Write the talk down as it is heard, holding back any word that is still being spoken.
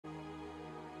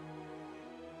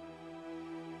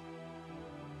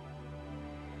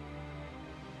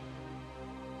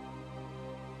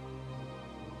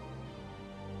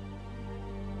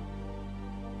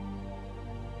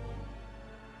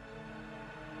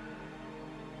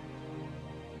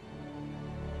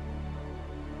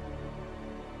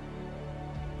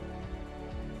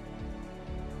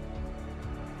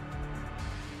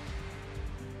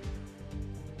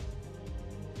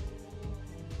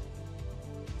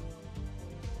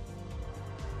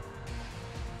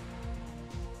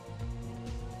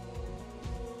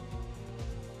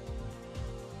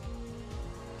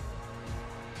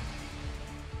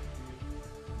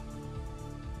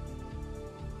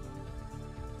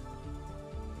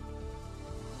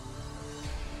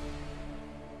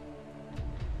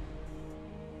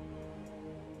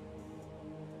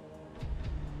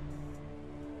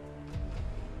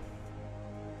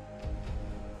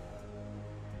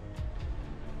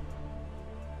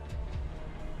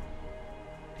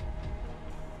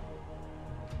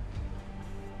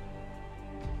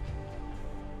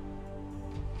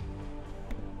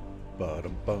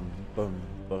Ba-dum-bum, bum,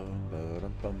 bum,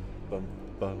 ba-dum-bum, bum,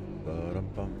 bum,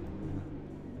 ba-dum-bum.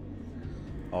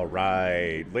 All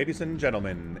right, ladies and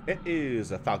gentlemen, it is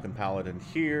a Falcon Paladin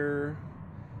here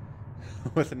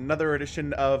with another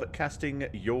edition of Casting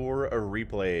Your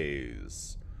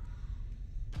Replays.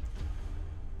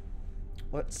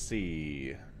 Let's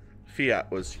see. Fiat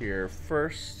was here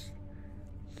first.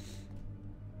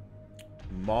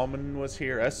 Malman was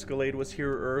here. Escalade was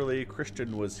here early.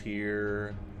 Christian was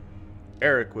here.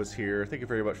 Eric was here. Thank you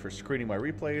very much for screening my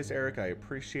replays, Eric. I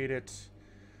appreciate it.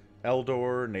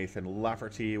 Eldor, Nathan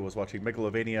Lafferty was watching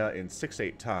Megalovania in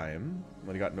 6/8 time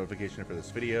when he got notification for this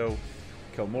video.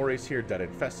 Kilmori's here. Dead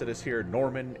Infested is here.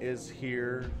 Norman is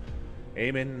here.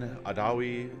 Eamon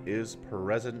Adawi is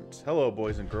present. Hello,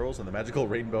 boys and girls, and the magical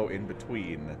rainbow in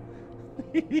between.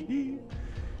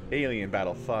 Alien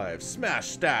Battle 5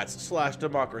 Smash Stats /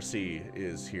 Democracy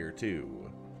is here too.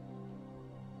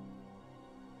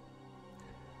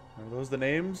 Are those the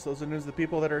names? Those are the names of the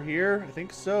people that are here? I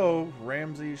think so.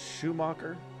 Ramsey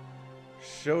Schumacher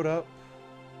showed up.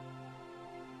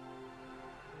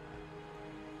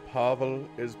 Pavel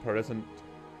is present.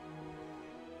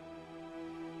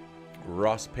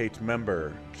 Ross Pate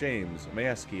member. James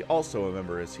Mayeski, also a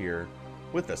member, is here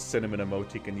with the cinnamon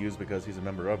emote he can use because he's a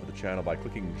member of the channel by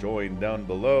clicking join down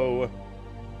below.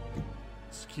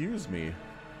 Excuse me.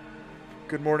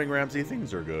 Good morning, Ramsey.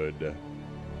 Things are good.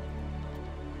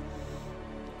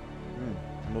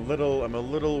 I'm a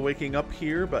little waking up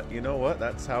here, but you know what?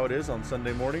 That's how it is on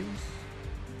Sunday mornings.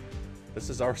 This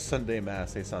is our Sunday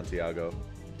Mass, hey Santiago.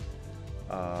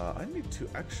 I need to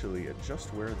actually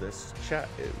adjust where this chat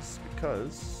is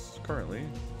because currently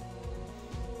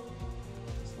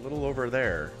it's a little over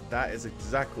there. That is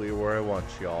exactly where I want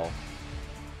y'all.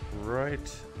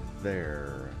 Right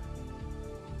there.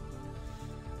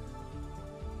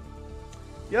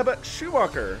 Yeah, but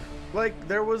Schumacher. Like,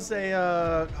 there was a,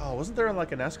 oh, wasn't there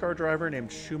like a NASCAR driver named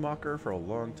Schumacher for a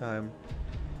long time?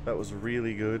 That was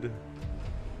really good. You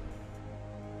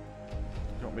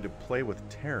want me to play with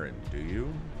Terran, do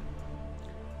you?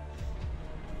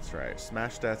 That's right.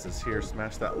 Smash Stats is here.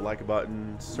 Smash that like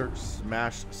button. Search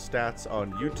Smash Stats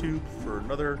on YouTube for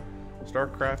another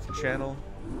StarCraft channel.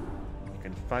 You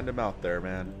can find them out there,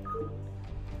 man.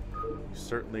 You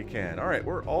certainly can. Alright,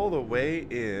 we're all the way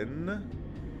in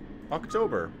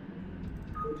October.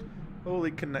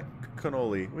 Holy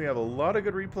cannoli. We have a lot of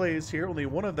good replays here. Only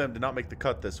one of them did not make the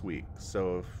cut this week.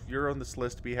 So if you're on this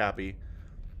list, be happy.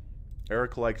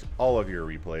 Eric liked all of your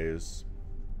replays.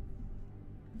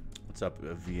 What's up,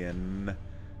 Vienle?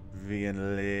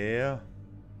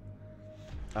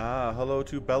 Ah, hello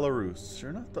to Belarus.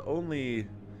 You're not the only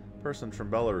person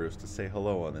from Belarus to say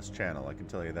hello on this channel, I can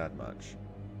tell you that much.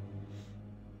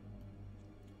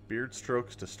 Beard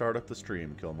strokes to start up the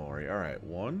stream, Kilmori. Alright,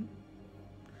 one.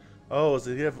 Oh, is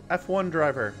it you have F1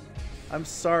 driver? I'm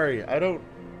sorry, I'm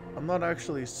not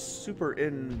actually super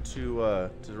into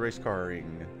to race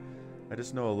carring. I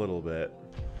just know a little bit.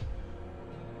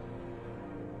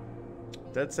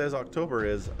 Dead says October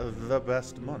is the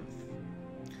best month.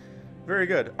 Very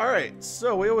good. Alright,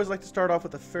 so we always like to start off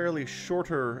with a fairly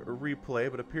shorter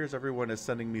replay, but it appears everyone is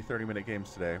sending me 30-minute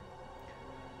games today.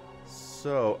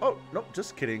 So, oh, nope,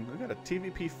 just kidding. We got a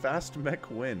TVP Fast Mech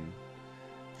win.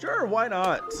 Sure, why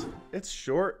not? It's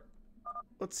short.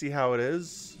 Let's see how it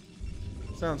is.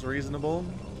 Sounds reasonable.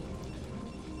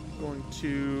 Going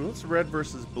to, let's red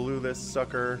versus blue this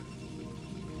sucker.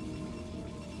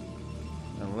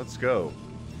 And let's go.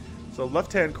 So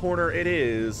left-hand corner it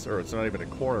is, or it's not even a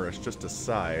corner, it's just a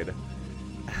side.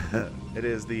 It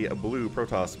is the blue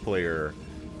Protoss player.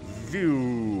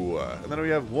 View. And then we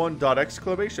have one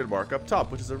exclamation mark up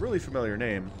top, which is a really familiar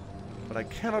name, but I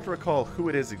cannot recall who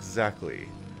it is exactly.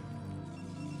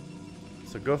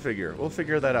 So go figure. We'll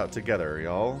figure that out together,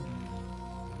 y'all.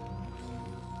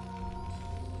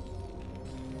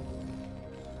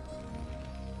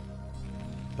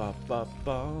 Ba ba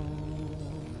ba.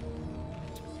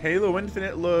 Halo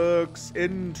Infinite looks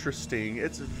interesting.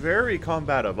 It's very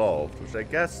combat evolved, which I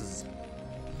guess is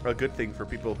a good thing for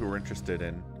people who are interested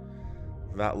in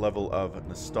that level of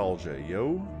nostalgia,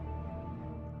 yo.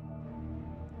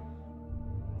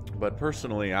 But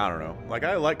personally, I don't know. Like,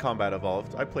 I like Combat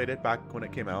Evolved. I played it back when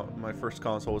it came out. My first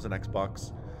console was an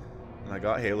Xbox. And I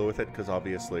got Halo with it, because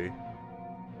obviously.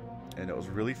 And it was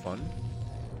really fun.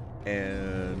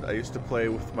 And I used to play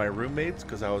with my roommates,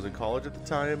 because I was in college at the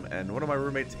time. And one of my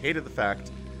roommates hated the fact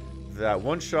that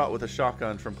one shot with a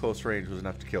shotgun from close range was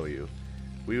enough to kill you.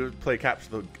 We would play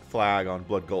Capture the Flag on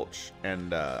Blood Gulch.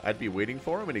 And I'd be waiting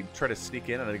for him, and he'd try to sneak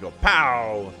in, and I'd go,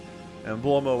 POW! And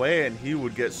blow him away, and he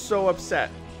would get so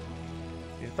upset.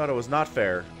 He thought it was not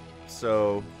fair.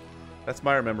 So that's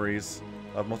my memories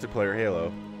of multiplayer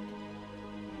Halo.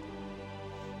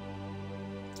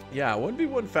 Yeah,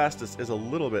 1v1 fastest is a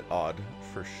little bit odd,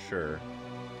 for sure.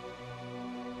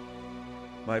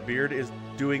 My beard is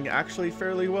doing actually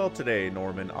fairly well today,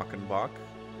 Norman Achenbach.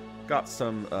 Got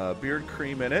some beard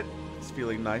cream in it. It's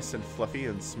feeling nice and fluffy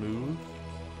and smooth.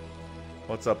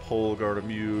 What's up, Holger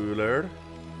Mueller?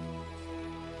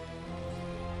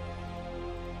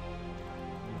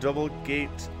 Double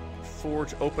gate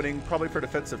forge opening, probably for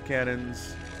defensive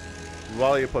cannons,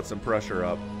 while you put some pressure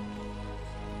up.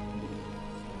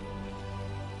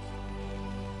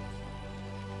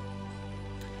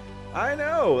 I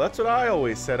know, that's what I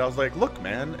always said. I was like, look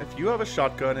man, if you have a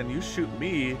shotgun and you shoot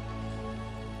me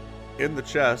in the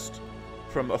chest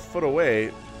from a foot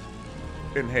away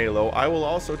in Halo, I will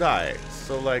also die.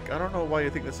 So like, I don't know why you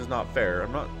think this is not fair.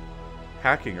 I'm not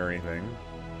hacking or anything.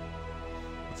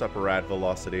 What's up, Rad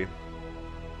Velocity?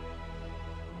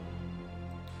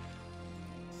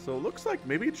 So it looks like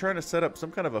maybe trying to set up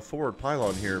some kind of a forward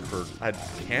pylon here for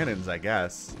cannons, I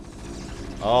guess.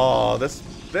 Oh,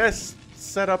 this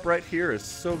setup right here is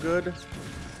so good.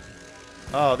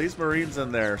 Oh, these Marines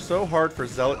in there. So hard for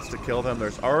Zealots to kill them.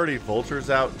 There's already Vultures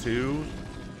out, too.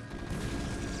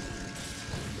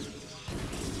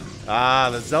 Ah,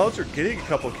 the Zealots are getting a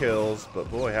couple kills, but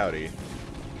boy, howdy.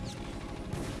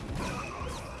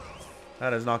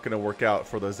 That is not going to work out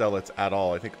for the Zealots at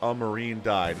all. I think a Marine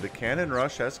died. The cannon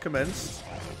rush has commenced.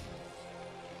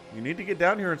 You need to get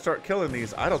down here and start killing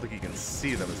these. I don't think you can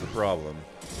see them is the problem.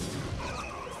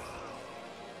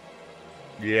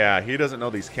 Yeah, he doesn't know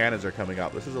these cannons are coming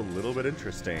up. This is a little bit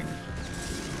interesting.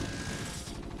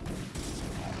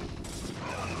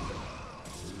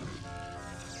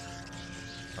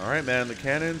 Alright, man, the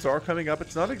cannons are coming up.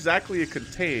 It's not exactly a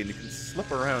contain. You can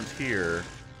slip around here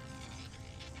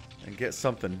and get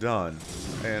something done.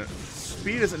 And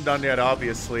speed isn't done yet,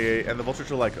 obviously, and the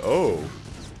Vultures are like, oh.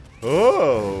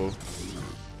 Oh.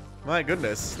 My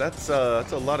goodness, that's a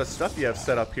lot of stuff you have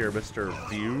set up here, Mr.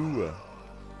 View.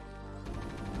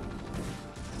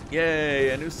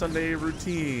 Yay, a new Sunday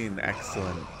routine.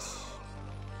 Excellent.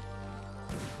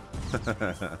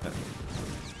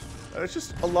 It's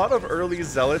just a lot of early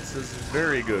Zealots is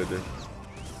very good.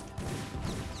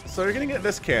 So you're going to get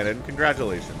this cannon.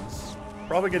 Congratulations.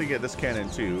 Probably going to get this cannon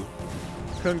too.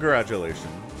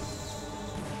 Congratulations.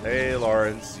 Hey,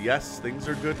 Lawrence. Yes, things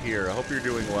are good here. I hope you're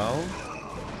doing well.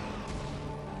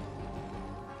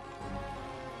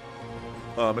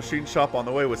 Machine shop on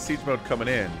the way with siege mode coming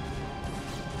in.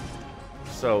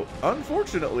 So,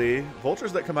 unfortunately,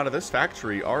 Vultures that come out of this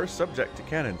factory are subject to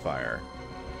cannon fire.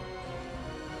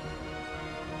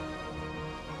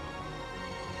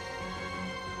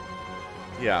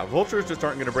 Yeah, Vultures just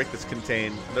aren't going to break this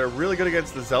contain. They're really good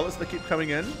against the Zealots that keep coming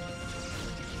in,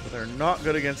 but they're not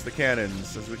good against the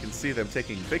cannons, as we can see them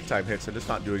taking big-time hits and just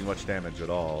not doing much damage at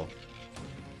all.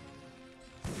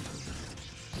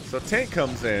 So tank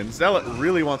comes in. Zealot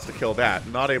really wants to kill that,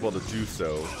 not able to do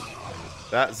so.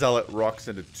 That Zealot rocks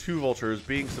into 2 Vultures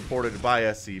being supported by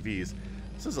SCVs.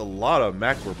 This is a lot of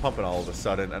mech we're pumping all of a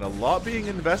sudden, and a lot being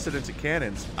invested into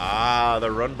cannons. Ah, the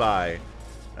run-by.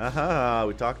 Aha,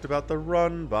 we talked about the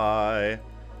run-by.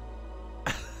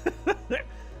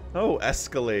 Oh,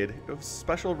 Escalade.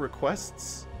 Special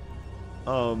requests?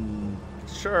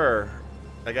 Sure.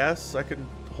 I guess I can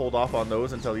hold off on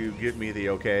those until you give me the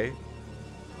okay.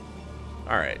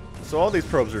 Alright, so all these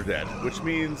probes are dead, which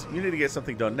means you need to get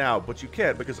something done now, but you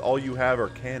can't because all you have are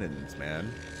cannons,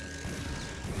 man.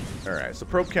 Alright, so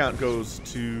probe count goes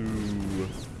to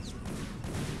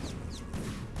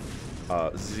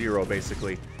 0,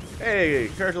 basically. Hey,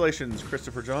 congratulations,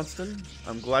 Christopher Johnston.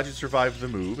 I'm glad you survived the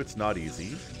move. It's not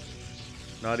easy.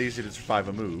 Not easy to survive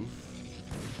a move.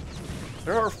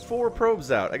 There are 4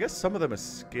 probes out. I guess some of them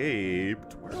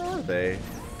escaped. Where are they?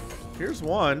 Here's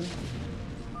one.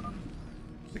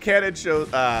 The cannon shows...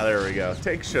 Ah, there we go.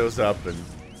 Tank shows up, and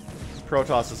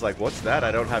Protoss is like, what's that?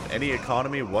 I don't have any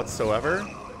economy whatsoever?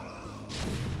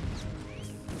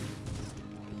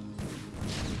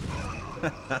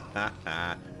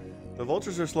 The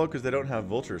Vultures are slow because they don't have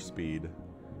Vulture speed.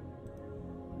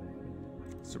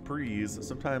 Surprise.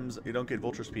 Sometimes you don't get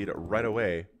Vulture speed right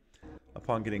away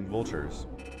upon getting Vultures.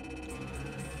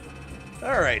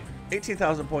 Alright,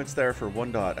 18,000 points there for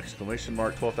 1 dot, exclamation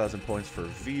mark, 12,000 points for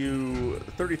View.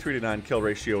 33 to 9 kill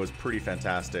ratio is pretty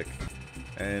fantastic.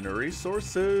 And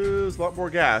resources, a lot more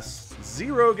gas.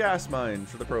 0 gas mine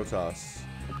for the Protoss.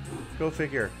 Go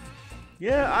figure.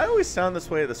 Yeah, I always sound this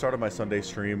way at the start of my Sunday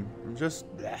stream. I'm just,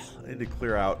 I need to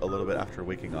clear out a little bit after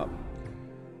waking up.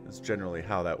 That's generally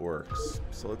how that works.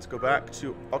 So let's go back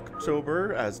to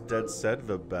October, as Dead said,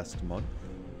 the best month.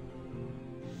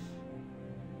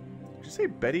 Did you say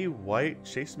Betty White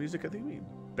chase music? I think we mean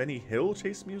Benny Hill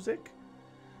chase music.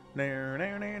 I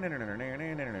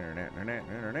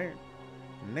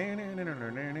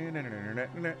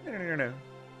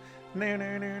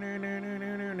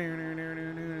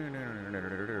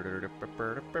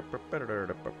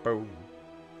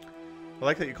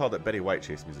like that you called it Betty White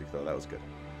chase music, though. That was good.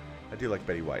 I do like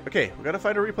Betty White. Okay, we gotta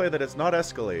find a replay that is not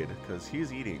Escalade, because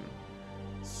he's eating.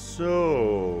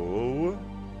 So...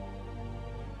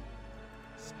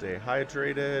 stay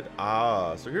hydrated.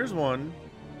 Ah, so here's one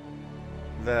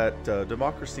that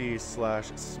Democracy /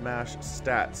 Smash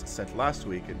Stats sent last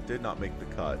week and did not make the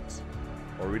cut.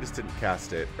 Or we just didn't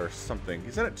cast it, or something.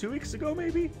 He sent it 2 weeks ago,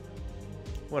 maybe?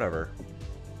 Whatever.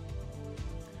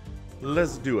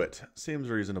 Let's do it. Seems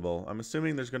reasonable. I'm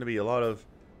assuming there's going to be a lot of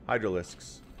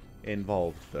Hydralisks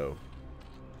involved, though,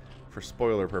 for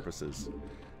spoiler purposes.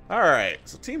 Alright,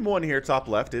 so Team 1 here, top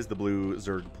left, is the blue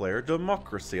Zerg player,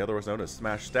 Democracy, otherwise known as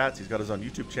Smash Stats. He's got his own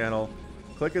YouTube channel.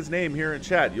 Click his name here in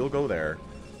chat. You'll go there.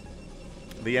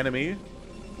 The enemy,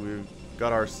 we've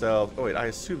got ourselves... oh, wait, I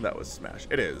assume that was Smash.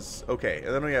 It is. Okay,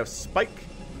 and then we have Spike.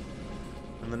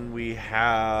 And then we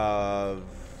have...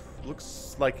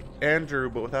 looks like Andrew,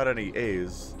 but without any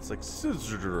A's. It's like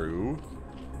Scissor.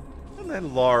 And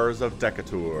then Lars of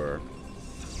Decatur.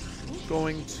 We're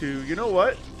going to... you know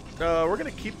what? We're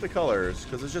going to keep the colors,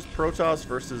 because it's just Protoss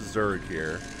versus Zerg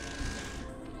here.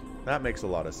 That makes a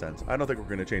lot of sense. I don't think we're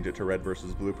going to change it to red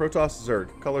versus blue. Protoss, Zerg.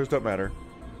 Colors don't matter.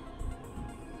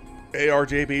 Hey,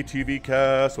 RJB TV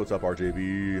Cast. What's up,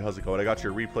 RJB? How's it going? I got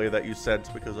your replay that you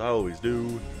sent, because I always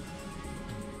do.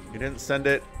 You didn't send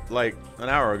it, like, an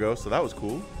hour ago, so that was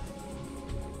cool.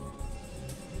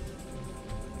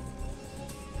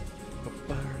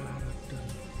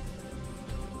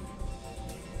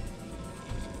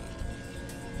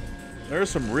 There's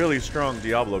some really strong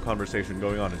Diablo conversation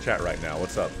going on in chat right now.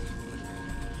 What's up?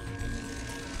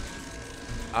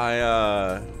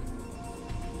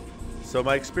 So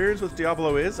my experience with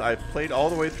Diablo is I've played all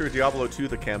the way through Diablo 2,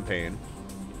 the campaign.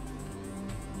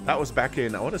 That was back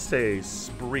in, I want to say,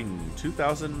 spring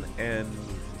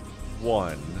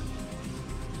 2001.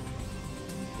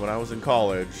 When I was in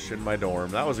college, in my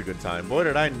dorm. That was a good time. Boy,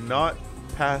 did I not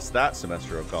pass that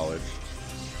semester of college.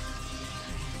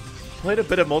 Played a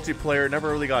bit of multiplayer, never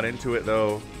really got into it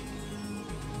though.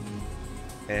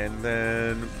 And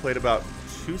then played about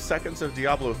 2 seconds of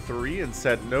Diablo 3 and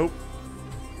said, nope,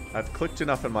 I've clicked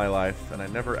enough in my life, and I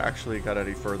never actually got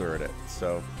any further at it.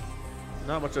 So,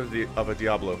 not much of a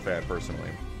Diablo fan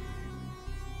personally.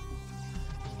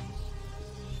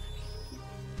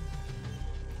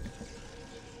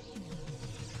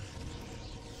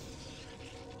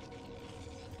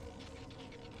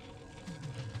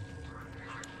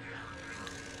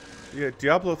 Yeah,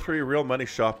 Diablo 3 Real Money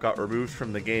Shop got removed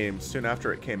from the game soon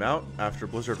after it came out, after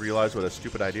Blizzard realized what a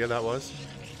stupid idea that was.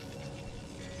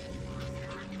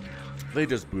 They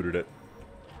just booted it.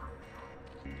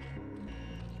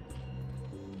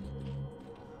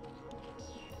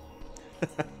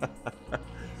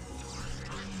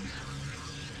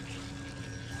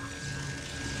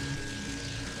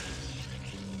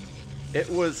 It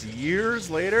was years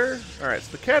later? Alright,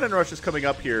 so the Cannon Rush is coming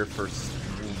up here for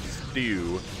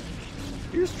Stew.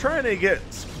 He was trying to get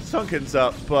Sunkens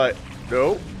up, but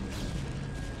nope.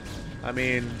 I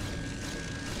mean,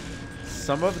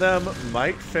 some of them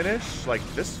might finish, like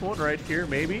this one right here,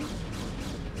 maybe.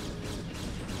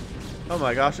 Oh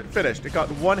my gosh, it finished. It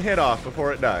got one hit off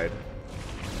before it died.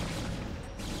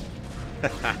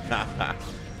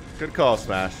 Good call,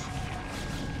 Smash.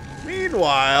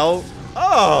 Meanwhile,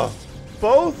 oh,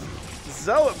 both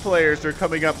Zealot players are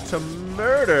coming up to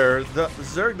murder the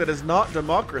Zerg that is not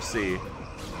Democracy.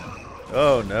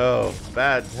 Oh no,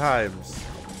 bad times.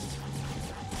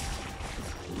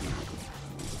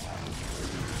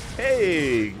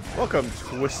 Hey, welcome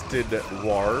Twisted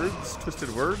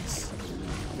Words.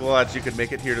 Glad you could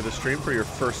make it here to the stream for your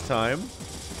first time.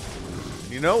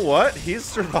 You know what? He's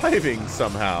surviving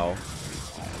somehow.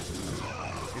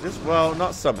 He just, well,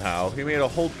 not somehow. He made a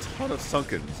whole ton of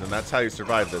Sunkens, and that's how you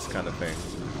survive this kind of thing.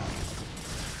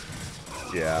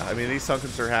 Yeah, I mean, these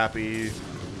Sunkens are happy.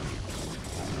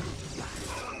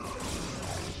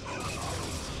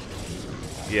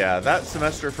 Yeah, that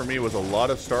semester for me was a lot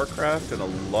of StarCraft and a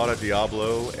lot of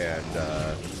Diablo and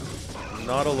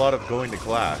not a lot of going to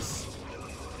class,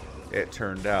 it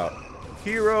turned out.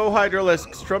 Hero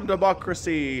Hydralisks from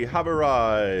Democracy have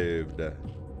arrived.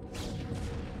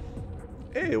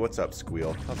 Hey, what's up,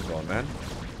 Squeal? How's it going, man?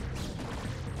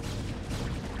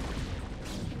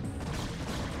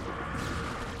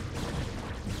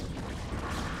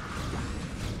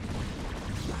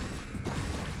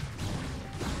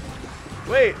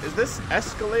 Wait, is this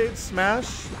Escalade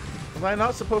Smash? Am I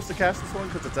not supposed to cast this one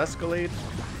because it's Escalade?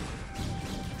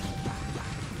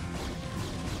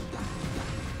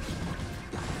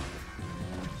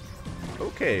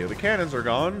 Okay, the cannons are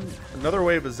gone. Another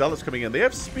wave of zealots coming in. They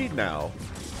have speed now,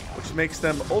 which makes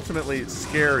them ultimately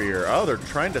scarier. Oh, they're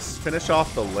trying to finish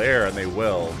off the lair, and they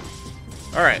will.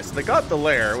 Alright, so they got the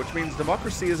lair, which means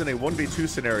Democracy is in a 1v2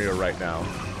 scenario right now.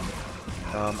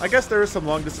 I guess there is some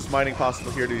long-distance mining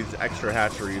possible here to these extra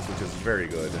hatcheries, which is very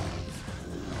good.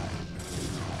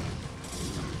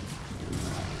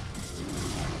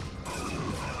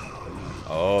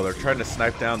 Oh, they're trying to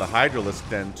snipe down the Hydralisk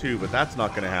Den too, but that's not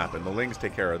going to happen. The Lings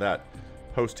take care of that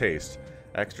post-haste.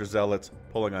 Extra Zealots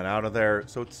pulling on out of there.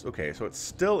 So it's okay. So it's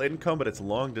still income, but it's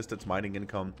long-distance mining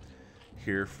income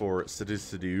here for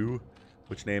Sidiu,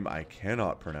 which name I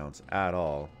cannot pronounce at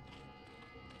all.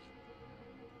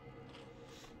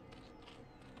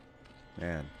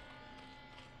 Man.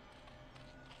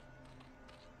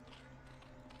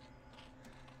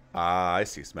 Ah, I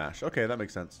see Smash. Okay, that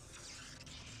makes sense.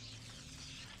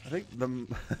 I think the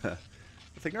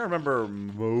thing I remember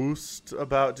most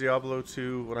about Diablo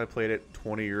 2 when I played it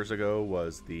 20 years ago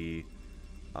was the,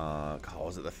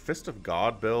 was it the Fist of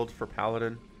God build for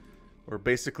Paladin? Where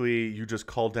basically you just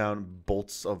called down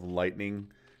bolts of lightning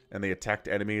and they attacked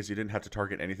enemies. You didn't have to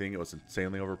target anything. It was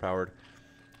insanely overpowered.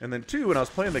 And then 2, when I was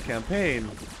playing the campaign,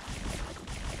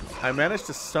 I managed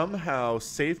to somehow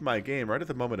save my game right at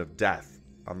the moment of death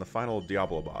on the final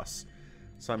Diablo boss.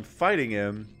 So I'm fighting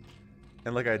him,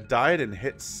 and like I died and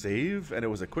hit save, and it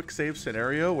was a quick save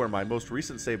scenario where my most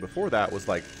recent save before that was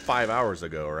like 5 hours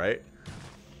ago, right?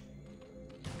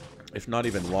 If not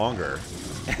even longer.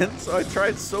 And so I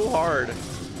tried so hard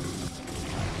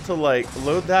to like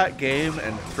load that game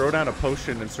and throw down a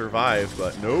potion and survive,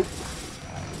 but nope.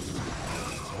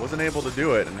 Wasn't able to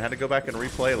do it and had to go back and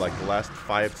replay like the last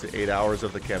 5 to 8 hours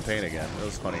of the campaign again. It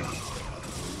was funny.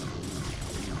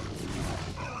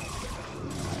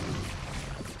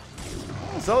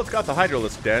 Zealot's got the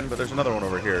Hydralisk Den, but there's another one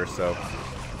over here, so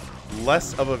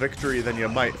less of a victory than you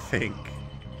might think.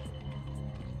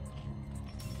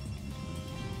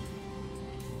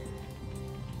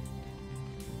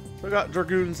 So we got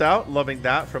Dragoons out, loving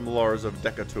that from Lars of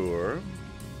Decatur.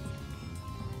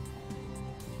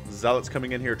 Zealot's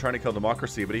coming in here trying to kill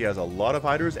Democracy, but he has a lot of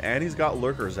Hydras, and he's got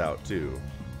Lurkers out, too.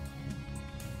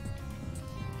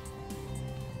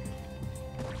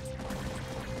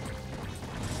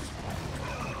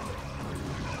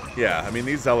 Yeah, I mean,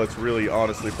 these Zealots really,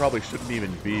 honestly, probably shouldn't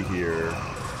even be here.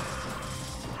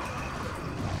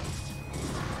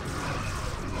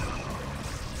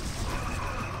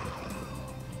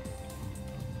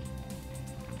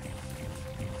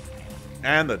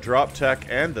 And the drop tech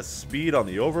and the speed on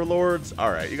the Overlords.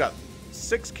 Alright, you got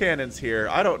 6 cannons here.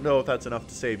 I don't know if that's enough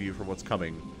to save you from what's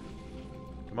coming.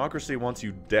 Democracy wants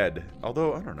you dead.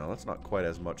 Although, I don't know, that's not quite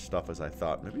as much stuff as I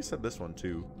thought. Maybe he said this one,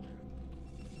 too.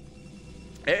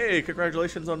 Hey,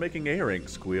 congratulations on making A rank,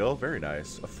 Squeal. Very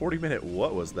nice. A 40-minute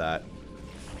what was that?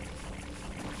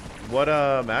 What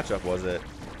matchup was it?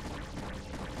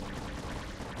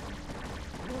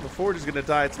 Well, the Forge is going to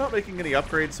die. It's not making any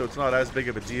upgrades, so it's not as big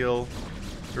of a deal.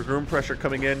 Dragoon pressure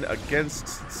coming in against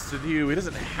Sidiu. He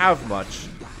doesn't have much.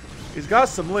 He's got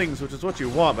some Lings, which is what you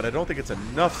want, but I don't think it's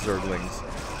enough Zerglings,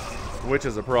 which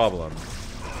is a problem.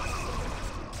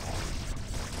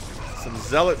 Some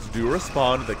Zealots do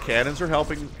respond. The cannons are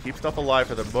helping keep stuff alive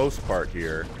for the most part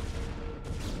here.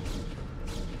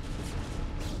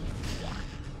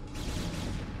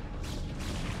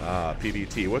 Ah,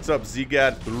 PBT. What's up,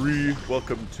 Zgad3?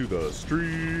 Welcome to the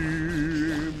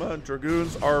stream.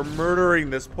 Dragoons are murdering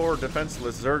this poor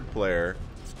defenseless Zerg player.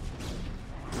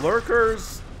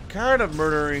 Lurkers, kind of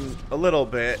murdering a little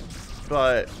bit,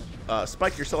 but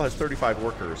Spike Yourself has 35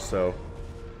 workers, so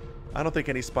I don't think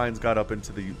any spines got up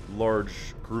into the large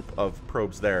group of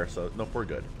probes there, so nope, we're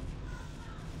good.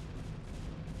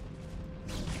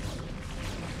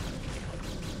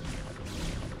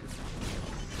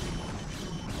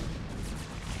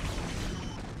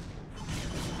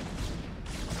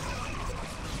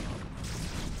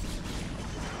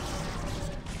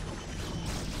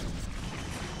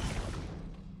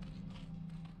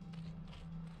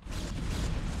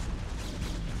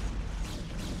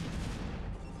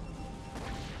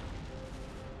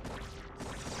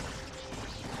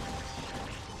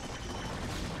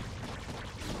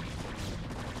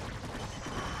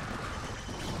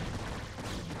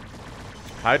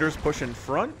 Hydras push in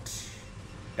front.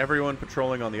 Everyone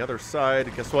patrolling on the other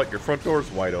side. Guess what? Your front door's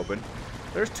wide open.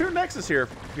 There's 2 Nexus here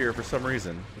for some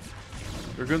reason.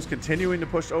 Dragoon's continuing to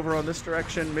push over on this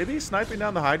direction. Maybe sniping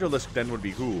down the Hydralisk Den would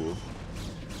be cool.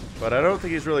 But I don't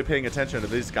think he's really paying attention to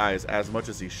these guys as much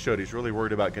as he should. He's really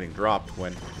worried about getting dropped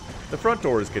when the front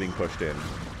door is getting pushed in.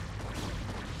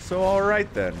 So,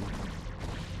 alright then.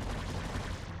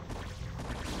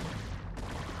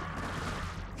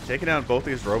 Taking down both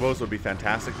these robos would be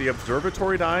fantastic. The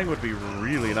observatory dying would be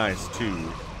really nice,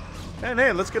 too. And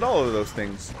hey, let's get all of those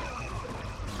things.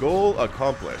 Goal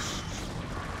accomplished.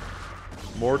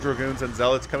 More Dragoons and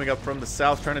Zealots coming up from the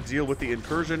south trying to deal with the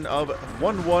incursion of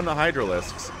 1-1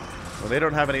 Hydralisks when they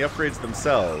don't have any upgrades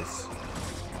themselves.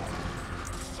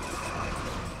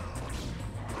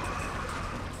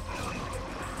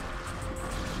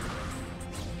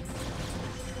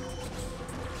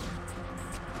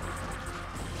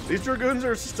 These Dragoons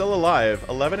are still alive.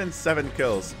 11 and 7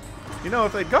 kills. You know,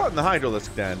 if they'd gotten the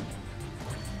Hydralisk Den,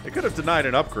 they could have denied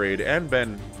an upgrade and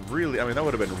been really... I mean, that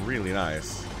would have been really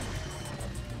nice.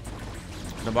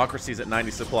 Democracy's at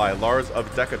 90 supply. Lars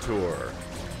of Decatur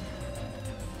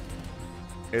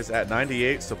is at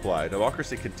 98 supply.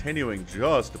 Democracy continuing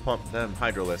just to pump them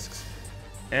Hydralisks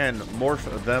and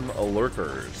morph them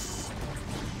Lurkers.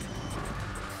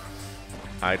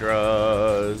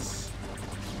 Hydras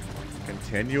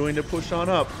continuing to push on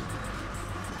up.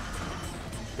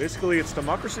 Basically, it's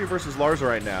Democracy versus Lars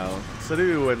right now.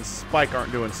 Sadu and Spike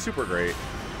aren't doing super great.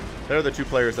 They're the two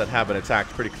players that have been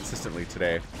attacked pretty consistently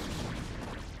today.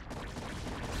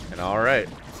 And alright,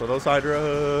 so those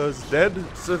Hydras dead,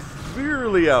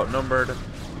 severely outnumbered.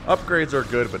 Upgrades are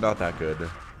good, but not that good.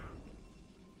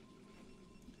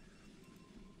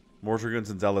 More Dragoons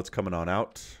and Zealots coming on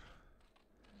out.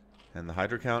 And the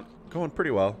Hydra count going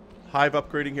pretty well. Hive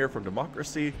upgrading here from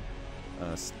Democracy.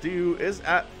 Stu is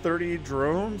at 30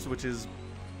 drones, which is,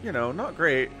 you know, not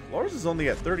great. Lars is only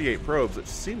at 38 probes, which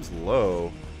seems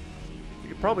low. He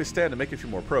could probably stand to make a few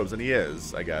more probes, and he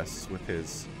is, I guess, with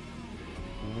his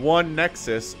one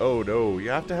Nexus. Oh no, you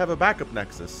have to have a backup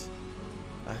Nexus.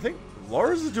 I think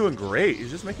Lars is doing great.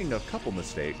 He's just making a couple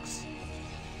mistakes.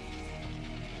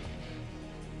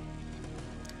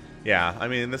 Yeah, I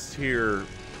mean, this here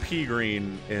P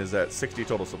green is at 60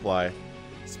 total supply.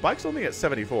 Spike's only at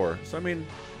 74. So, I mean,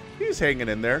 he's hanging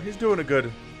in there. He's doing a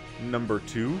good number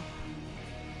 2.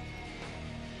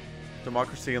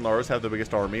 Democracy and Lars have the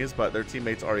biggest armies, but their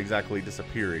teammates are exactly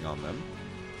disappearing on them.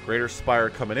 Greater Spire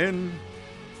coming in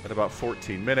at about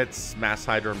 14 minutes. Mass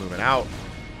Hydra moving out.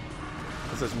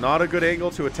 This is not a good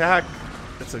angle to attack.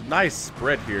 It's a nice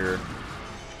spread here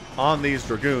on these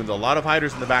Dragoons. A lot of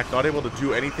Hydras in the back, not able to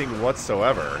do anything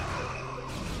whatsoever.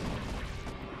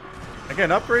 Again,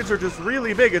 upgrades are just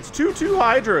really big. It's 2-2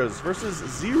 Hydras versus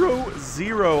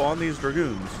 0-0 on these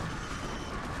Dragoons.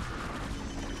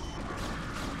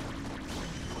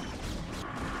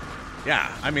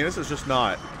 Yeah, I mean, this is just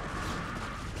not...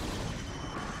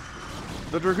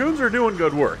 The Dragoons are doing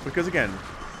good work because, again,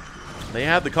 they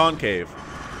have the concave.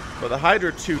 But the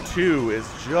Hydra 2-2 is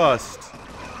just...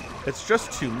 It's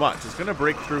just too much. It's going to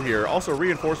break through here. Also,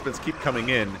 reinforcements keep coming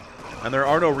in. And there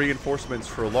are no reinforcements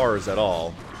for Lars at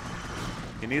all.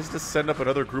 He needs to send up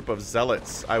another group of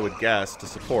Zealots, I would guess, to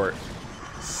support.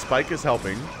 Spike is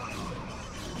helping.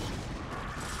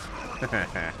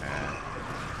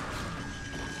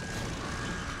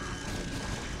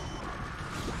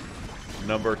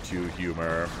 Number 2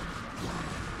 humor.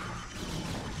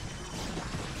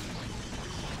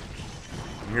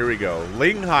 Here we go.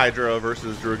 Ling Hydra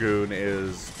versus Dragoon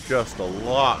is just a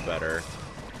lot better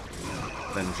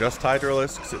than just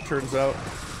Hydralisks, it turns out.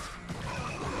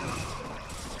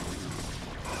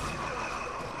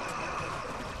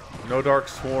 No Dark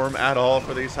Swarm at all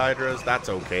for these Hydras. That's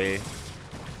okay.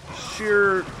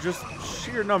 Sheer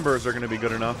numbers are going to be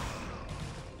good enough.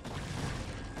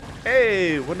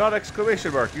 Hey, what not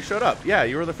exclamation mark? You showed up. Yeah,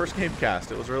 you were the first game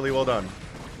cast. It was really well done.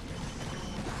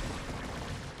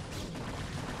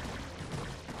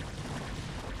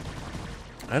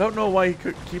 I don't know why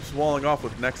he keeps walling off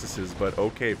with Nexuses, but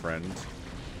okay, friend.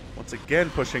 Once again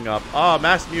pushing up. Ah,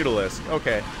 Mass Mutalisk.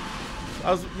 Okay. I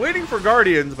was waiting for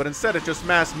Guardians, but instead it just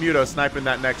Mass Muta sniping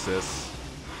that Nexus.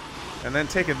 And then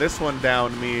taking this one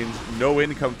down means no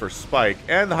income for Spike.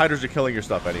 And the Hydras are killing your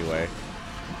stuff anyway.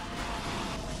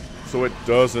 So it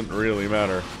doesn't really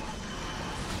matter.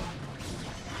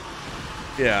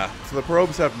 Yeah, so the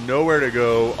probes have nowhere to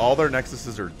go. All their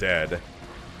Nexuses are dead.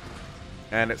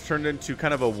 And it's turned into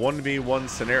kind of a 1v1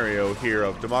 scenario here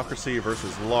of Democracy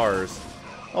versus Lars.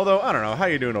 Although, I don't know. How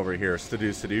you doing over here,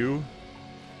 Stadu?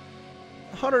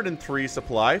 103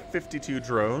 supply, 52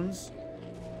 drones.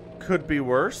 Could be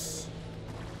worse.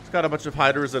 He's got a bunch of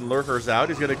Hydras and Lurkers out.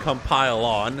 He's going to come pile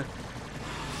on.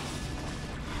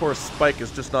 Poor Spike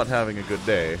is just not having a good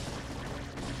day.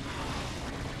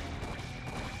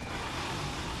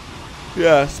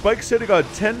 Yeah, Spike's sitting on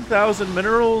 10,000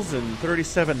 minerals and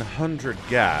 3,700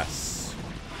 gas.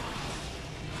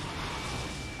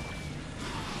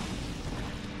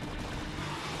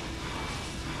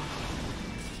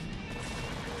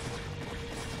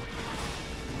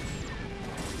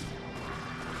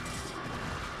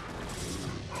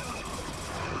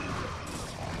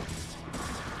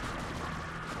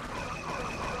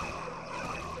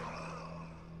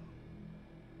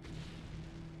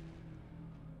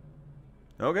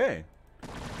 Okay.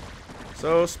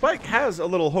 So Spike has a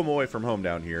little home away from home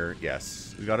down here.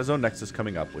 Yes. We got his own Nexus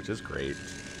coming up, which is great.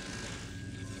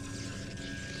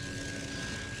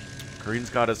 Green's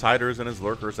got his hiders and his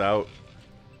lurkers out.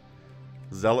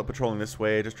 Zealot patrolling this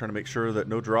way, just trying to make sure that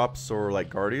no drops or like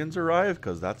guardians arrive,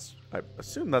 because that's, I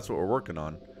assume that's what we're working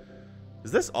on.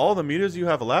 Is this all the mutas you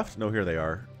have left? No, here they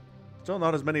are. Still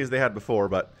not as many as they had before,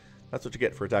 but that's what you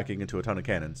get for attacking into a ton of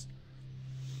cannons.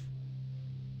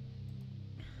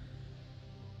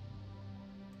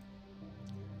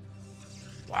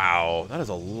 Wow, that is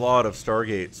a lot of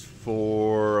Stargates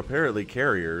for apparently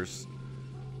carriers,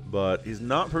 but he's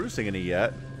not producing any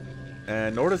yet,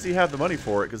 and nor does he have the money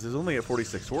for it because he's only at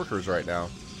 46 workers right now.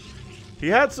 He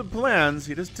had some plans,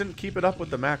 he just didn't keep it up with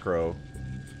the macro.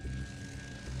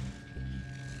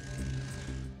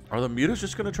 Are the mutas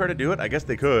just going to try to do it? I guess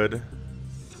they could,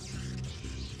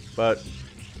 but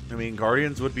I mean,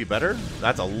 Guardians would be better.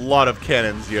 That's a lot of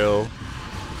cannons, yo.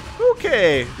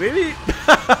 Okay, maybe.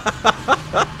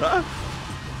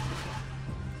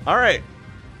 Alright.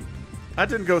 That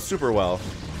didn't go super well.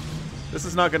 This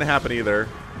is not going to happen either.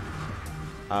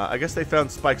 I guess they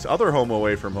found Spike's other home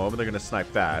away from home, and they're going to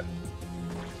snipe that.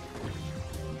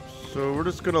 So we're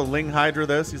just going to Ling Hydra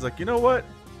this. He's like, you know what?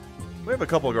 We have a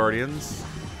couple Guardians.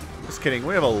 Just kidding.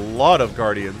 We have a lot of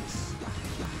Guardians.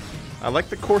 I like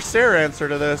the Corsair answer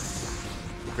to this.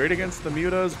 Great against the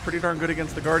mutas, pretty darn good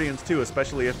against the Guardians too,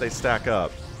 especially if they stack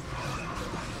up.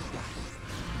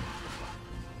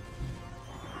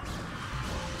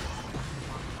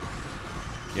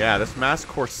 Yeah, this mass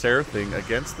Corsair thing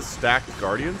against the stacked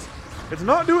Guardians, it's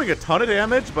not doing a ton of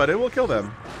damage, but it will kill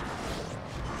them.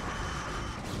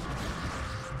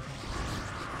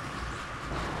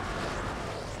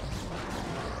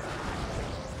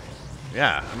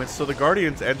 Yeah, I mean, so the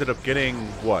Guardians ended up getting,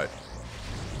 what?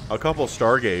 A couple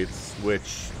Stargates,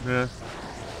 which, I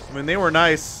mean, they were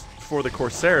nice for the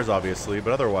Corsairs, obviously,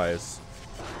 but otherwise.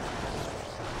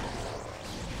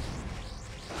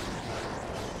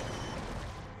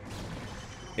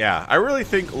 Yeah, I really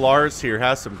think Lars here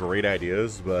has some great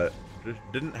ideas, but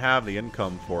didn't have the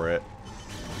income for it.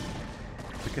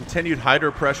 The continued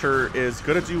Hydra pressure is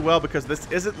going to do well because this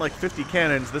isn't like 50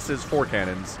 cannons, this is 4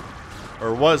 cannons.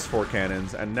 Or was 4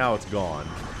 cannons, and now it's gone.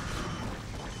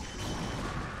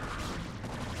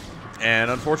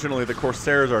 And unfortunately, the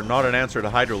Corsairs are not an answer to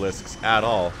Hydralisks at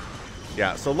all.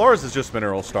 Yeah, so Lars is just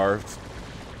mineral starved.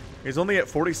 He's only at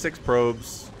 46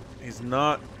 probes. He's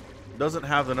not, doesn't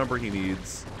have the number he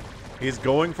needs. He's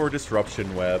going for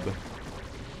Disruption Web,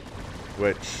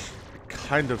 which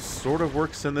kind of sort of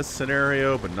works in this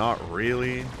scenario, but not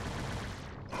really.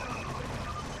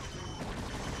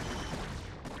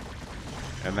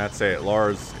 And that's it.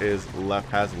 Lars has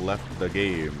left the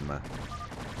game.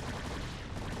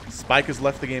 Spike has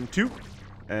left the game too,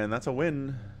 and that's a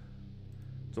win.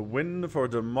 It's a win for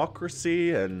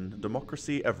democracy and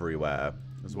democracy everywhere,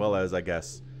 as well as, I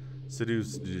guess,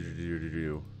 seduce,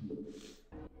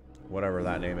 whatever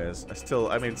that name is.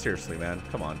 I mean, seriously, man,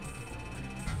 come on,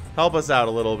 help us out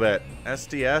a little bit.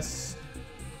 SDS,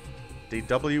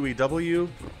 DWEW,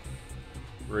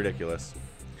 ridiculous.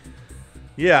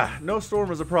 Yeah, no storm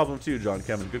is a problem too, John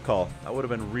Kevin. Good call. That would have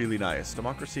been really nice.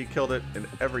 Democracy killed it in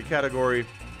every category.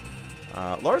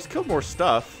 Lars killed more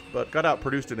stuff, but got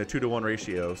outproduced in a 2-to-1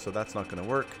 ratio, so that's not going to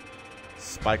work.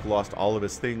 Spike lost all of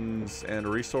his things, and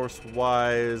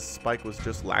resource-wise, Spike was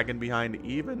just lagging behind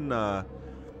even,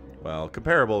 well,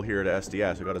 comparable here to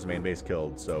SDS, who got his main base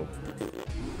killed, so.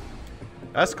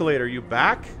 Escalator, you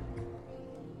back?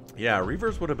 Yeah,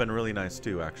 Reavers would have been really nice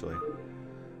too, actually.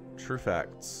 True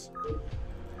facts.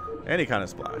 Any kind of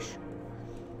splash.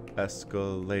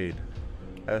 Escalade.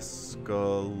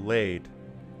 Escalade.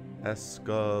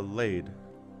 Escalade.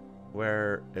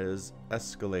 Where is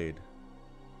Escalade?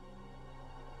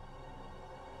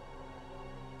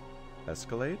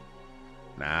 Escalade?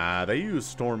 Nah, they use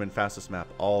Storm in fastest map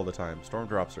all the time. Storm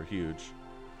drops are huge.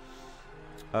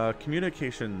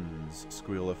 Communications.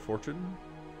 Squeal of Fortune.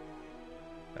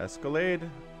 Escalade.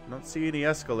 Don't see any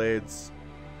Escalades.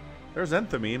 There's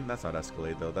Enthymeme. That's not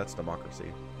Escalade, though. That's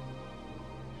Democracy.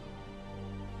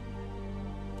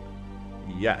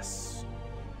 Yes.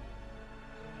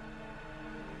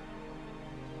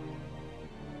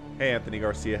 Hey, Anthony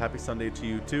Garcia. Happy Sunday to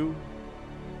you, too.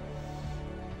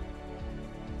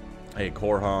 Hey,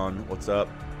 Korhan. What's up?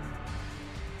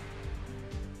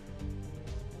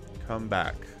 Come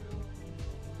back.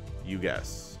 You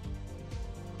guess.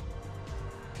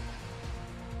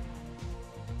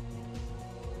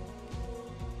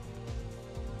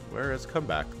 Where is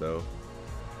comeback, though?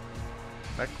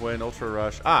 Mechwin, Ultra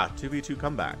Rush. Ah, 2v2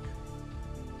 comeback.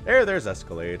 There's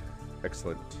Escalade.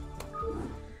 Excellent.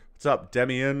 What's up,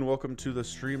 Demian? Welcome to the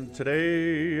stream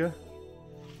today.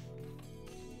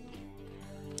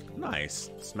 Nice.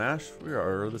 Smash, we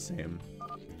are the same.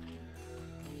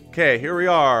 Okay, here we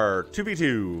are.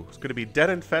 2v2. It's going to be Dead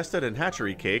Infested and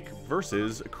Hatchery Cake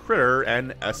versus Critter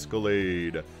and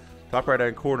Escalade. Top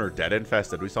right-hand corner, Dead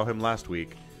Infested. We saw him last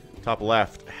week. Top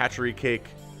left, Hatchery Cake.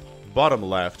 Bottom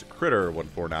left, Critter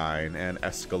 149 and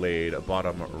Escalade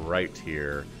bottom right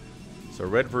here. So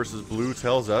red versus blue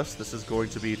tells us this is going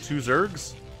to be 2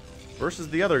 Zergs versus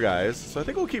the other guys. So I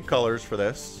think we'll keep colors for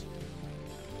this.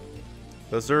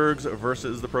 The Zergs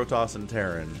versus the Protoss and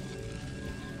Terran.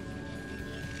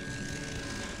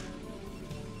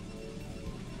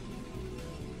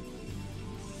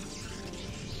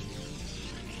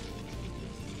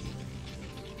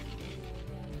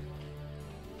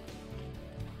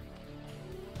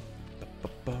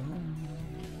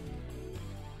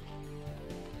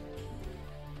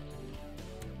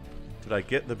 Did I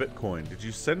get the Bitcoin? Did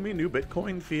you send me new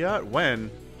Bitcoin fiat?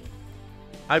 When?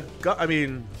 I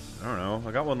mean, I don't know.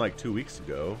 I got one like 2 weeks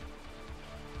ago.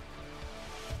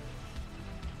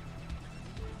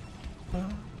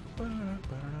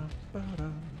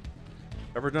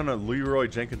 Ever done a Leroy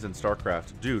Jenkins in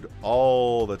StarCraft? Dude,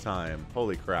 all the time.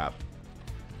 Holy crap.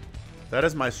 That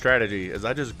is my strategy, is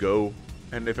I just go,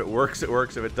 and if it works, it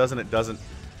works. If it doesn't, it doesn't.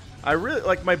 I really,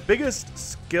 like, my biggest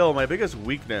skill, my biggest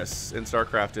weakness in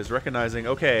StarCraft is recognizing,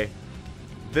 okay,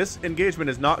 this engagement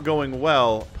is not going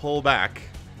well, pull back.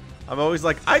 I'm always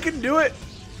like, I can do it!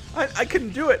 I can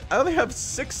do it! I only have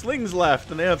 6 slings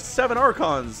left, and they have 7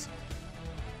 Archons.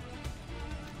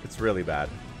 It's really bad.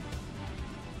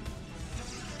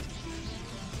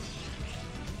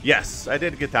 Yes, I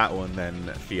did get that one then,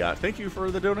 Fiat. Thank you for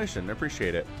the donation. I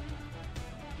appreciate it.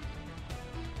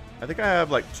 I think I have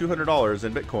like $200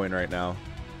 in Bitcoin right now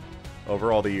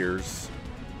over all the years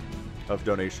of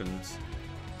donations.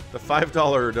 The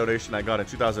 $5 donation I got in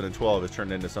 2012 has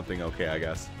turned into something okay, I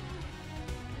guess.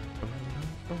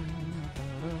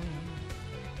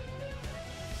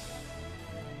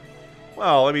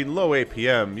 Well, I mean, low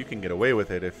APM, you can get away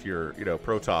with it if you're, you know,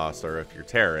 Protoss or if you're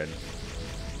Terran.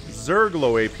 Zerg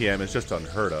low APM is just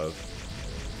unheard of.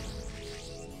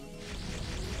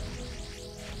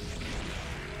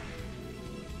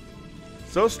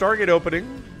 So, Stargate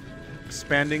opening.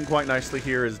 Expanding quite nicely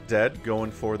here is Dead.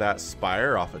 Going for that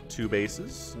Spire off of 2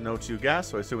 bases. No 2 gas,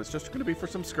 so I assume it's just going to be for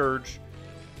some Scourge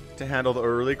to handle the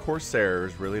early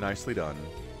Corsairs. Really nicely done.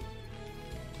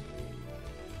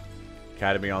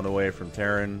 Academy on the way from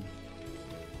Terran.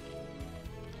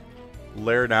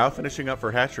 Lair now finishing up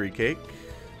for Hatchery Cake.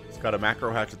 It's got a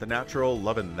macro hatch at the natural.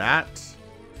 Loving that.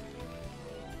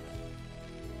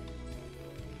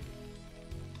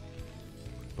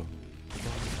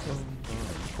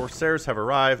 Corsairs have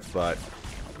arrived, but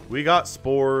we got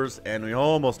Spores, and we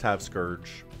almost have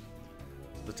Scourge.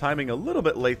 The timing a little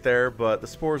bit late there, but the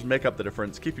Spores make up the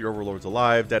difference. Keep your Overlords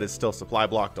alive. Dead is still supply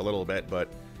blocked a little bit, but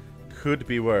could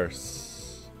be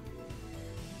worse.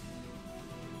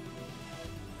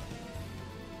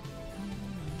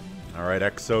 Alright,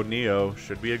 Exo Neo.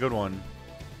 Should be a good one.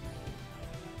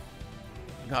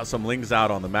 Got some Lings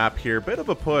out on the map here. Bit of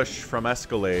a push from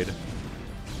Escalade.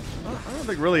 I don't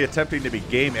think really attempting to be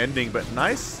game-ending, but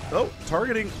nice. Oh,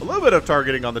 targeting. A little bit of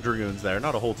targeting on the Dragoons there.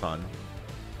 Not a whole ton.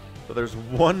 So there's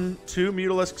 1, 2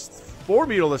 Mutalisks, 4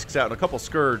 Mutalisks out, and a couple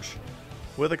Scourge.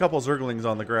 With a couple Zerglings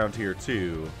on the ground here,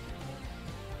 too.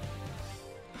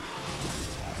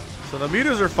 So the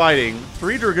Mutas are fighting.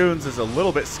 3 Dragoons is a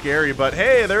little bit scary, but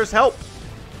hey, there's help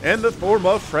in the form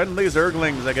of friendly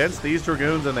Zerglings against these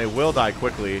Dragoons, and they will die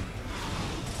quickly.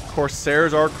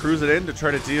 Corsairs are cruising in to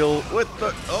try to deal with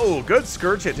the... Oh, good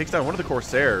Scourge hit. Takes down one of the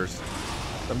Corsairs.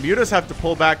 The Mutas have to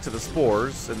pull back to the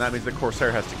Spores, and that means the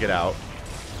Corsair has to get out.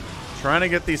 Trying to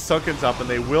get these Sunkens up, and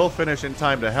they will finish in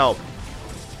time to help.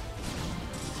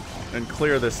 And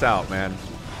clear this out, man.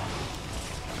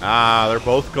 Ah, they're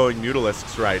both going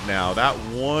Mutalisks right now. That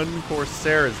one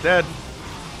Corsair is dead.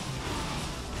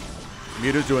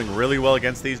 Muta's doing really well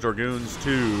against these Dragoons,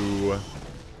 too.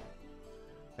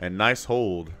 And nice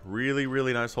hold. Really,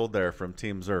 really nice hold there from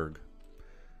Team Zerg.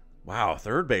 Wow,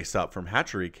 3rd base up from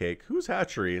Hatchery Cake. Who's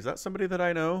Hatchery? Is that somebody that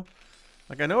I know?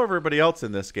 Like, I know everybody else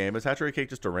in this game. Is Hatchery Cake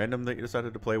just a random that you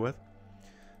decided to play with?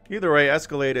 Either way,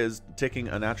 Escalade is taking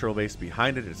a natural base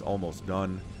behind it. It's almost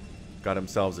done. Got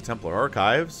themselves a Templar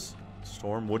Archives.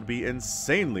 Storm would be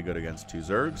insanely good against 2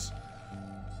 Zergs.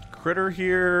 Critter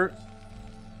here.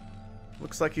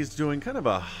 Looks like he's doing kind of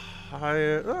a high...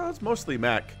 it's mostly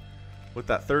mech. With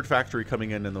that 3rd factory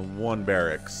coming in the 1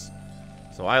 barracks.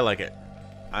 So I like it.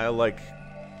 I like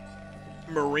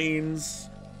Marines.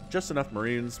 Just enough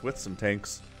Marines with some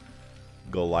tanks.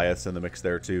 Goliaths in the mix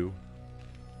there too.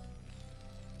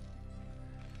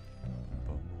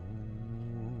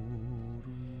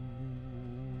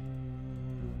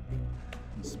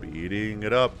 Speeding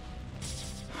it up.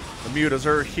 The mutas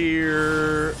are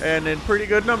here and in pretty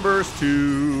good numbers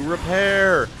to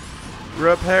repair.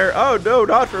 Repair. Oh no,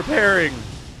 not repairing.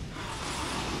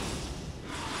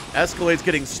 Escalade's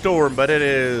getting stormed, but it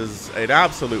is an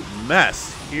absolute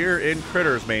mess here in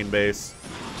Critter's main base.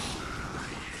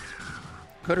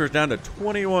 Critter's down to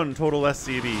 21 total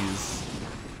SCVs.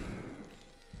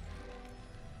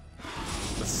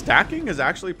 The stacking is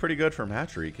actually pretty good from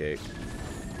Hatchery Cake.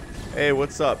 Hey,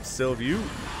 what's up, Sylview?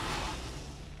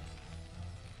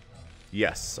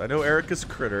 Yes, I know Eric is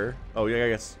Critter. Oh, yeah, I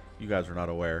guess you guys are not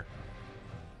aware.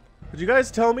 Could you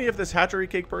guys tell me if this Hatchery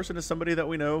Cake person is somebody that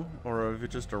we know, or if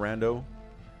it's just a rando?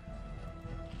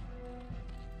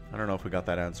 I don't know if we got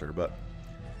that answer, but...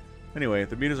 Anyway,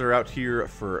 the mutas are out here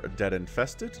for Dead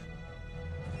Infested.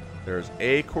 There's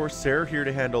a Corsair here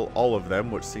to handle all of them,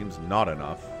 which seems not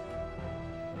enough.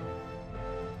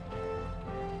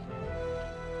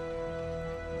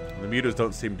 The mutas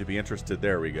don't seem to be interested.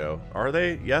 There we go. Are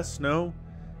they? Yes? No?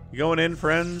 You going in,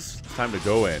 friends? It's time to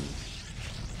go in.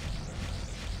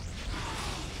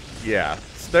 Yeah.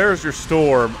 There's your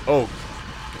storm. Oh,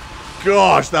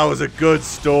 gosh, that was a good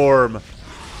storm.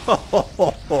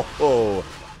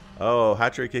 Oh,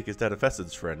 Hatchery Cake is Dead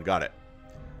Infested's friend. Got it.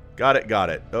 Got it,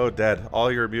 got it. Oh, dead.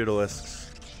 All your mutalisks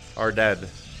are dead.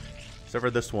 Except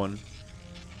for this one.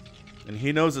 And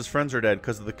he knows his friends are dead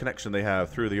because of the connection they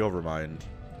have through the Overmind.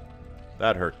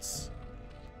 That hurts.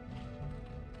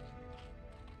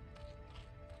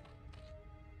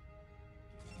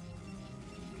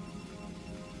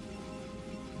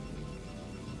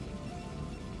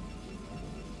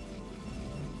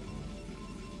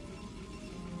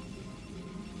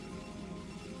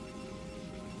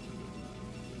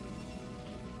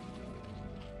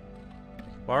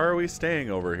 Why are we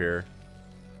staying over here?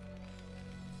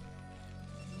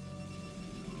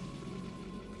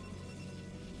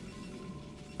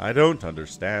 I don't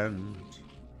understand.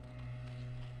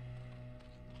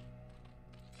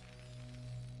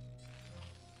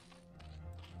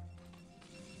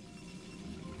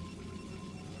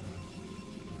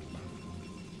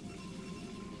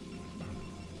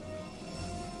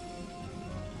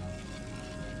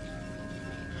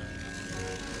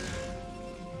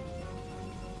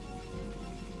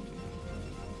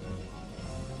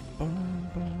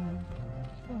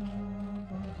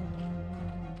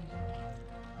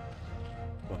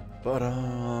 But,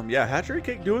 yeah, Hatchery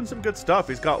Cake doing some good stuff.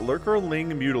 He's got Lurker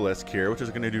Ling Mutalisk here, which is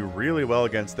going to do really well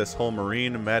against this whole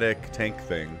Marine Medic tank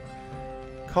thing.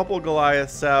 Couple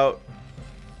Goliaths out.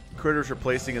 Critter's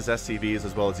replacing his SCVs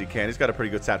as well as he can. He's got a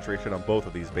pretty good saturation on both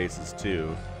of these bases,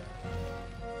 too.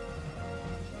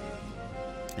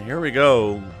 And here we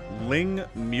go. Ling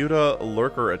Muta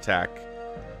Lurker attack.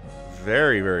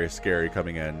 Very, very scary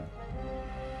coming in.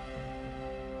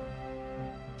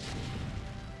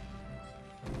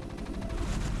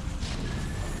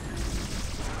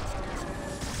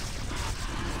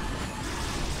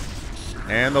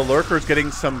 And the Lurker's getting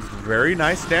some very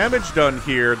nice damage done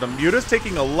here. The Muta's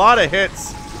taking a lot of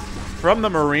hits from the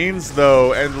Marines,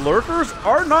 though, and Lurkers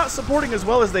are not supporting as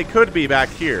well as they could be back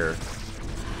here.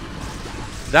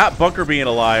 That bunker being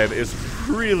alive is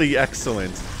really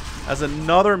excellent. As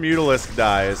another Mutalisk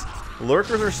dies,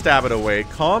 Lurkers are stabbing away.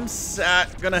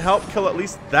 Comsat gonna help kill at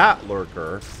least that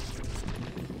Lurker.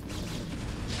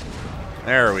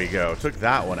 There we go. Took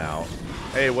that one out.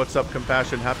 Hey, what's up,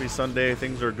 Compassion? Happy Sunday.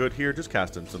 Things are good here. Just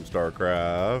casting some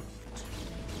StarCraft.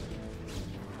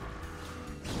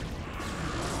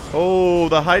 Oh,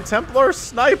 the High Templar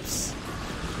snipes.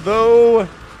 Though,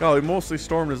 oh, he mostly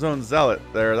stormed his own Zealot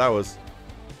there.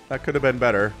 That could have been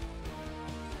better.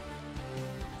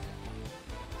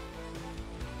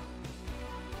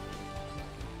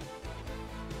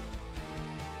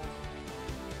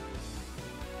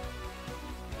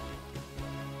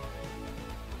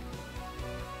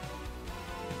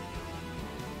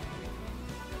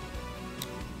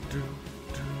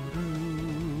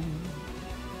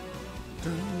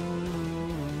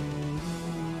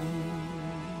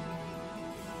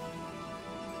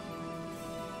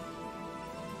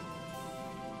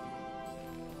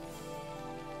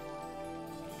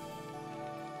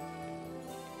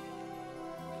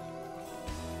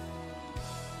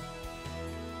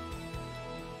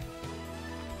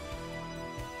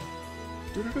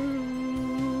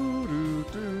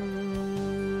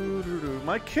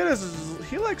 My kid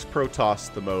he likes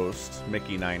Protoss the most,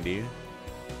 Mickey 90.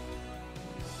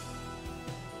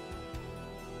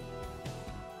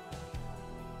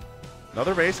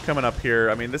 Another base coming up here.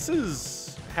 I mean, this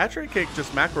is Hatchery Cake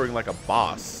just macroing like a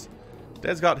boss.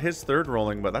 Dead's got his third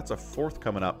rolling, but that's a fourth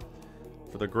coming up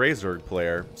for the Grey Zerg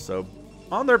player. So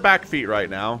on their back feet right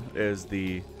now is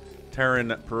the Terran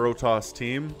Protoss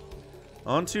team.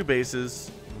 On 2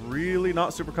 bases. Really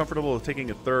not super comfortable with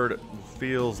taking a third.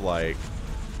 Feels like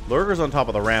Lurkers on top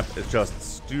of the ramp is just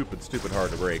stupid hard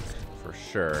to break for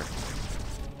sure.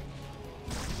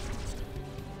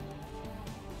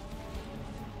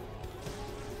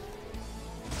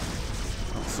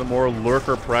 Some more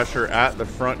Lurker pressure at the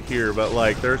front here, but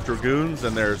like there's Dragoons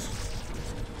and there's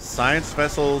Science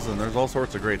Vessels and there's all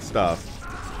sorts of great stuff.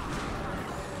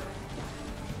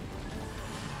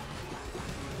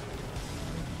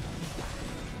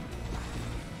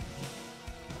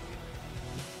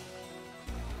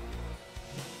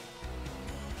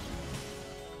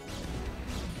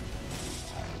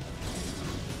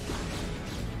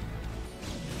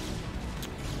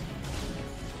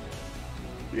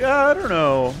 Yeah, I don't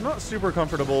know. I'm not super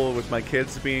comfortable with my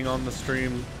kids being on the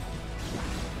stream.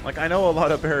 Like, I know a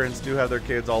lot of parents do have their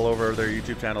kids all over their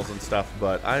YouTube channels and stuff,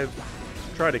 but I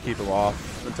try to keep them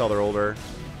off until they're older.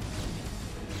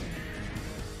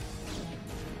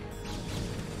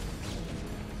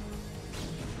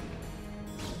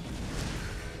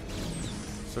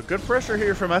 So good pressure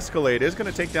here from Escalade is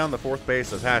going to take down the 4th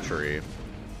base of Hatchery.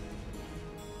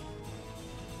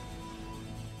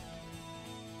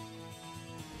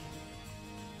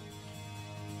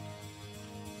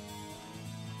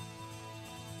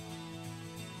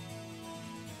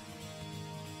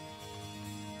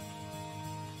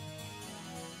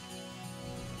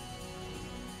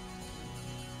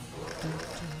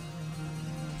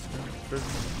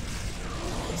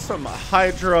 Some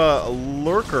Hydra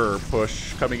Lurker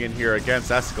push coming in here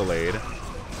against Escalade.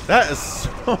 That is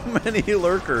so many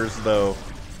Lurkers, though.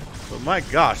 But my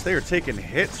gosh, they are taking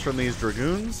hits from these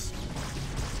Dragoons.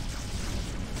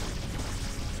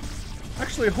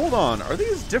 Actually, hold on. Are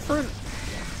these different?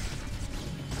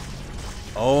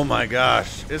 Oh my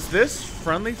gosh. Is this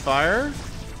friendly fire?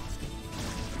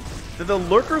 Did the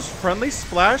Lurker's friendly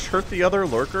splash hurt the other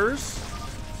Lurkers?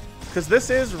 Because this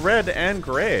is red and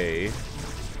gray.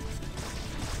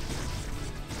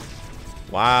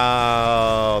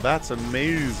 Wow, that's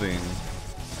amazing.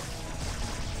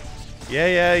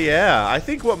 Yeah. I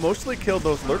think what mostly killed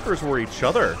those Lurkers were each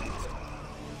other.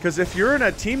 Because if you're in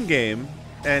a team game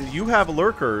and you have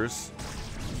Lurkers,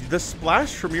 the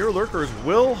splash from your Lurkers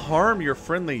will harm your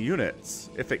friendly units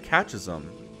if it catches them.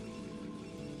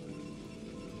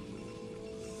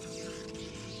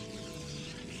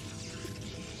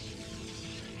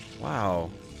 Wow.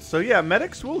 So yeah,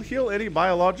 medics will heal any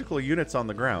biological units on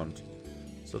the ground.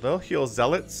 So they'll heal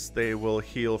Zealots, they will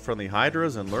heal friendly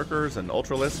Hydras and Lurkers and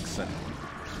Ultralisks and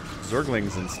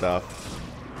Zerglings and stuff.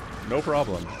 No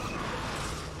problem.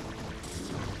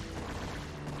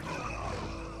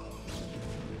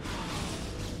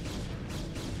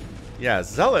 Yeah,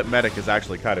 Zealot medic is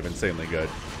actually kind of insanely good.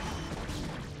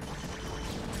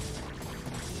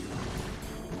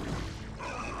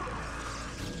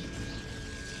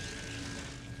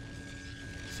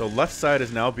 So left side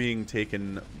is now being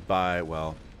taken by,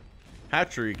 well,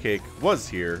 Hatchery Cake was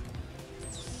here,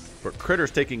 but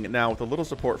Critter's taking it now with a little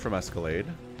support from Escalade.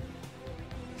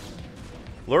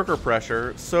 Lurker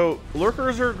pressure. So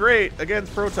Lurkers are great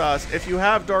against Protoss if you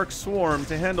have Dark Swarm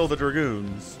to handle the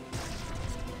Dragoons.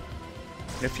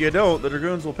 If you don't, the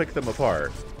Dragoons will pick them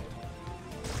apart.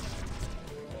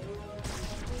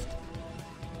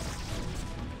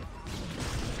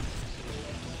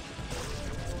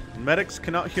 Medics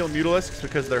cannot heal Mutalisks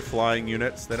because they're flying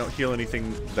units. They don't heal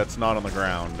anything that's not on the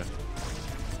ground.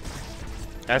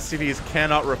 SCVs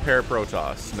cannot repair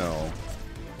Protoss. No.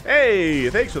 Hey,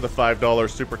 thanks for the $5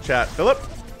 super chat, Philip.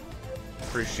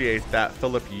 Appreciate that,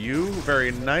 Philip. You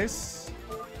very nice.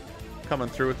 Coming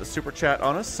through with the super chat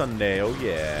on a Sunday. Oh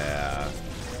yeah.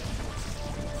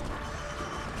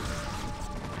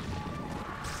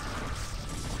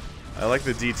 I like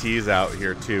the DTs out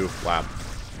here too, Flap.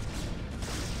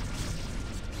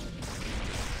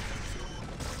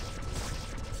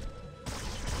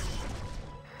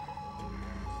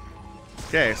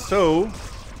 Okay, so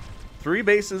 3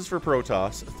 bases for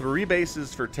Protoss, 3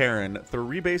 bases for Terran,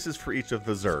 3 bases for each of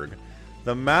the Zerg.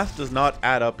 The math does not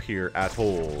add up here at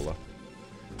all.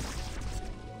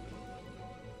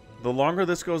 The longer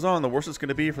this goes on, the worse it's going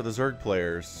to be for the Zerg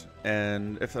players.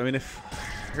 And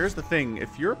here's the thing,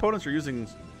 if your opponents are using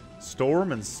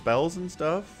Storm and spells and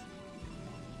stuff.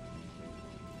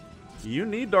 You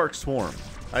need Dark Swarm.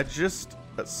 At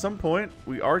some point,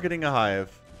 we are getting a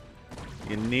hive.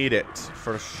 You need it,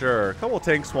 for sure. A couple of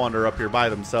tanks wander up here by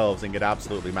themselves and get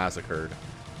absolutely massacred.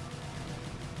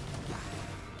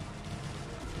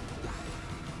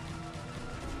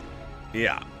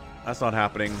 Yeah, that's not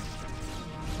happening.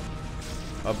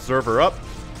 Observer up.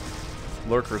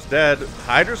 Lurker's dead.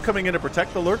 Hydra's coming in to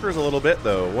protect the Lurkers a little bit,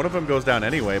 though. One of them goes down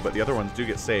anyway, but the other ones do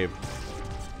get saved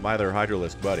by their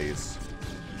Hydralisk buddies.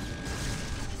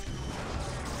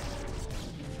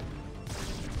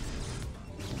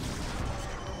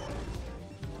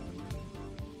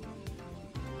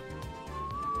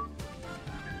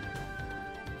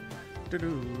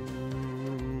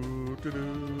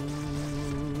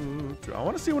 I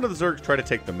want to see one of the Zergs try to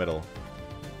take the middle.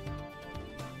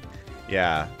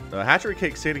 Yeah, the hatchery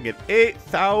cake sitting at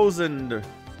 8,000,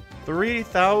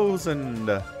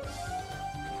 3,000.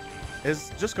 It's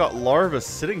just got larvae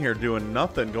sitting here doing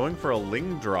nothing, going for a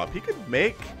Ling drop. He could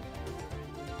make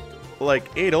like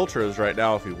 8 ultras right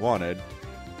now if he wanted,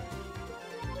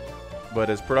 but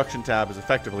his production tab is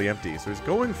effectively empty, so he's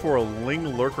going for a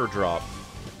Ling lurker drop.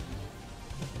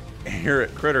 Here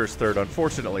at Critter's third,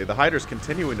 unfortunately, the Hydra's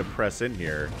continuing to press in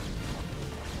here.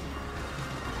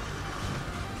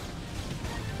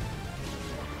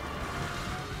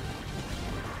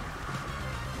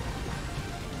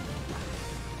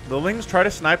 The Lings try to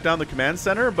snipe down the command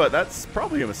center, but that's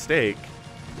probably a mistake.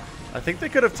 I think they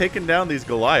could have taken down these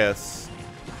Goliaths.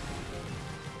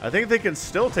 I think they can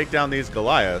still take down these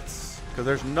Goliaths, because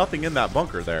there's nothing in that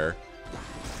bunker there.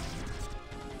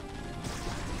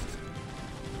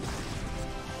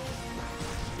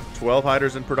 "12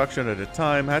 Hydras in production at a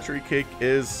time. Hatchery cake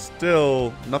is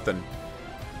still nothing.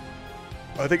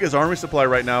 I think his army supply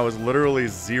right now is literally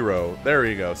 0. There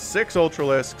you go. 6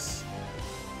 Ultralisks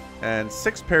and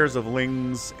 6 pairs of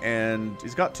Lings, and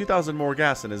he's got 2,000 more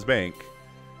gas in his bank.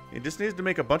 He just needs to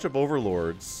make a bunch of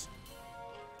Overlords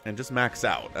and just max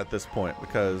out at this point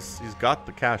because he's got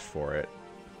the cash for it.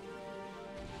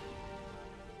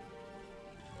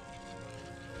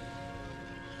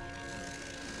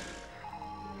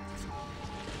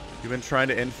 You've been trying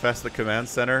to infest the command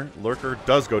center. Lurker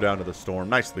does go down to the storm.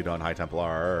 Nicely done, High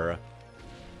Templar.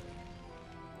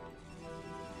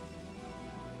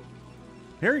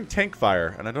 Hearing tank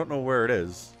fire, and I don't know where it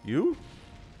is. You?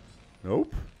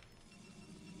 Nope.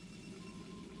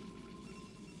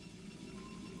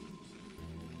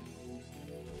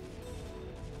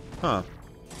 Huh.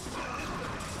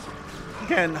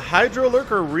 Again, Hydro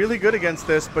Lurker really good against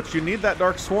this, but you need that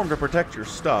Dark Swarm to protect your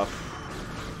stuff.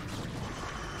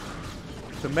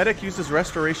 The medic uses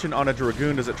restoration on a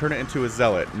Dragoon. Does it turn it into a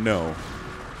Zealot? No.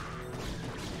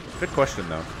 Good question,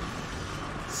 though.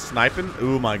 Sniping?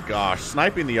 Oh my gosh.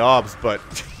 Sniping the obs, but...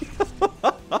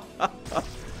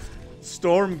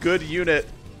 Storm, good unit.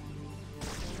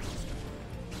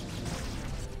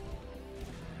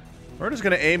 We're just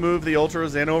going to A-move the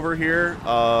Ultras in over here.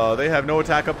 They have no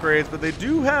attack upgrades, but they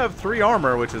do have 3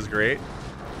 armor, which is great.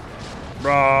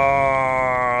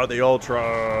 Rah, the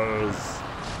Ultras.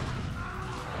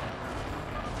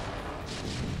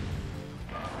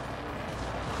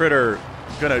 Critter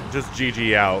gonna just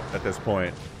GG out at this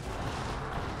point.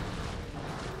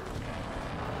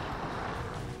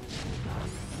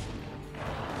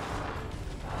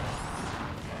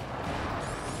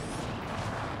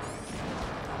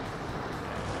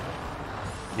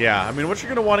 Yeah, I mean, what you're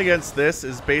going to want against this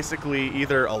is basically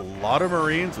either a lot of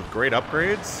Marines with great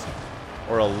upgrades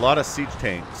or a lot of siege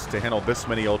tanks to handle this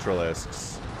many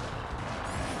Ultralisks.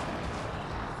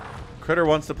 Critter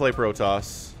wants to play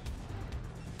Protoss.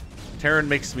 Terran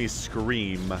makes me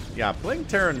scream. Yeah, playing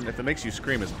Terran, if it makes you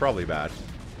scream, is probably bad.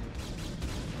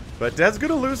 But Dead's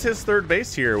going to lose his 3rd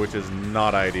base here, which is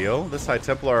not ideal. This High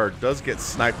Templar does get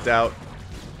sniped out.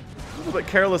 A little bit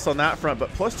careless on that front, but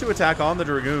 +2 attack on the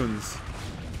Dragoons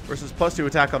versus +2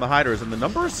 attack on the Hydras. And the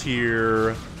numbers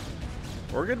here,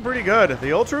 we're getting pretty good.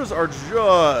 The Ultras are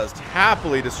just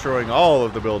happily destroying all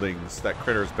of the buildings that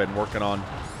Critter's been working on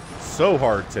so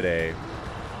hard today.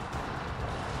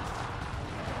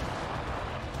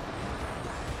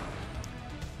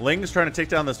 Ling's trying to take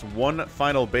down this one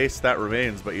final base that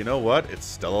remains, but you know what? It's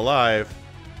still alive.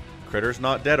 Critter's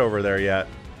not dead over there yet.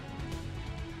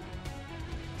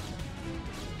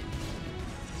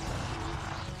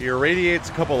 He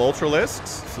irradiates a couple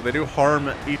Ultralisks, so they do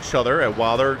harm each other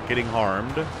while they're getting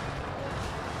harmed.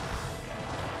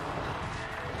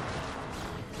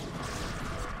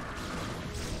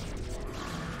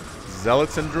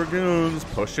 Zealots and Dragoons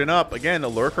pushing up. Again, a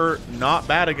Lurker not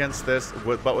bad against this,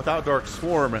 but without Dark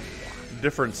Swarm,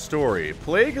 different story.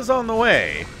 Plague is on the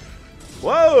way.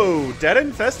 Whoa! Dead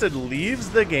Infested leaves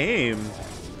the game.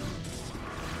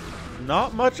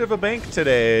 Not much of a bank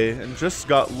today, and just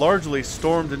got largely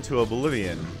stormed into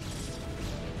oblivion.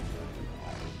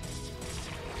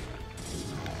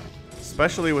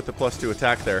 Especially with the +2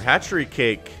 attack there. Hatchery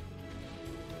Cake,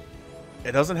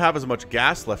 it doesn't have as much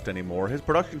gas left anymore. His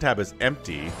production tab is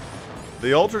empty.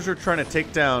 The Ultras are trying to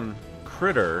take down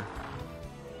Critter.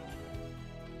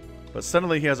 But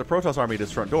suddenly he has a Protoss army at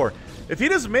his front door. If he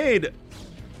just made,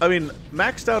 I mean,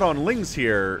 maxed out on Lings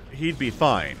here, he'd be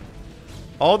fine.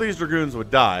 All these Dragoons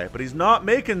would die, but he's not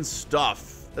making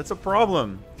stuff. That's a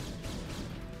problem.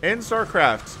 In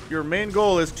StarCraft, your main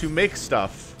goal is to make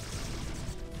stuff.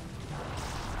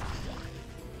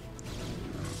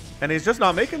 And he's just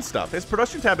not making stuff. His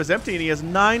production tab is empty and he has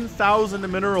 9,000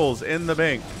 minerals in the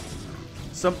bank.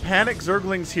 Some panic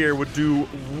Zerglings here would do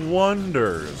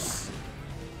wonders.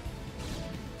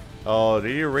 Oh,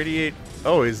 did he irradiate?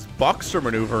 Oh, he's Boxer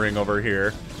maneuvering over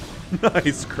here.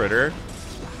 Nice, Critter.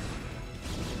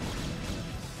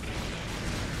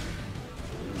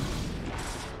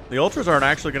 The Ultras aren't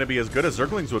actually going to be as good as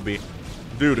Zerglings would be.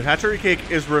 Dude, Hatchery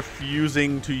Cake is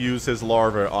refusing to use his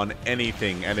larva on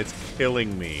anything, and it's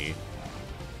killing me.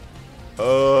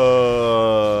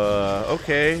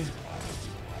 Okay.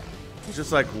 He's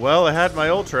just like, well, I had my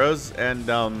Ultras, and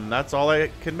that's all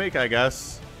I can make, I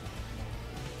guess.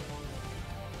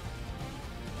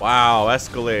 Wow,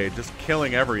 Escalade, just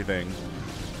killing everything.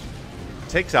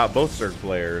 Takes out both Zerg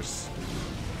players.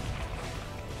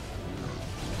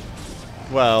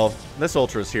 Well, this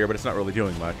Ultra's here, but it's not really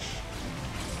doing much.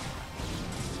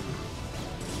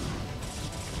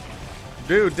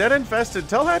 Dude, Dead Infested,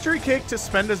 tell Hatchery Cake to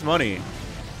spend his money.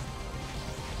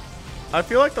 I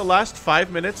feel like the last 5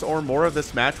 minutes or more of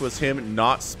this match was him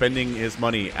not spending his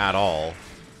money at all.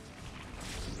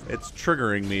 It's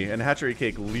triggering me, and Hatchery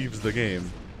Cake leaves the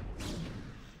game.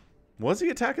 Was he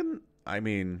attacking? I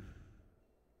mean,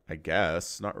 I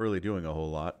guess. Not really doing a whole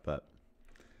lot, but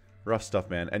rough stuff,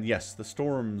 man. And yes, the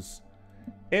storms,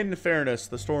 in fairness,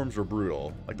 the storms were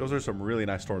brutal. Like, those are some really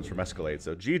nice storms from Escalade.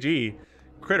 So GG.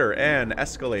 Critter and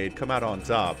Escalade come out on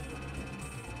top.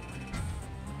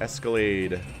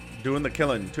 Escalade doing the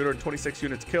killing. 226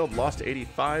 units killed, lost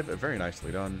 85. Very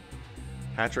nicely done.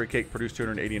 Hatchery Cake produced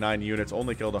 289 units,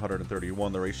 only killed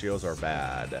 131. The ratios are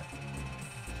bad.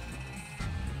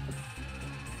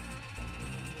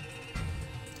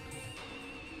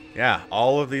 Yeah,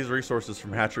 all of these resources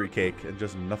from Hatchery Cake and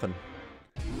just nothing.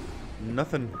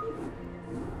 Nothing.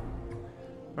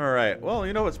 Alright, well,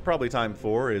 you know what's probably time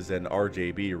for is an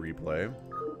RJB replay.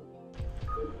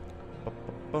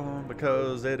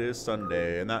 Because it is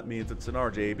Sunday, and that means it's an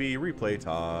RJB replay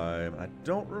time. I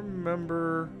don't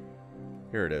remember...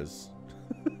 Here it is.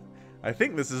 I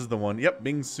think this is the one. Yep,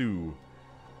 Bing Su.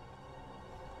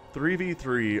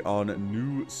 3v3 on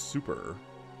New Super.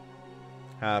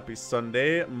 Happy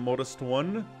Sunday, Modest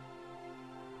One.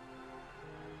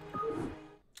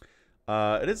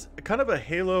 It is kind of a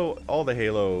Halo, all the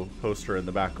Halo poster in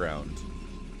the background.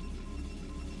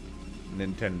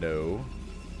 Nintendo.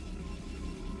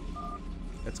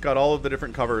 It's got all of the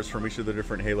different covers from each of the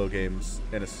different Halo games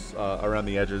and around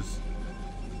the edges.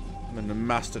 And then the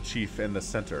Master Chief in the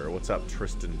center. What's up,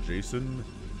 Tristan Jason?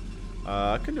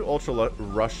 I can do Ultra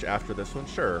Rush after this one.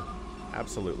 Sure.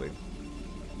 Absolutely.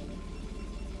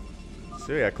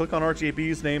 So yeah, click on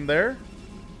RJB's name there.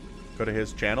 Go to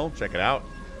his channel. Check it out.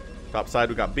 Top side,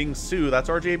 we got Bing Su. That's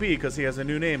RJB because he has a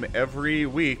new name every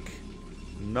week.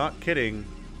 Not kidding.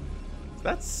 Is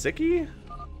that Sicky?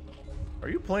 Are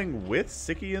you playing with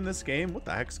Sicky in this game? What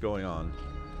the heck's going on?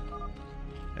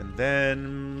 And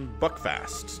then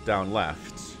Buckfast down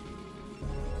left.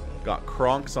 Got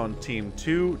Kronks on team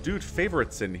 2. Dude,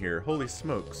 favorites in here. Holy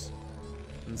smokes.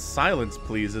 And Silence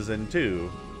Please is in too.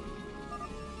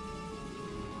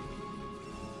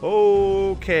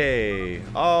 Okay.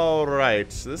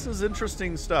 Alright. This is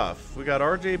interesting stuff. We got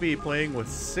RJB playing with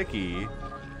Sicky,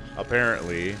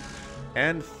 apparently.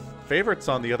 And favorites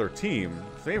on the other team.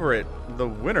 Favorite, the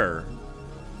winner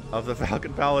of the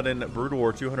Falcon Paladin Brood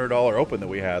War $200 Open that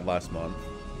we had last month.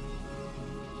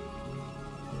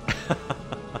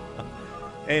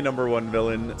 A #1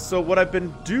 villain. So what I've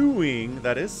been doing,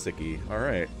 that is Sicky.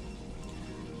 Alright.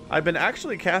 I've been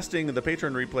actually casting the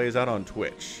Patreon replays out on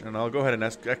Twitch. And I'll go ahead and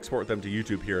export them to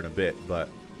YouTube here in a bit. But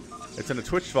it's in a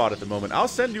Twitch VOD at the moment. I'll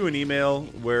send you an email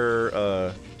where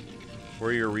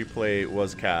your replay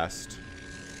was cast.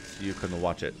 So you can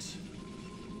watch it.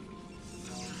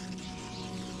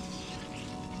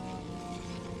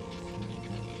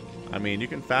 I mean, you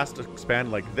can fast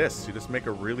expand like this. You just make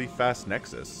a really fast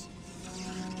Nexus.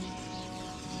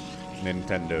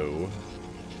 Nintendo.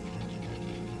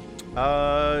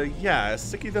 Yeah, is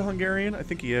Siki the Hungarian? I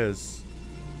think he is.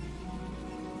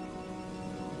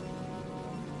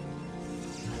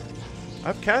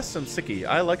 I've cast some Siki.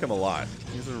 I like him a lot.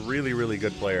 He's a really, really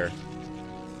good player.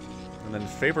 And then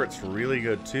Favorite's really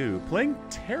good too. Playing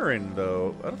Terran,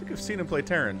 though. I don't think I've seen him play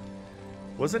Terran.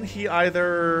 Wasn't he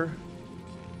either...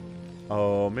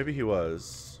 Oh, maybe he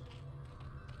was.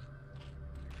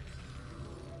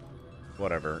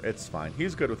 Whatever. It's fine.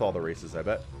 He's good with all the races, I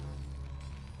bet.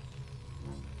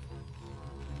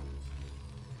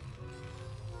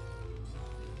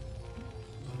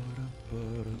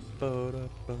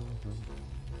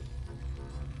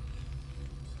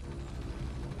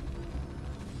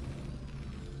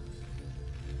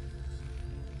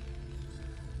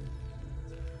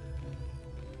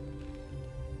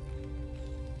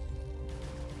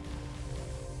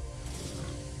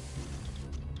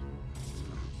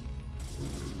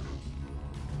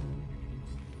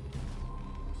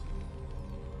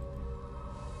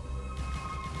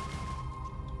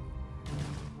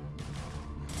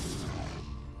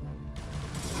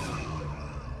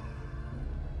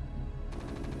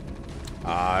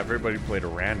 Everybody played a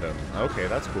random. Okay,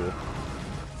 that's cool.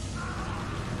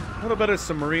 A little bit of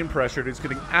some marine pressure. He's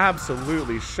getting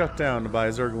absolutely shut down by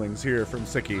Zerglings here from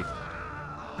Siki.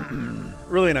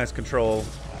 Really nice control.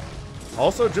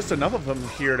 Also, just enough of them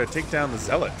here to take down the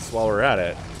Zealots while we're at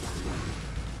it.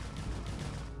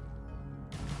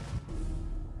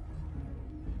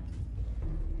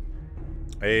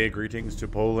 Hey, greetings to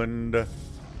Poland.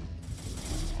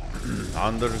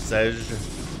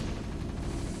 Andersej.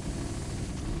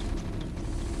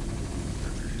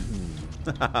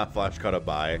 Flash caught a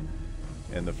bye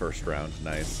in the first round.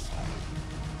 Nice.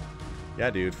 Yeah,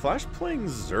 dude. Flash playing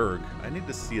Zerg. I need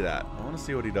to see that. I want to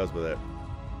see what he does with it.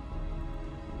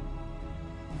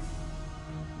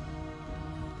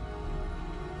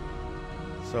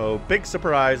 So, big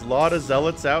surprise. A lot of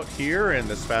Zealots out here in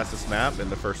this fastest map in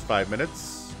the first 5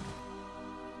 minutes.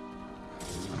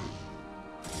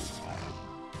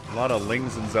 A lot of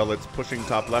Lings and Zealots pushing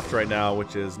top left right now,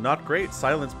 which is not great.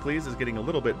 Silence, please, is getting a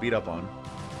little bit beat up on.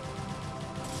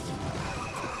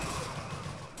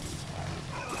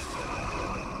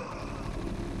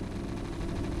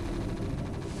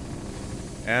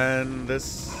 And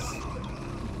this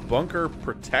bunker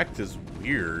protect is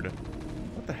weird.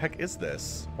 What the heck is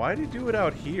this? Why did he do it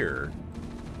out here?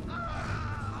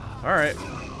 Alright.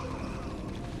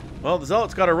 Well, the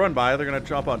Zealots got to run by. They're going to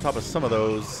jump on top of some of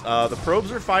those. The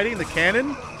probes are fighting. The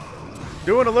cannon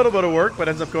doing a little bit of work, but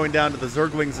ends up going down to the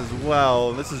Zerglings as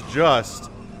well. And this is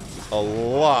just a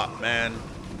lot, man.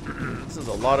 This is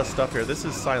a lot of stuff here. This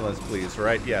is silence, please,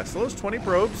 right? Yeah, so those 20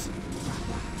 probes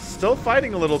still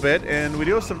fighting a little bit, and we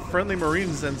do have some friendly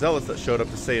Marines and Zealots that showed up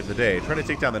to save the day. Trying to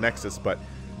take down the Nexus, but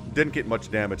didn't get much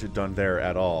damage done there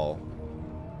at all.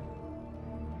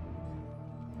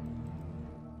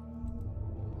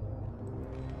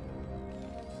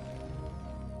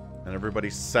 And everybody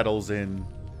settles in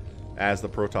as the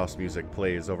Protoss music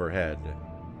plays overhead.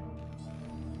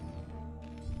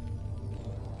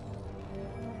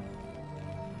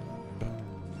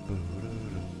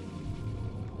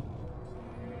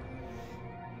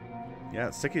 Yeah,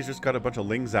 Siki's just got a bunch of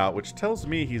Lings out, which tells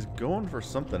me he's going for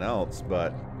something else,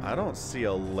 but I don't see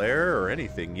a lair or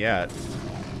anything yet.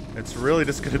 It's really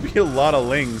just going to be a lot of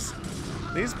Lings.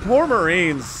 These poor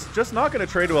Marines, just not going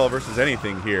to trade well versus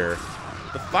anything here.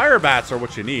 The fire bats are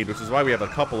what you need, which is why we have a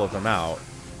couple of them out.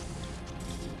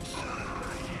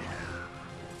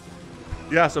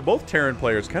 Yeah, so both Terran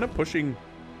players kind of pushing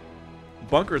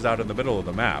bunkers out in the middle of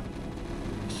the map,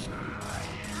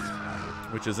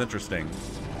 which is interesting.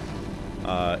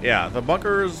 Yeah, the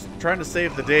bunkers trying to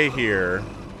save the day here.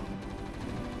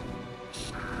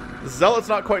 The Zealot's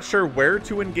not quite sure where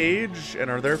to engage and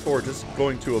are therefore just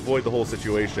going to avoid the whole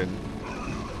situation.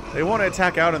 They want to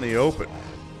attack out in the open.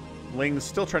 Ling's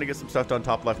still trying to get some stuff done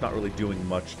top left, not really doing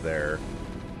much there.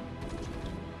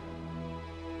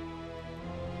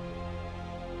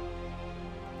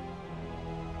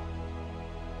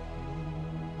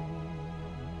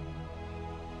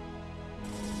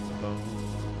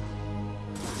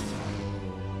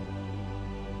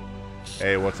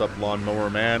 Hey, what's up,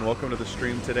 Lawnmower Man? Welcome to the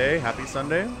stream today. Happy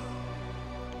Sunday.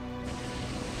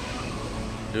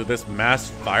 Dude, this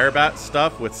mass firebat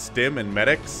stuff with stim and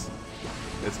medics,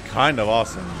 it's kind of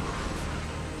awesome.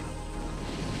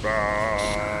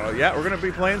 Yeah, we're gonna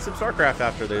be playing some StarCraft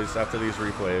after these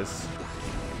replays.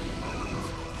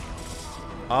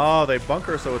 Oh, they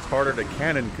bunker so it's harder to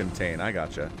cannon contain. I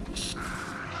gotcha.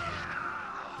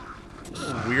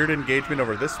 Weird engagement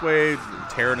over this way.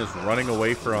 Terran is running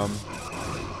away from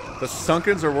The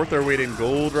Sunkens are worth their weight in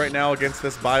gold right now against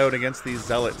this bio and against these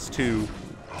Zealots too.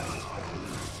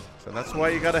 So that's why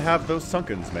you gotta have those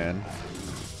Sunkens, man.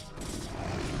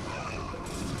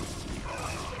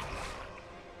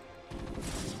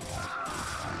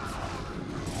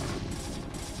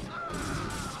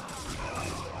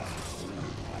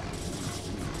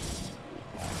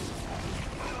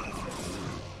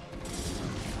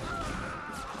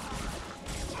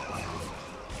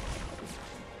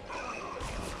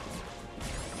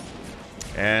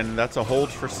 And that's a hold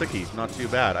for Sicky. Not too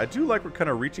bad. I do like we're kind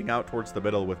of reaching out towards the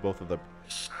middle with both of the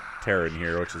Terran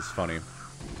here, which is funny.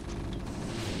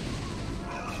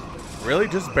 Really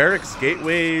just barracks,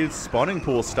 gateways, spawning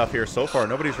pool stuff here so far.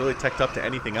 Nobody's really teched up to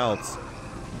anything else.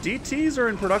 DTs are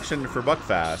in production for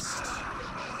Buckfast.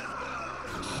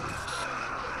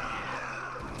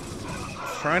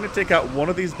 Trying to take out one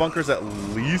of these bunkers at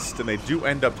least, and they do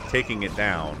end up taking it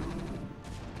down.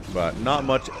 But not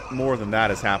much more than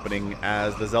that is happening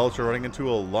as the Zealots are running into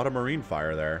a lot of Marine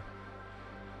fire there.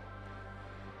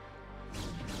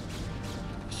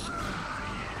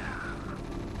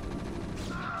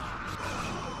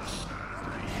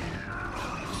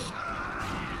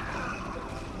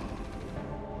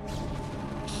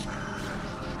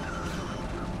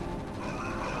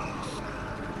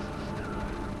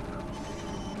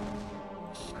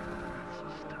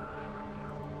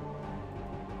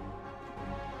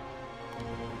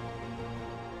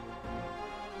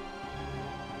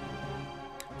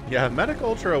 Yeah, Medic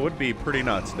Ultra would be pretty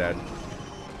nuts, Dad.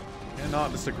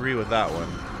 Cannot disagree with that one.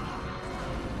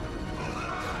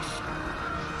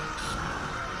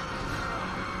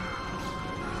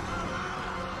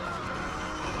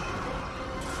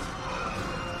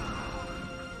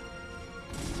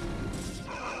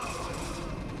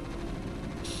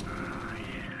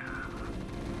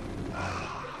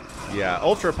 Yeah,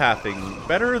 Ultra pathing.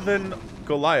 Better than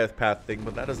Goliath pathing,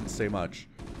 but that doesn't say much.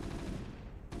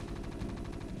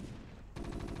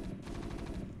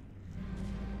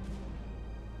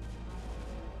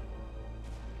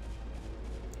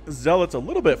 Zealots a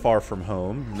little bit far from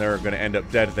home. They're going to end up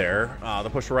dead there. The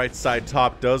push right side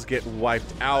top does get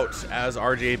wiped out as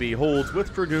RJB holds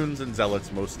with Dragoons and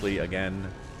Zealots mostly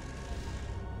again.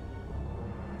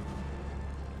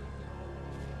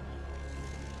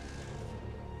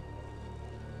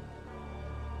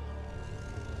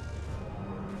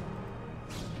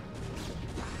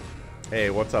 Hey,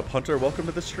 what's up, Hunter? Welcome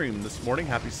to the stream this morning.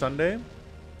 Happy Sunday.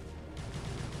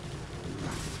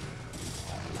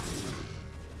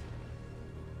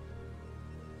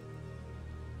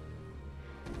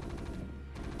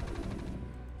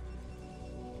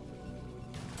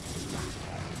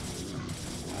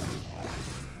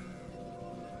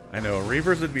 I know,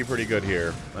 Reavers would be pretty good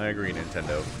here. I agree,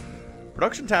 Nintendo.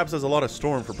 Production Tabs has a lot of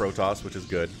Storm for Protoss, which is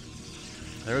good.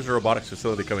 There's a robotics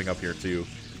facility coming up here, too,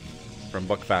 from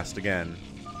Buckfast again.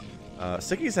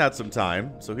 Sicky's had some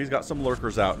time, so he's got some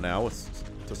lurkers out now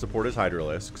to support his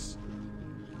Hydralisks.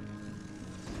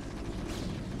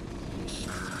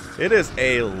 It is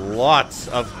a lot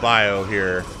of bio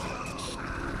here.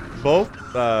 Both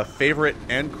Favorite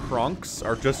and Kronks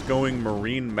are just going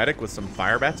Marine Medic with some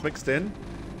Firebats mixed in.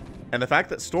 And the fact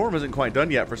that Storm isn't quite done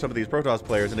yet for some of these Protoss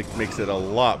players, and it makes it a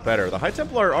lot better. The High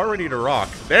Templar are ready to rock.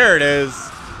 There it is.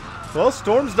 Well,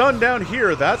 Storm's done down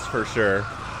here, that's for sure.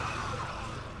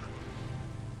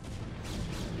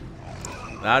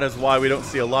 That is why we don't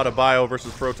see a lot of Bio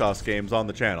versus Protoss games on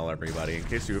the channel, everybody, in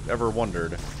case you've ever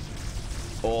wondered.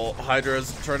 Oh,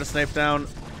 Hydra's trying to snipe down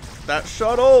that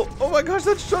shuttle. Oh my gosh,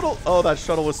 that shuttle. Oh, that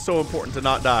shuttle was so important to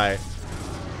not die.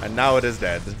 And now it is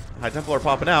dead. High Templar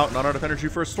popping out. Not enough energy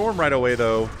for a Storm right away,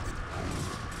 though.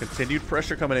 Continued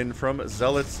pressure coming in from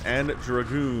Zealots and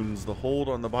Dragoons. The hold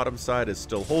on the bottom side is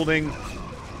still holding.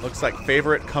 Looks like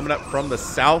Favorite coming up from the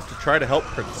south to try to help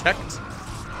protect.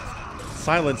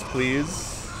 Silence, please.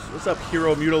 What's up,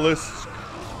 Hero Mutalist?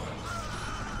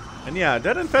 And yeah,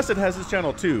 Dead Infested has his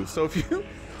channel, too. So if you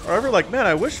are ever like, man,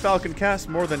 I wish Falcon cast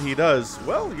more than he does,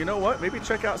 well, you know what? Maybe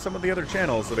check out some of the other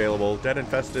channels available. Dead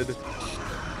Infested,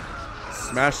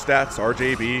 Smash Stats,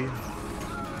 RJB.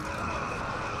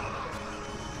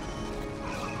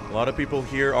 A lot of people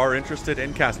here are interested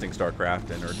in casting StarCraft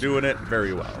and are doing it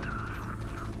very well.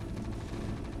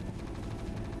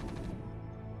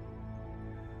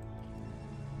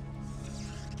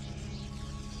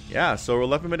 Yeah, so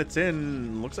 11 minutes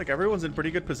in, looks like everyone's in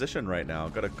pretty good position right now.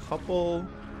 Got a couple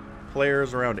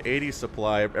players around 80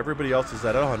 supply. Everybody else is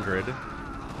at 100.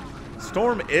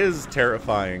 Storm is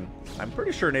terrifying. I'm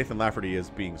pretty sure Nathan Lafferty is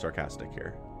being sarcastic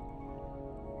here.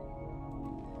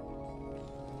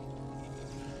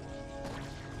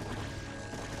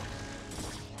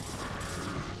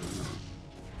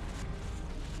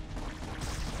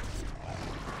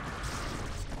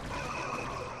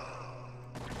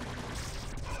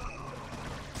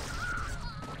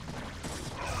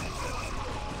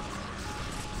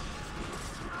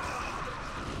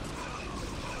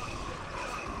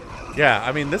 Yeah,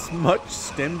 I mean, this much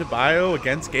stimmed bio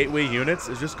against gateway units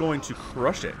is just going to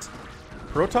crush it.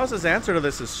 Protoss's answer to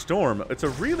this is Storm. It's a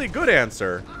really good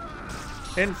answer,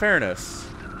 in fairness.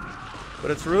 But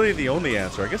it's really the only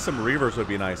answer. I guess some Reavers would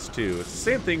be nice, too. It's the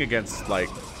same thing against, like,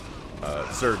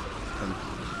 Zerg and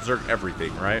Zerg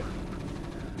everything, right?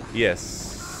 Yes.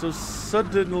 So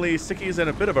suddenly, Sicky's in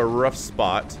a bit of a rough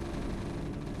spot.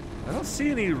 I don't see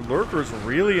any lurkers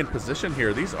really in position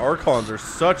here. These Archons are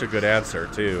such a good answer,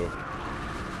 too.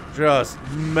 Just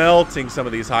melting some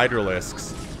of these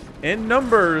Hydralisks. In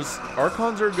numbers,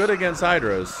 Archons are good against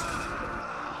Hydras.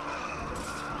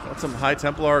 Got some High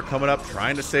Templar coming up,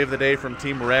 trying to save the day from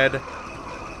Team Red.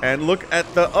 And look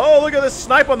at the... Oh, look at this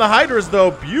snipe on the Hydras,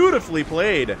 though. Beautifully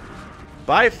played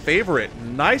by Favorite.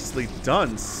 Nicely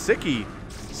done. Sicky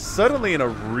suddenly in a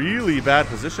really bad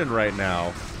position right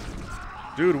now.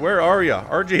 Dude, where are ya?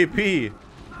 RJP,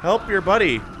 help your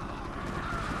buddy.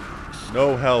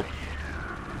 No help.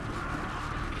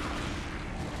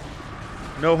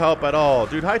 No help at all.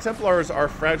 Dude, High Templars are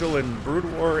fragile in Brood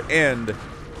War and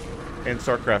in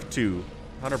StarCraft 2.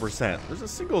 100%. There's a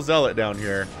single Zealot down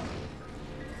here.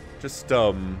 Just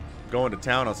going to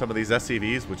town on some of these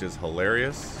SCVs, which is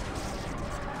hilarious.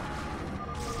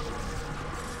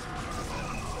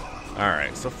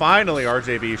 Alright, so finally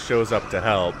RJB shows up to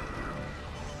help.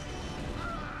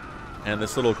 And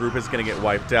this little group is going to get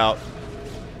wiped out.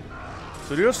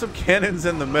 So we do have some cannons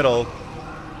in the middle.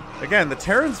 Again, the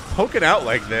Terrans poking out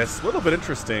like this. A little bit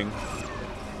interesting.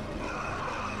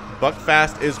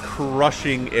 Buckfast is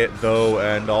crushing it, though.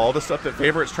 And all the stuff that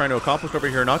Favorite's trying to accomplish over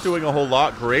here, not doing a whole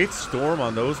lot. Great storm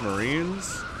on those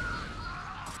Marines.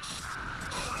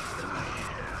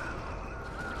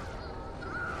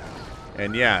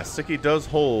 And yeah, Sicky does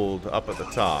hold up at the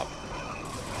top.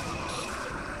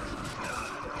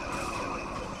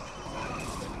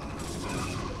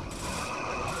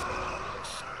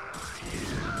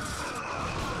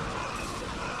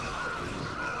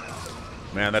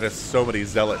 Man, that is so many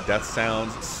Zealot death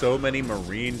sounds. So many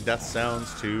Marine death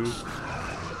sounds, too.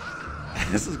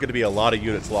 This is going to be a lot of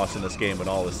units lost in this game when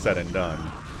all is said and done.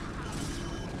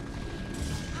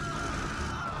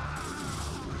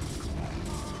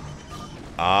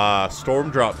 Ah, Storm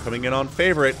Drop coming in on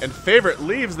Favorite. And Favorite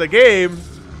leaves the game.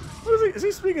 What is he? Is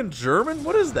he speaking German?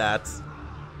 What is that?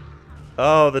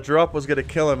 Oh, the drop was going to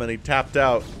kill him and he tapped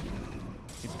out.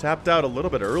 He tapped out a little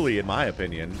bit early, in my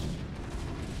opinion.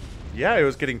 Yeah, he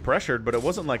was getting pressured, but it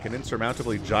wasn't like an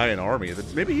insurmountably giant army.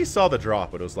 Maybe he saw the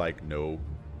drop, but it was like, no.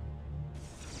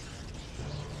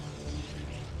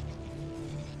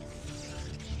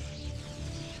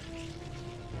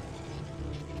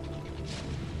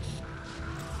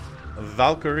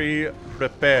 Valkyrie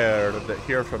prepared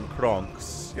here from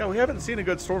Kronks. Yeah, we haven't seen a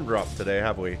good storm drop today,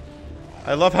 have we?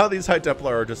 I love how these High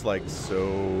Templar are just like,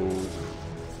 so...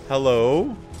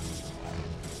 Hello?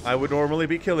 I would normally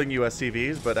be killing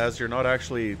USCVs, but as you're not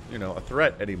actually, you know, a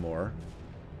threat anymore.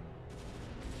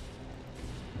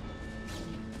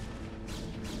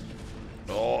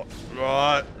 Oh,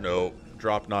 no.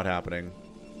 Drop not happening.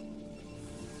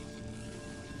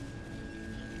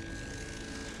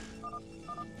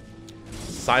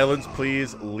 Silence,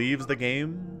 please, leaves the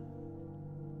game.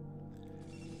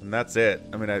 And that's it.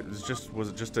 I mean, was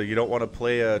it just a you don't want to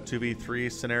play a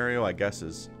 2v3 scenario, I guess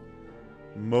is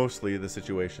mostly the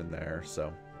situation there,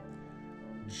 so.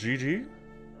 GG.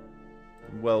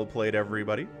 Well played,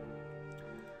 everybody.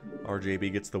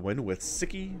 RJB gets the win with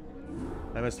Sicky.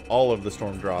 I missed all of the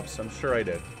storm drops. I'm sure I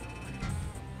did.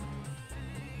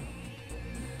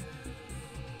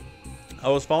 I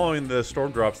was following the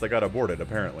storm drops that got aborted,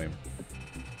 apparently.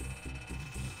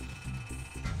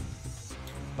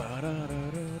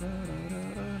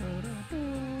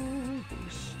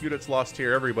 Units lost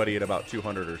here, everybody at about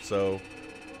 200 or so.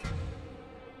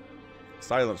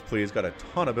 Silence, please. Got a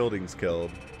ton of buildings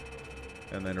killed.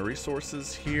 And then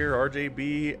resources here.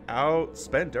 RJB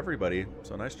outspent everybody.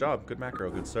 So nice job. Good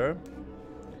macro, good sir.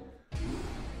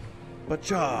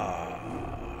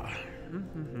 Bacha.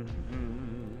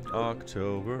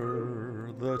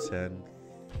 October the 10th.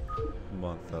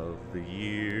 Month of the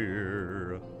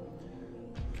year.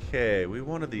 Okay, we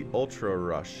wanted the Ultra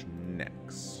Rush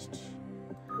next.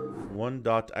 1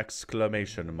 dot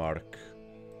exclamation mark.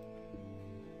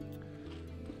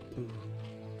 Do,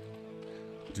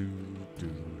 do, do,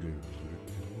 do,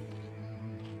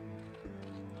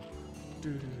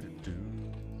 do, do, do, do.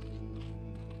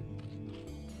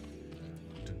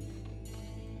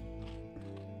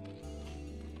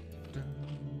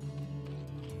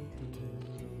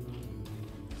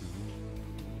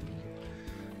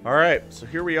 Alright, so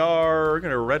here we are. We're going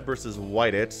to red versus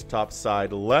white it. Top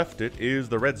side left, it is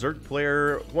the red Zerg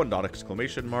player, 1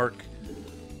 exclamation mark.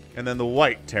 And then the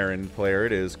white Terran player,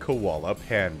 it is Koala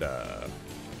Panda.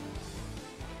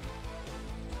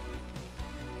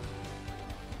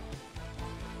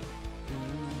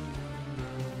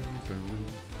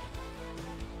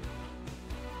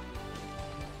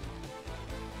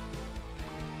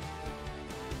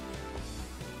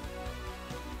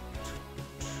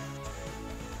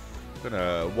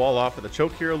 Gonna wall off of the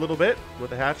choke here a little bit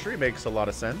with the hatchery. Makes a lot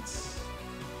of sense.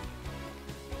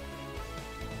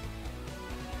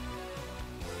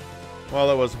 Well,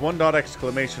 it was 1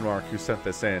 exclamation mark who sent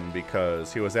this in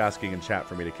because he was asking in chat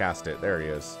for me to cast it. There he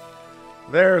is.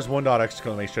 There's 1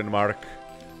 exclamation mark.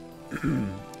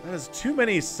 That is too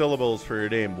many syllables for your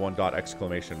name, 1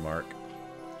 exclamation mark.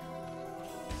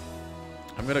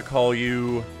 I'm gonna call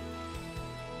you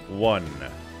 1.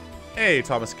 Hey,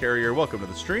 Thomas Carrier, welcome to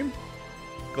the stream.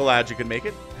 Glad you could make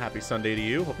it. Happy Sunday to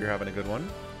you. Hope you're having a good one.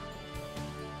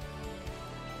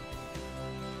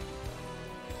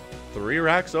 3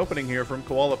 racks opening here from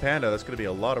Koala Panda. That's going to be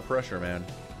a lot of pressure, man.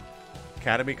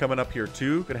 Academy coming up here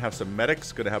too. Going to have some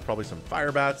medics. Going to have probably some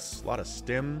fire bats. A lot of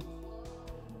stim.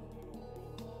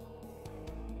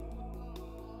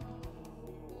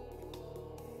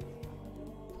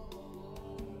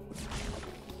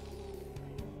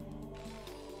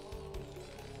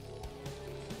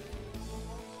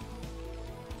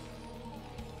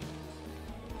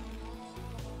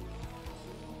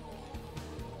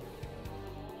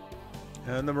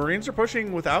 And the Marines are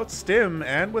pushing without stim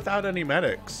and without any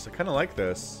medics. I kind of like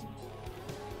this.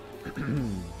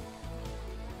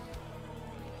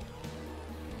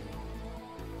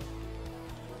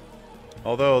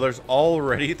 Although there's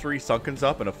already 3 Sunkens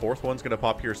up and a 4th one's going to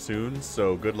pop here soon.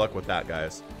 So good luck with that,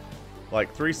 guys.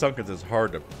 Like 3 Sunkens is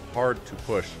hard to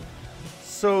push.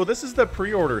 So this is the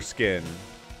pre-order skin.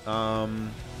 So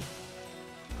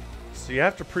you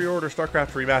have to pre-order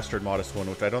StarCraft Remastered Modest one,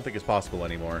 which I don't think is possible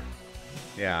anymore.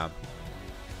 Yeah.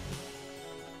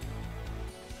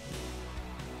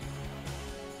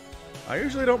 I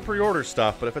usually don't pre-order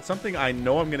stuff, but if it's something I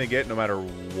know I'm going to get no matter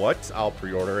what, I'll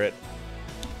pre-order it.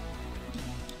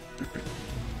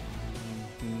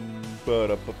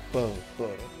 So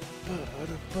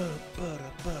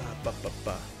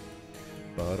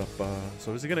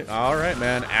is he going to... Alright,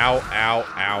 man. Ow, ow,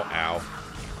 ow, ow.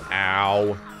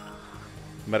 Ow.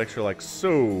 Medics are like,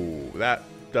 so, that...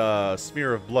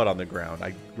 smear of blood on the ground.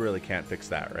 I really can't fix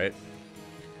that, right?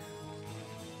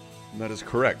 And that is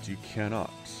correct. You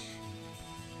cannot.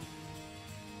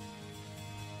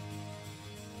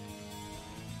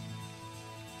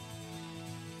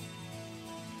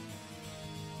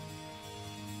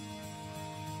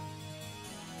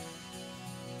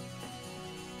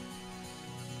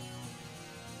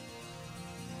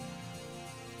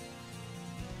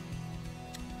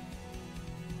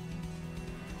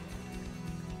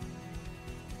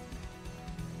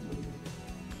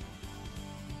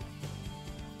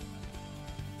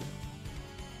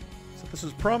 This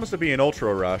is promised to be an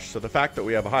ultra rush, so the fact that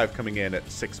we have a hive coming in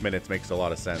at 6 minutes makes a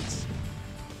lot of sense.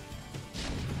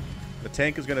 The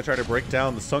tank is going to try to break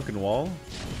down the sunken wall.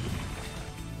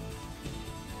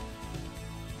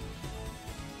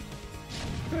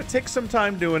 Going to take some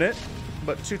time doing it,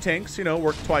 but 2 tanks, you know,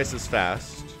 work twice as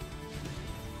fast.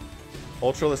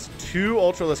 Ultralisk, 2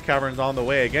 Ultralisk caverns on the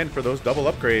way again for those double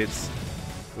upgrades.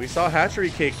 We saw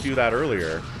Hatchery Cake do that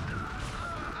earlier.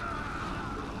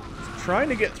 Trying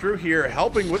to get through here,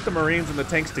 helping with the Marines and the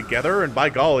tanks together, and by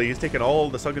golly, he's taken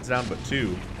all the Sunkens down but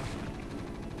 2.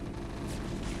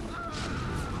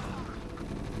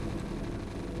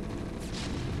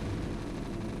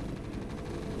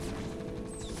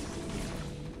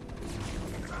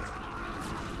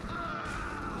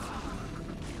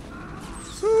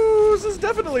 So, this is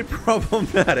definitely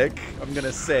problematic, I'm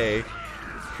gonna say,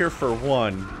 here for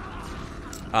 1.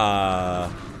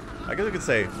 I guess I could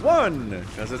say 1,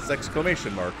 because it's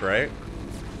exclamation mark, right?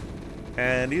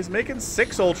 And he's making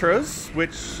 6 ultras,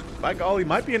 which, by golly,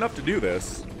 might be enough to do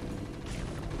this.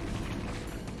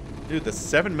 Dude, the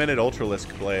 7-minute Ultralisk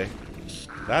play.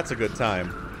 That's a good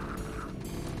time.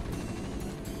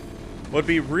 Would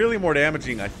be really more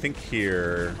damaging, I think,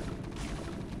 here.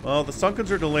 Well, the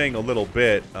Sunkens are delaying a little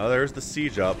bit. There's the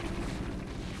siege up.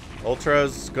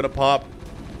 Ultra's gonna pop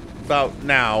about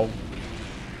now.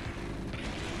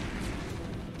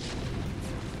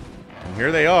 And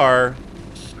here they are.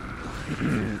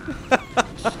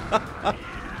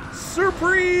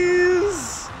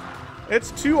 Surprise!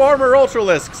 It's 2 armor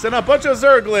Ultralisks and a bunch of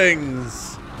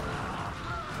Zerglings.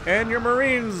 And your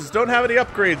Marines don't have any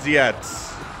upgrades yet.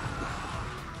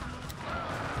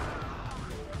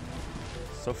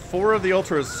 So 4 of the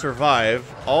Ultras survive.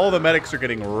 All the medics are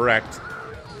getting wrecked.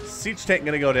 Siege tank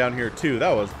gonna go down here too.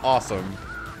 That was awesome.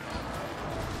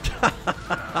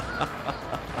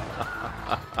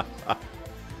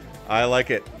 I like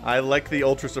it. I like the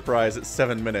Ultra surprise at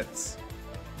 7 minutes.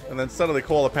 And then suddenly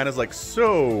Koala Panda's like,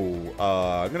 so,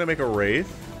 I'm gonna make a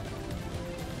Wraith.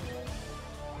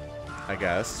 I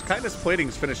guess. Kindness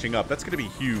Plating's finishing up. That's gonna be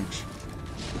huge.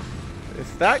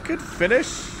 If that could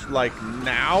finish, like,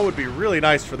 now, would be really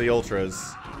nice for the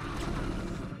Ultras.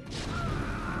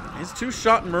 He's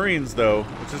 2-shot Marines, though,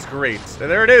 which is great.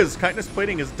 And there it is! Kindness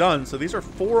Plating is done, so these are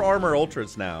 4 armor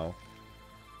Ultras now.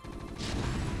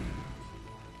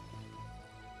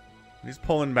 He's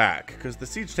pulling back, because the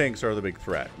siege tanks are the big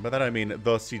threat. By that I mean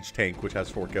the siege tank, which has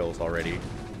 4 kills already.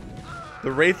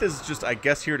 The Wraith is just, I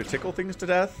guess, here to tickle things to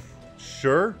death.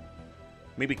 Sure.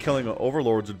 Maybe killing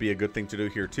overlords would be a good thing to do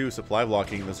here too. Supply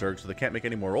blocking the Zerg so they can't make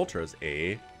any more Ultras.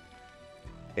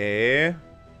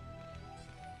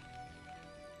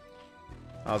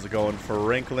 How's it going for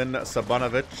Franklin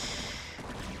Sabanovich?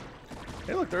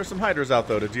 Hey look, there are some Hydras out